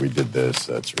glad that we did this.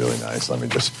 That's really nice. Let me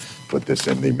just put this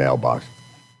in the mailbox.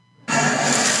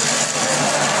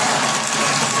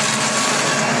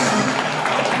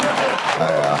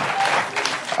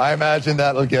 I imagine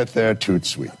that'll get there toot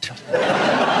sweet.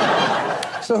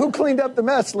 So who cleaned up the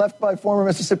mess left by former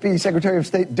Mississippi Secretary of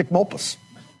State Dick Malpass?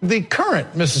 The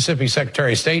current Mississippi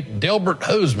Secretary of State, Delbert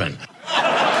Hosemann.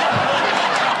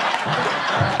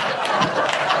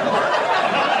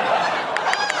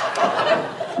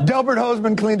 Delbert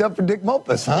Hosemann cleaned up for Dick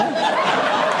Malpass, huh?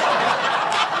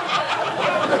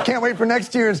 Can't wait for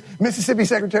next year's Mississippi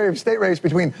Secretary of State race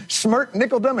between Smirt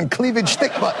Nickeldom and Cleavage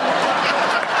Thickbutt.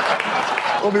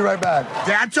 We'll be right back.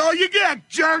 That's all you get,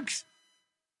 jerks!